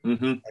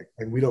 Mm-hmm.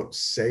 And we don't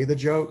say the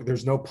joke.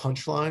 There's no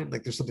punchline.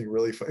 Like there's something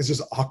really fun. It's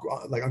just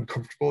awkward, like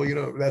uncomfortable. You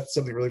know, that's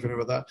something really funny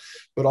about that.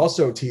 But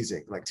also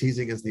teasing. Like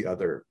teasing is the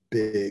other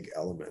big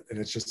element, and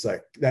it's just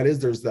like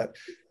there's that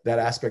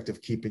aspect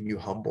of keeping you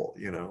humble.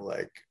 You know,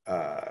 like.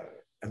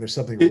 And there's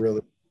something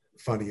really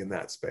funny in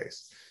that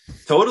space.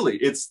 Totally.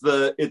 It's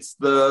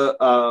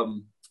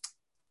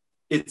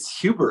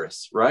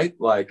hubris, right?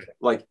 Like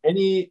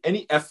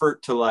any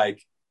effort to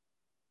like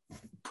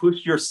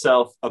push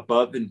yourself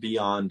above and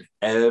beyond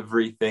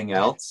everything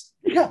else.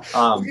 Yeah.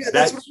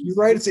 That's what you're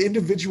right. It's an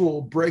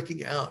individual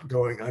breaking out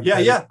going, I'm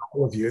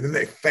all of you, and then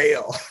they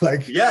fail.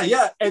 Like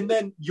and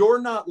then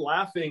you're not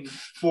laughing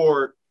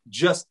for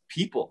just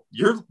people.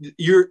 You're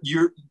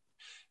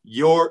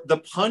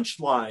the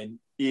punchline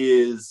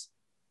is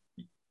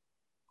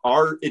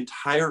our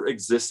entire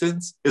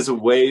existence is a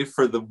way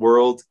for the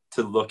world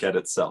to look at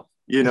itself.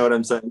 You know what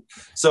I'm saying?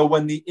 So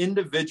when the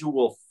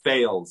individual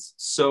fails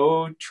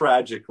so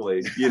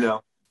tragically, you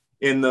know,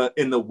 in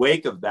the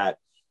wake of that,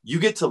 you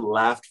get to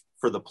laugh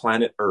for the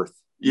planet Earth.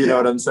 You know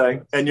what I'm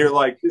saying? And you're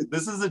like,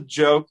 this is a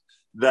joke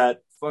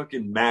that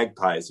fucking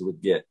magpies would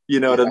get.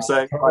 You know what I'm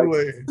saying?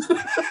 Totally.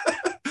 Like,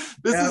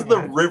 this is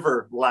the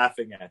river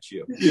laughing at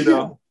you, you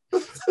know?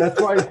 That's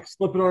why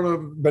slipping on a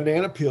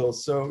banana peel.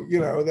 So, you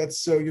know, that's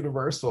so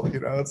universal, you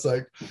know, it's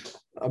like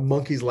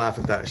monkeys laugh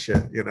at that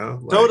shit, you know?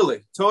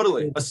 Like,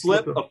 totally. A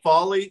slip, a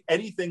folly,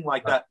 anything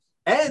like that.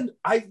 And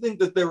I think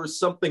that there was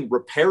something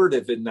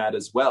reparative in that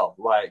as well.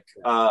 Like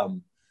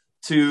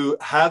to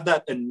have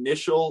that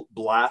initial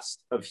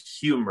blast of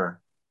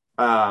humor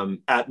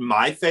at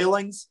my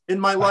failings in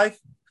my life.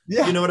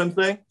 Yeah. You know what I'm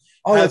saying?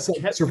 Oh, that's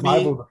like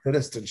survival of the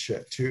fittest and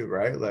shit too,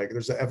 right? Like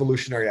there's the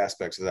evolutionary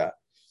aspects of that.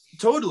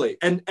 Totally.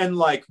 And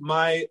like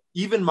my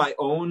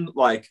own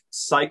like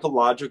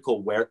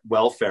psychological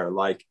welfare,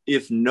 like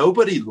if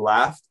nobody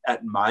laughed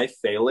at my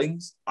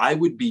failings, I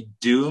would be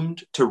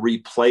doomed to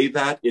replay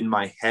that in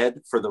my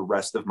head for the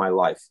rest of my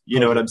life. You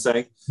know what I'm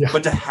saying? Yeah.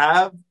 But to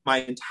have my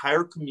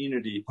entire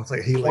community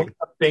point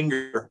a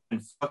finger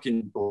and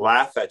fucking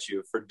laugh at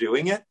you for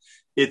doing it,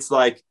 it's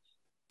like,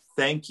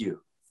 thank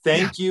you.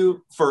 Thank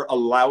you for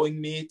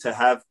allowing me to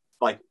have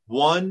like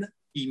one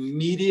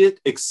immediate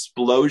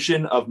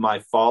explosion of my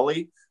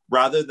folly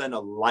rather than a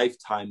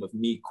lifetime of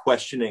me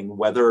questioning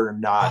whether or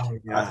not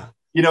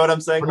you know what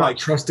I'm saying, like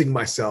trusting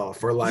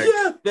myself or like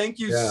thank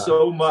you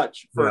so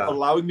much for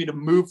allowing me to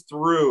move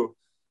through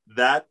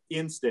that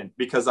instant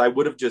because I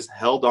would have just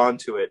held on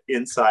to it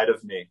inside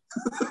of me.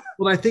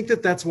 Well, I think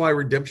that's why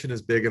redemption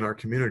is big in our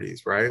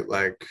communities, right?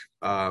 Like,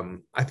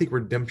 I think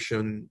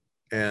redemption,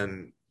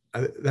 and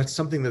that's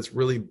something that's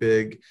really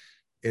big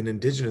in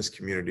indigenous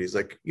communities.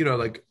 Like, you know,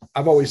 like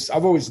I've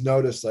always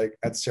noticed, like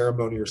at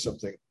ceremony or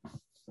something,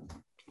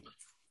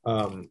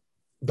 the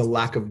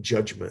lack of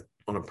judgment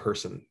on a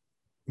person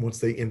once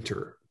they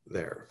enter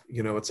there.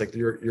 You know, it's like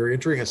you're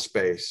entering a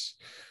space,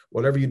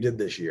 whatever you did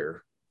this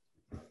year,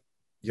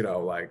 you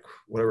know, like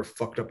whatever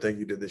fucked up thing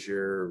you did this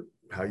year,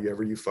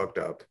 however you fucked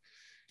up,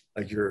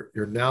 like you're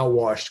now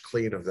washed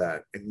clean of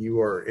that, and you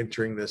are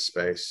entering this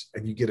space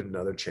and you get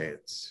another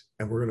chance,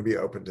 and we're going to be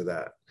open to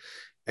that.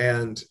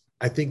 And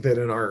I think that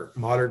in our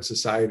modern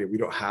society, we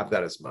don't have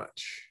that as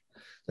much.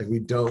 Like we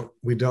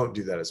don't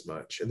do that as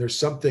much. And there's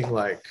something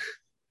that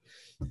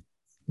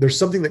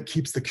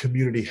keeps the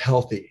community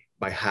healthy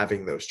by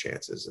having those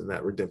chances and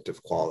that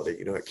redemptive quality.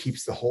 You know, it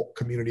keeps the whole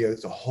community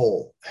as a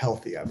whole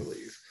healthy, I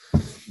believe.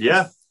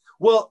 Yeah.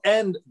 Well,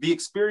 and the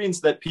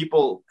experience that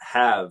people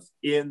have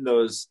in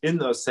those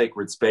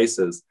sacred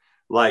spaces,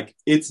 like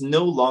it's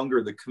no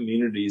longer the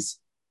community's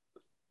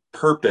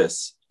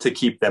purpose to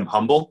keep them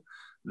humble.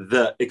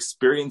 The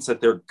experience that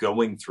they're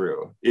going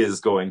through is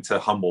going to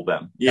humble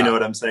them. You know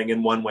what I'm saying?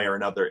 In one way or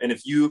another. And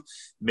if you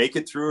make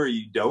it through or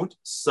you don't,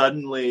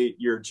 suddenly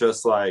you're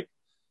just like,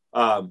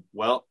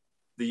 well,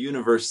 the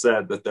universe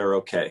said that they're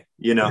okay.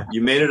 You know,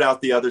 you made it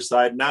out the other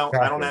side. Now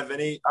I don't have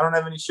any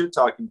shit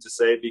talking to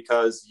say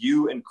because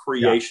you and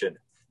creation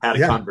had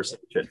a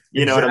conversation.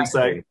 You know what I'm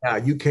saying? Yeah.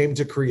 You came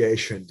to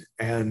creation,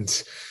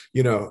 and,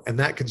 you know, and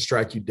that can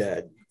strike you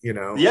dead, you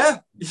know? Yeah.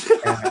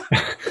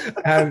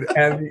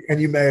 and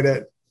you made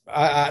it.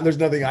 There's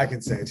nothing I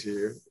can say to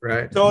you,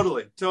 right?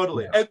 Totally.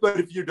 Yeah. But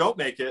if you don't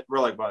make it, we're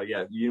like, well,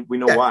 yeah, we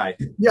know why.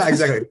 Yeah,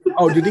 exactly.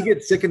 Oh, did he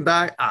get sick and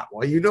die?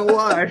 Well, you know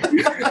why.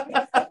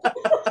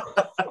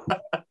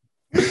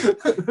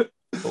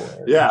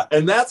 Yeah,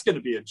 and that's going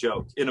to be a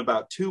joke in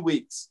about 2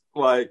 weeks.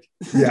 Like,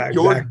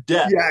 you're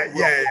dead.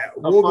 Yeah.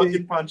 We'll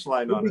fucking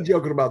punchline we'll on be it.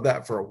 joking about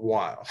that for a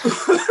while.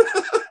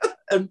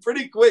 And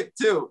pretty quick,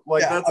 too.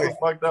 Like, that's the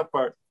fucked up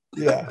part.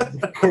 Yeah.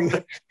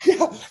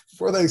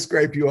 Before they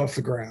scrape you off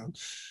the ground.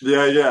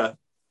 Yeah.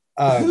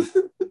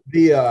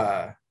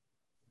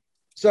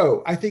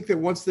 So I think that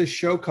once this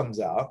show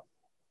comes out,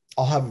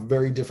 I'll have a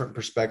very different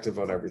perspective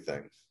on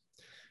everything.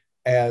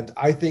 And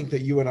I think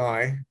that you and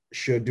I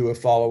should do a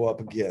follow-up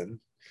again,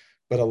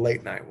 but a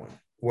late night one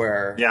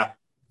where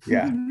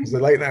because the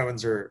late night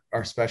ones are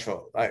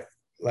special.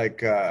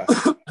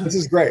 This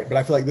is great, but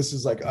I feel like this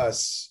is like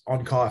us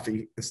on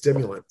coffee and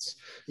stimulants.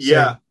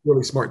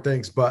 Really smart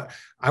things. But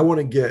I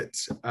want to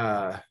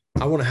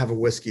have a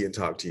whiskey and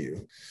talk to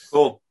you.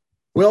 Cool.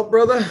 Well,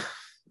 brother,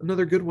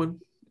 another good one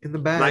in the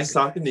bag. Nice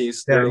talking to you,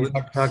 Sterling.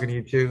 Yeah, talking to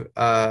you too.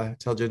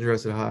 Tell Ginger I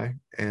said hi,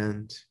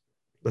 and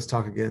let's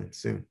talk again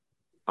soon.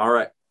 All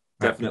right.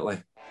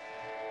 Definitely.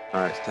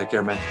 All right. Take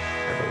care, man.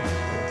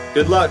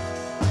 Good luck.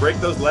 Break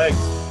those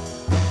legs.